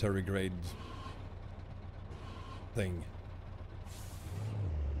military grade thing.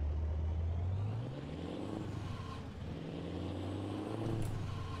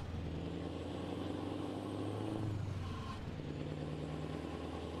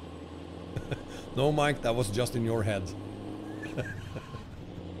 No, Mike, that was just in your head.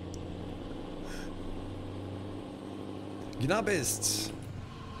 Gnabist.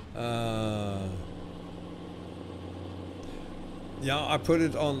 Yeah, I put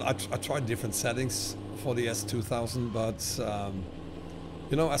it on. I tried different settings for the S2000, but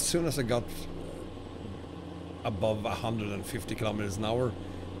you know, as soon as I got above 150 kilometers an hour,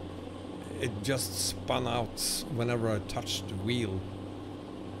 it just spun out whenever I touched the wheel.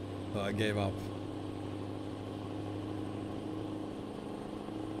 So I gave up.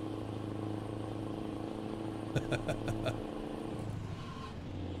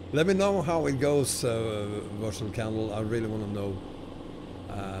 Let me know how it goes, Virtual Candle. I really want to know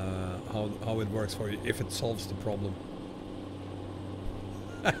how it works for you, if it solves the problem.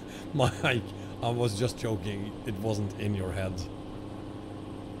 Mike, I was just joking. It wasn't in your head.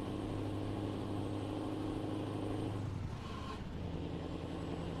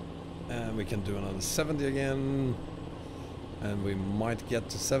 And we can do another 70 again. And we might get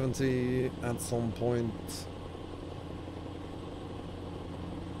to 70 at some point.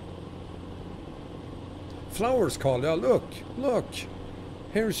 Flowers, Kalia, look!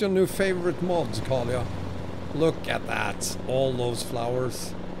 Here's your new favorite mods, Kalia. Look at that, all those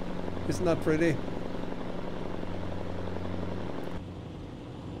flowers. Isn't that pretty?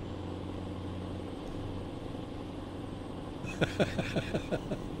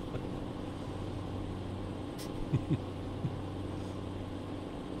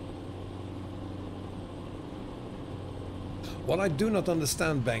 What I do not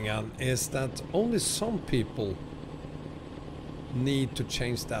understand, Bengan, is that only some people need to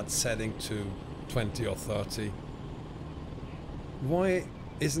change that setting to 20 or 30. Why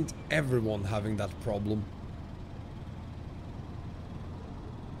isn't everyone having that problem?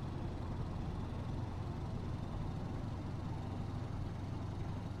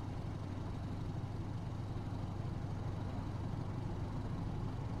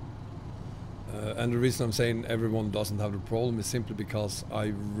 And the reason I'm saying everyone doesn't have the problem is simply because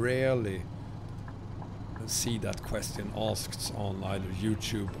I rarely see that question asked on either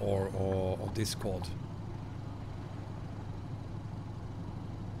YouTube or Discord.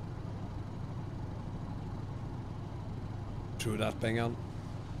 True that, Bengan.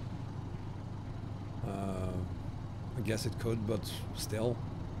 I guess it could, but still,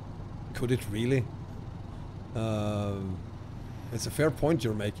 could it really? It's a fair point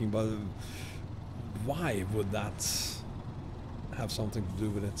you're making, but why would that have something to do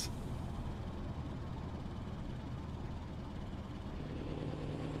with it?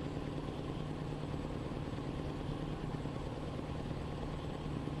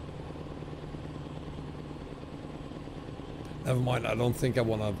 Never mind, I don't think I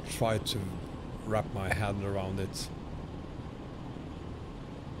want to try to wrap my head around it.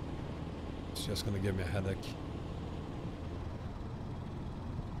 It's just going to give me a headache.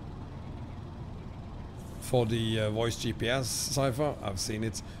 for the voice GPS cipher. I've seen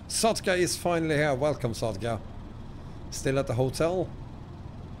it. Sotka is finally here. Welcome, Sotka. Still at the hotel?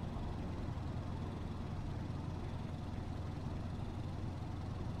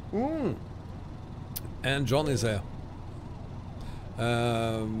 And John is here.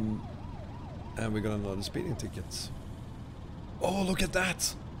 And we got another speeding ticket. Oh, look at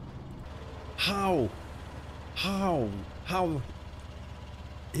that! How?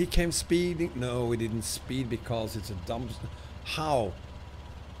 He came speeding. No, he didn't speed because it's a dump. How?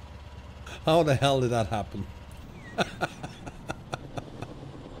 How the hell did that happen?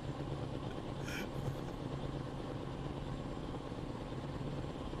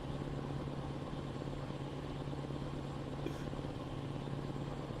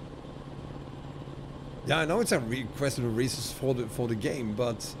 Yeah, I know it's a question of reasons for the game,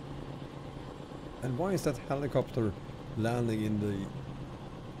 but and why is that helicopter landing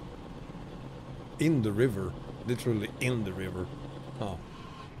in the river, literally in the river? Oh,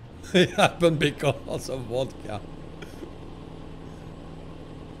 it happened because of vodka.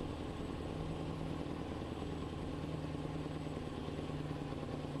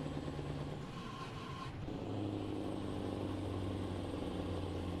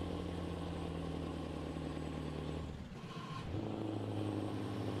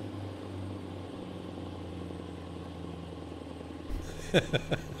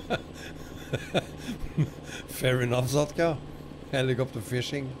 Fair enough, Zotka. Helicopter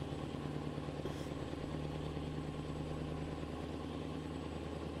fishing.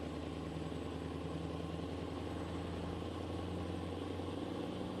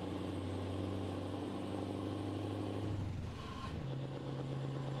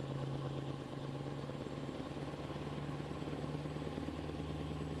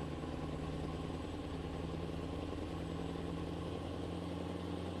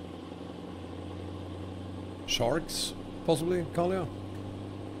 Sharks, possibly, Kalia.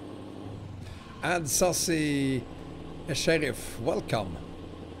 Add Sassy Sheriff, welcome.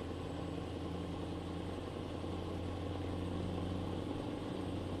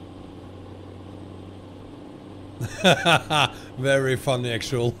 Very funny,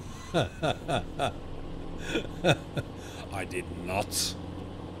 actual. I did not.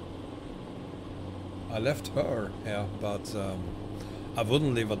 I left her, yeah, but I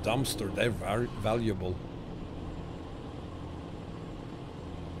wouldn't leave a dumpster. They're very valuable.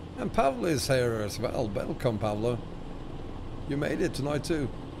 And Pavlo is here as well. Welcome, Pavlo. You made it tonight too.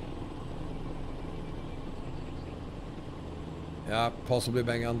 Yeah, possibly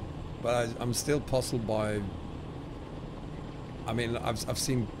Bengan. But I'm still puzzled by... I mean, I've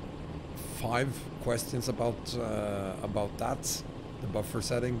seen 5 questions about that, the buffer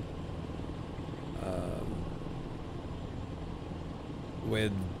setting.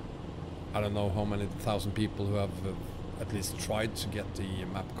 With, I don't know how many thousand people who have at least tried to get the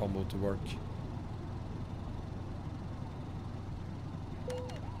map combo to work.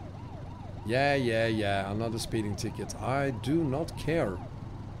 Yeah, another speeding ticket. I do not care.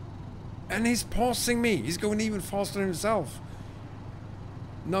 And he's passing me. He's going even faster himself.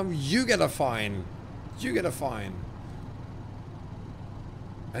 Now you get a fine. You get a fine.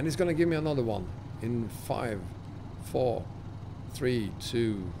 And he's gonna give me another one in 5, 4, 3,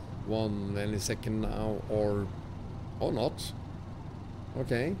 2, 1, any second now, or not.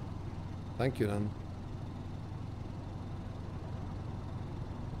 Okay. Thank you then.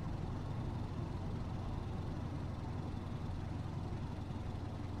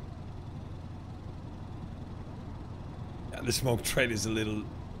 Yeah, the smoke trail is a little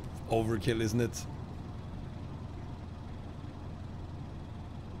overkill, isn't it?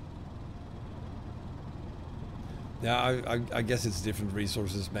 Yeah, I guess it's different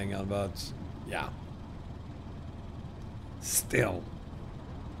resources, Bengal, but yeah. Still.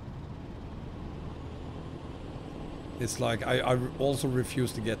 It's like, I also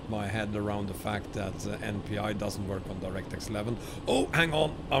refuse to get my head around the fact that NPI doesn't work on DirectX 11. Oh, hang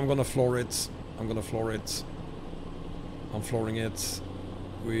on, I'm gonna floor it. I'm gonna floor it. I'm flooring it.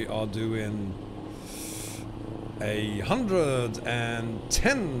 We are doing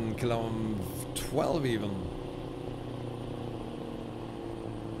 110 kilometers, 12 even.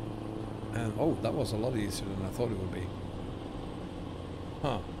 And oh, that was a lot easier than I thought it would be.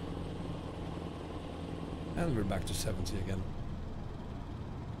 Huh. And we're back to 70 again.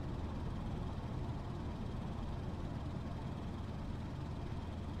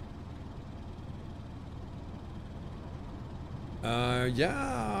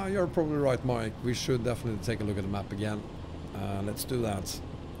 Yeah, you're probably right, Mike. We should definitely take a look at the map again. Let's do that.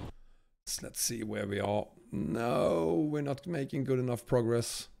 So let's see where we are. No, we're not making good enough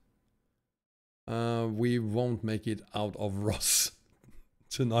progress. we won't make it out of ROS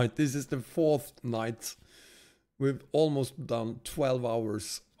tonight. This is the 4th night. We've almost done 12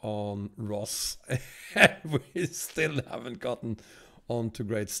 hours on ROS. And we still haven't gotten on to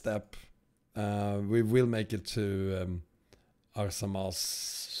Great Steppe. We will make it to ROS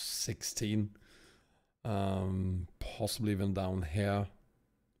 16. Possibly even down here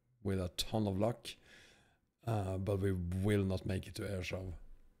with a ton of luck. But we will not make it to Airshow.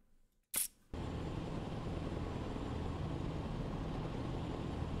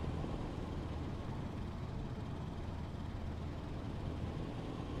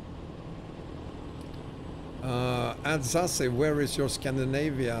 Adzase, where is your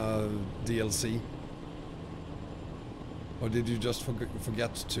Scandinavia DLC? Or did you just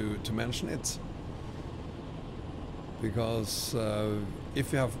forget to mention it? Because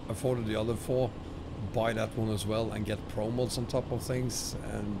if you have afforded the other 4, buy that one as well and get promos on top of things,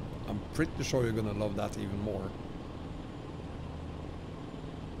 and I'm pretty sure you're gonna love that even more.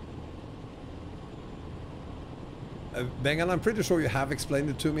 Bengan, I'm pretty sure you have explained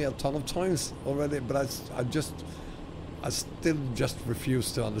it to me a ton of times already, but I still just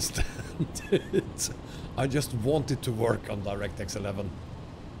refuse to understand it. I just want it to work on DirectX 11.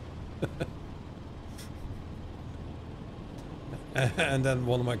 And then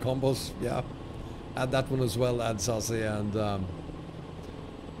one of my combos, yeah, add that one as well, add Sassy, and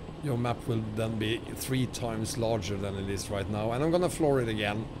your map will then be 3 times larger than it is right now. And I'm gonna floor it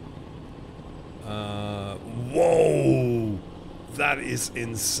again. Whoa! That is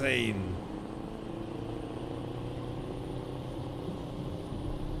insane.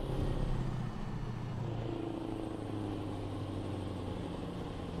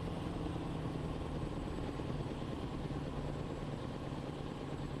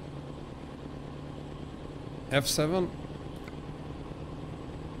 F7,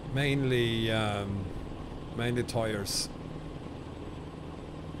 mainly tires.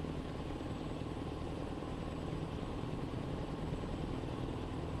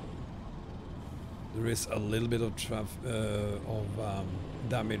 There is a little bit of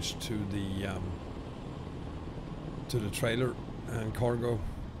damage to the trailer and cargo.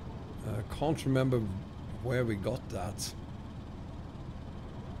 Can't remember where we got that.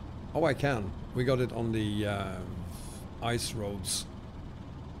 Oh, I can. We got it on the ice roads.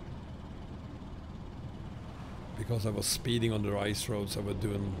 Because I was speeding on the ice roads, I was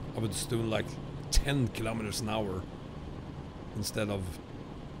doing like 10 kilometers an hour instead of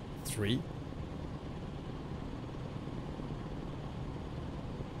 3.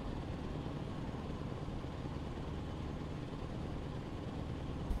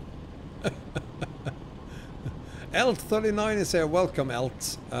 Elt39 is here. Welcome,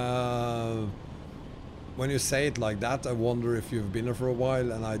 Elt. When you say it like that, I wonder if you've been here for a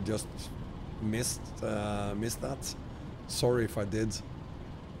while and I just missed that. Sorry if I did.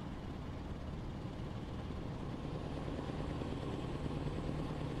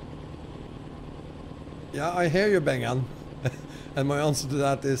 Yeah, I hear you, Bengan. And my answer to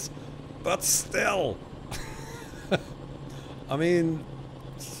that is, but still. I mean,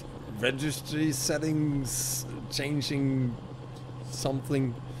 registry settings, changing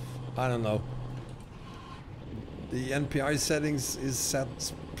something, I don't know. The NPI settings is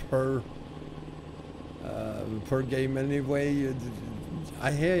set per game anyway.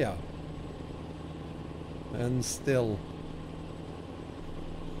 I hear ya. And still.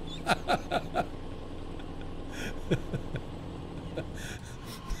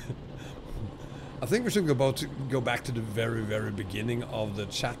 I think we should go back to the very, very beginning of the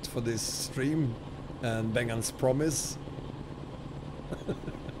chat for this stream and Bengan's promise.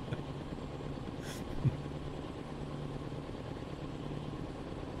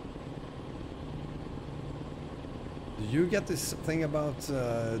 Do you get this thing about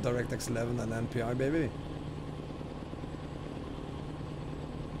DirectX 11 and NPI, baby?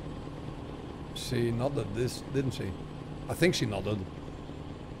 She nodded this, didn't she? I think she nodded.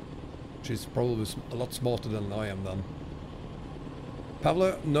 She's probably a lot smarter than I am then.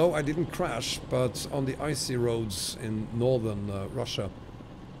 Pavlo, no, I didn't crash, but on the icy roads in northern Russia,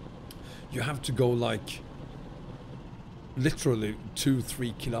 you have to go like literally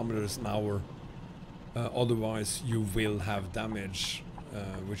 2-3 kilometers an hour. Otherwise, you will have damage,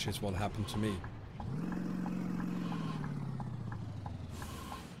 which is what happened to me.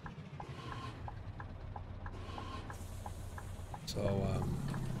 So,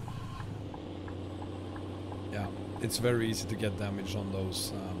 yeah, it's very easy to get damage on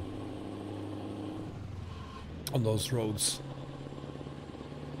those roads.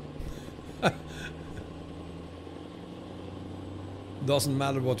 Doesn't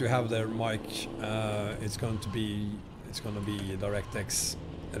matter what you have there, Mike. It's going to be DirectX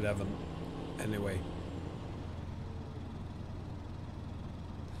 11 anyway.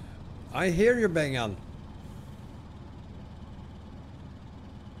 I hear you, Bengan.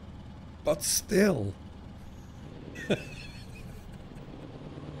 But still.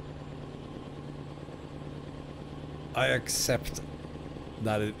 I accept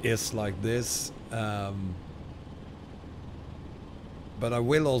that it is like this. But I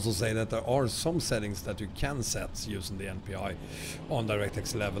will also say that there are some settings that you can set using the NPI on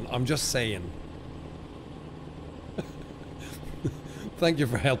DirectX 11. I'm just saying. Thank you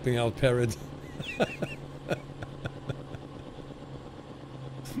for helping out, Perid.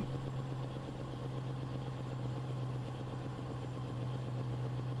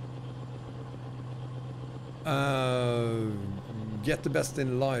 Get the best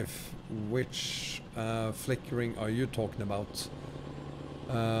in life. Which flickering are you talking about?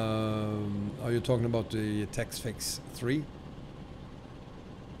 Are you talking about the text fix 3?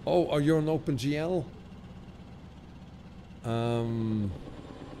 Oh, are you on OpenGL? The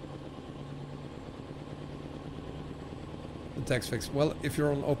text fix. Well, if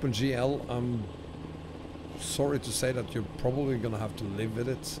you're on OpenGL, I'm sorry to say that you're probably gonna have to live with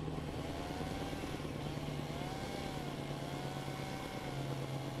it.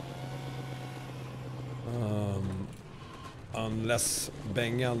 Unless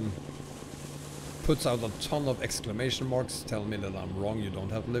Bengan puts out a ton of exclamation marks, tell me that I'm wrong, you don't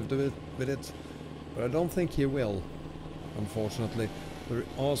have to live with it. But I don't think he will, unfortunately. There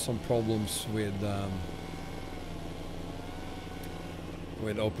are some problems with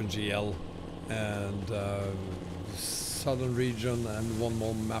OpenGL and Southern region and one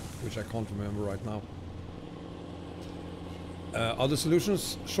more map which I can't remember right now. Other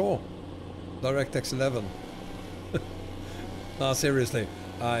solutions? Sure. DirectX 11. No, seriously,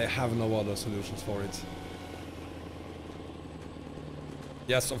 I have no other solutions for it.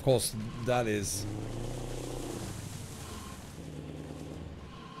 Yes, of course, that is...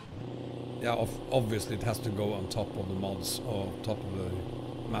 Yeah, obviously it has to go on top of the mods, or top of the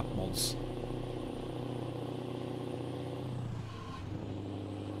map mods.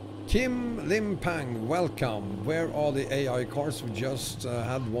 Kim Lim Pang, welcome. Where are the AI cars? We just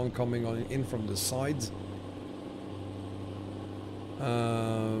had one coming in from the side.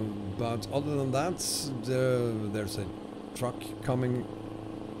 But other than that, there's a truck coming,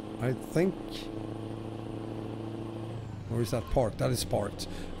 I think. Or is that parked? That is parked.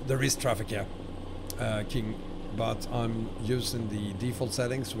 There is traffic, yeah, King. But I'm using the default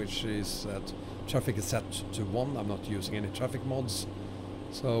settings, which is that traffic is set to 1. I'm not using any traffic mods.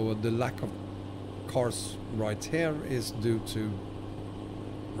 So the lack of cars right here is due to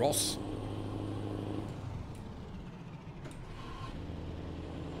ROS.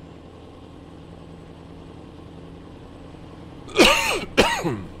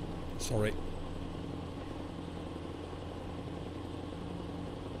 Sorry.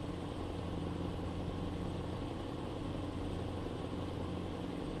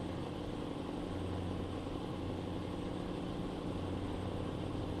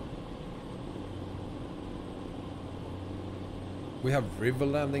 We have river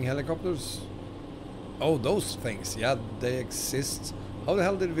landing helicopters. Oh, those things. Yeah, they exist. How the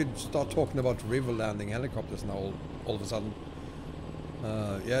hell did we start talking about river landing helicopters now all of a sudden?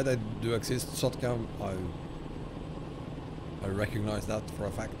 Yeah, they do exist, Sotka. I recognize that for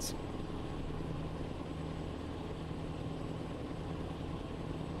a fact.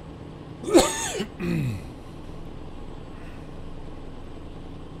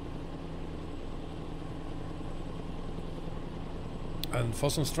 And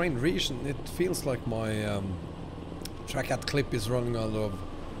for some strange reason, it feels like my trackhat clip is running out of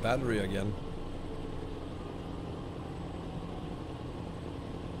battery again.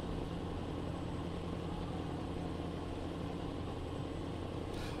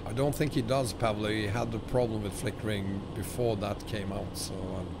 I don't think he does, Pavlo. He had the problem with flickering before that came out, so...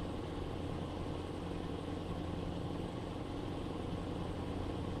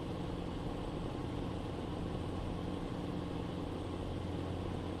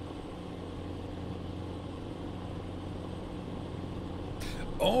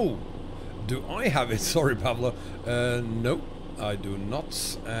 Oh! Do I have it? Sorry, Pavlo. No, I do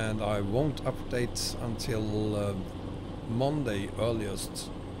not. And I won't update until Monday earliest.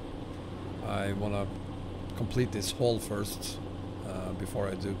 I want to complete this haul first before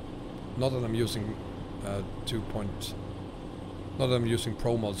I do. Not that I'm using not that I'm using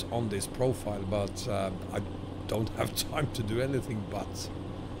pro mods on this profile, but I don't have time to do anything but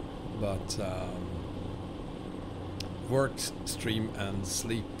work, stream and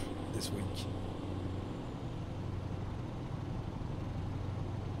sleep this week.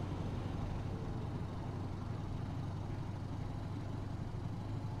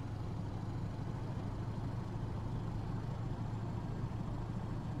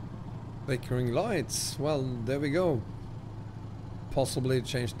 Flickering lights, well, there we go. Possibly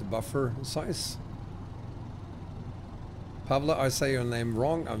change the buffer size. Pavla, I say your name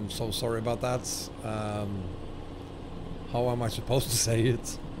wrong, I'm so sorry about that. How am I supposed to say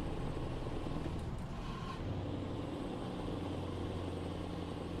it?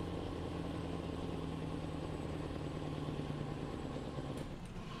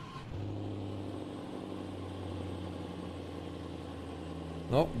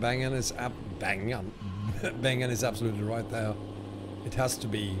 No, Bangan is Bangan is absolutely right there. It has to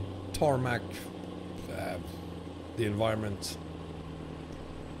be tarmac, the environment.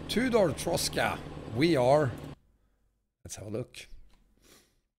 Tudor Troska, we are. Let's have a look.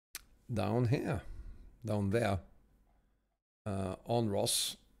 Down here, down there, on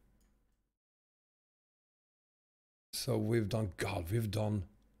ROS. So we've done, God, we've done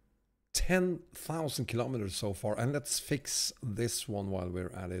 10,000 kilometers so far, and let's fix this one while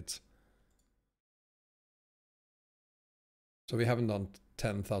we're at it. So we haven't done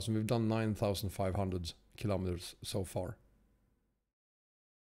 10,000, we've done 9,500 kilometers so far.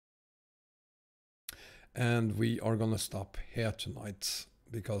 And we are gonna stop here tonight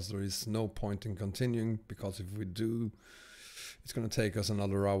because there is no point in continuing, because if we do, it's gonna take us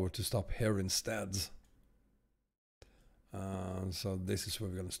another hour to stop here instead. So this is where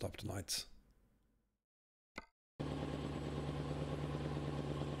we're gonna stop tonight.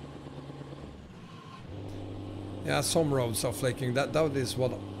 Yeah, some roads are flaking. That is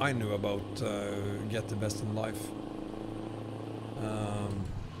what I knew about Get the Best in Life.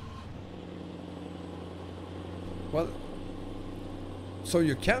 Well, so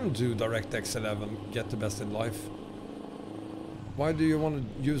you can do DirectX 11, Get the Best in Life. Why do you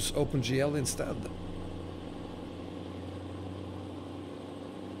want to use OpenGL instead?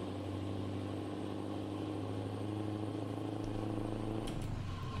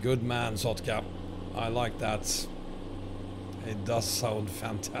 Good man, Sotka. I like that. It does sound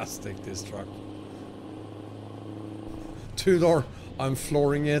fantastic, this truck. Tudor, I'm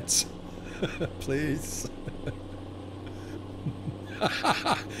flooring it. Please.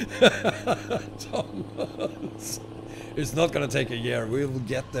 Thomas. It's not gonna take a year. We'll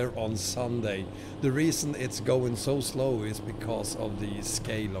get there on Sunday. The reason it's going so slow is because of the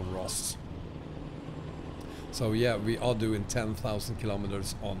scale of ROS. So yeah, we are doing 10,000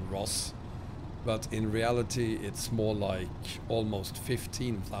 kilometers on ROS. But in reality, it's more like almost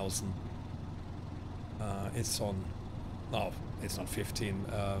 15,000. It's on... No, it's not 15.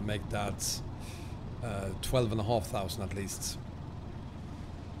 Make that 12,500 at least.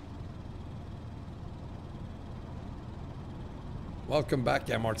 Welcome back,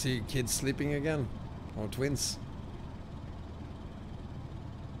 MRT. Kids sleeping again? Or twins?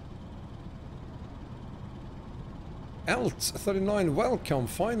 Elt39, welcome,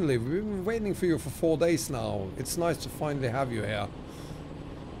 finally. We've been waiting for you for 4 days now. It's nice to finally have you here.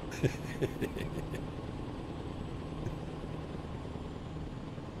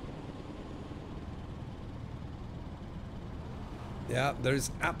 Yeah, there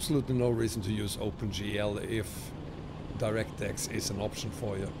is absolutely no reason to use OpenGL if DirectX is an option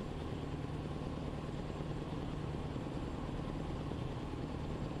for you.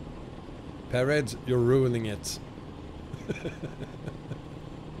 Pered, you're ruining it.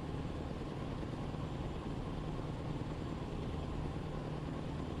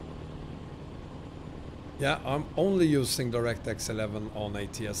 Yeah, I'm only using DirectX 11 on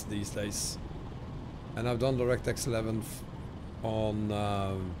ATS these days, and I've done DirectX 11 on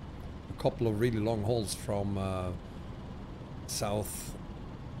a couple of really long hauls from south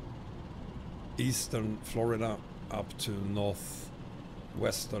eastern Florida up to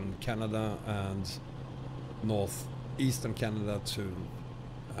northwestern Canada and northeastern Canada to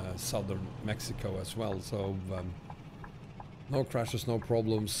southern Mexico as well. So no crashes, no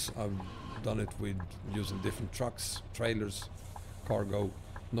problems. I've done it with using different trucks, trailers, cargo,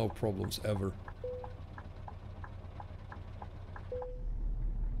 no problems ever.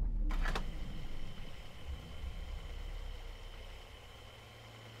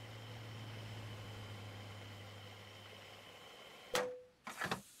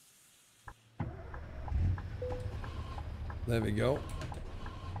 There we go.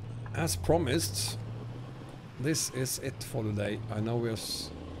 As promised, this is it for the day. I know we're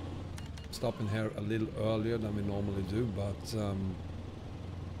stopping here a little earlier than we normally do, but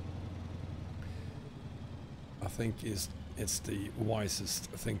I think it's the wisest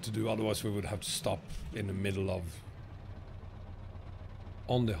thing to do. Otherwise, we would have to stop in the middle of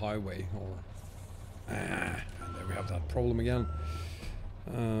on the highway, or and there we have that problem again.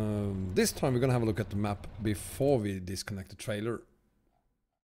 This time we're gonna have a look at the map before we disconnect the trailer.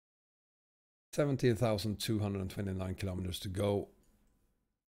 17,229 kilometers to go.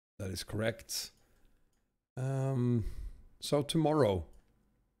 That is correct. So tomorrow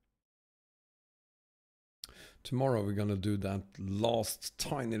we're gonna do that last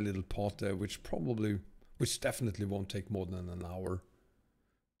tiny little part there, which definitely won't take more than an hour to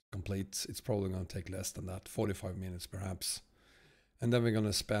complete. It's probably gonna take less than that, 45 minutes perhaps. And then we're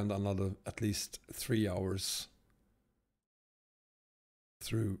gonna spend another at least 3 hours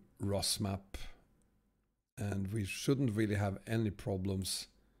through ROS-Map, and we shouldn't really have any problems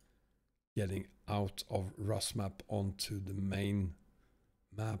getting out of ROS-Map onto the main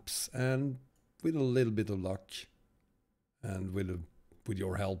maps. And with a little bit of luck and with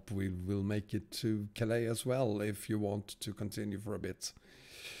your help, we will make it to Calais as well if you want to continue for a bit,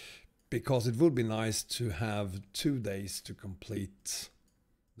 because it would be nice to have 2 days to complete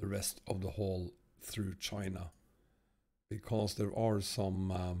the rest of the haul through China, because there are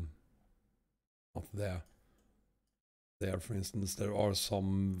some up there for instance, there are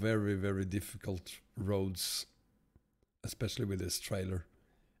some very, very difficult roads, especially with this trailer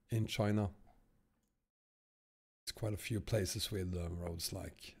in China. It's quite a few places with roads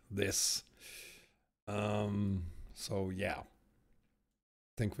like this. So yeah, I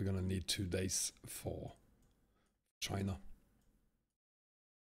think we're gonna need 2 days for China.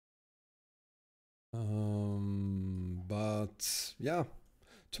 But yeah,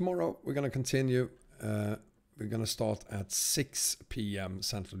 tomorrow we're gonna continue. We're gonna start at 6 p.m.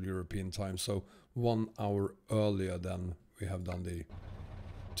 Central European time, so 1 hour earlier than we have done the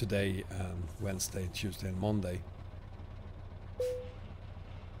today and Wednesday, Tuesday and Monday.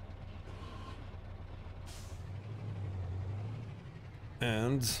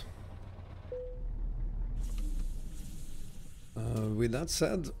 And with that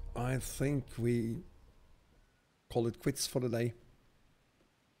said, I think we call it quits for the day.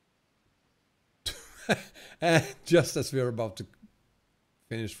 Just as we are about to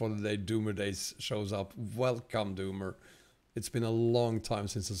finish for the day, Doomer Days shows up. Welcome, Doomer. It's been a long time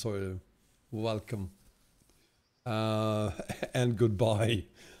since I saw you. Welcome. And goodbye.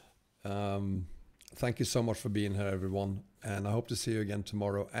 Thank you so much for being here, everyone. And I hope to see you again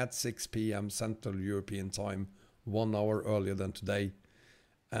tomorrow at 6 p.m. Central European time, 1 hour earlier than today.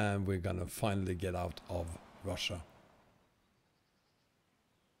 And we're gonna finally get out of Russia.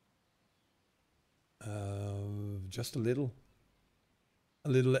 Just a little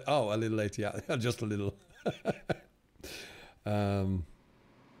late, yeah. Just a little.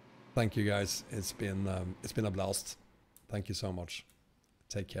 Thank you guys. It's been a blast. Thank you so much.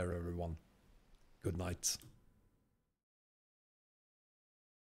 Take care, everyone. Good night.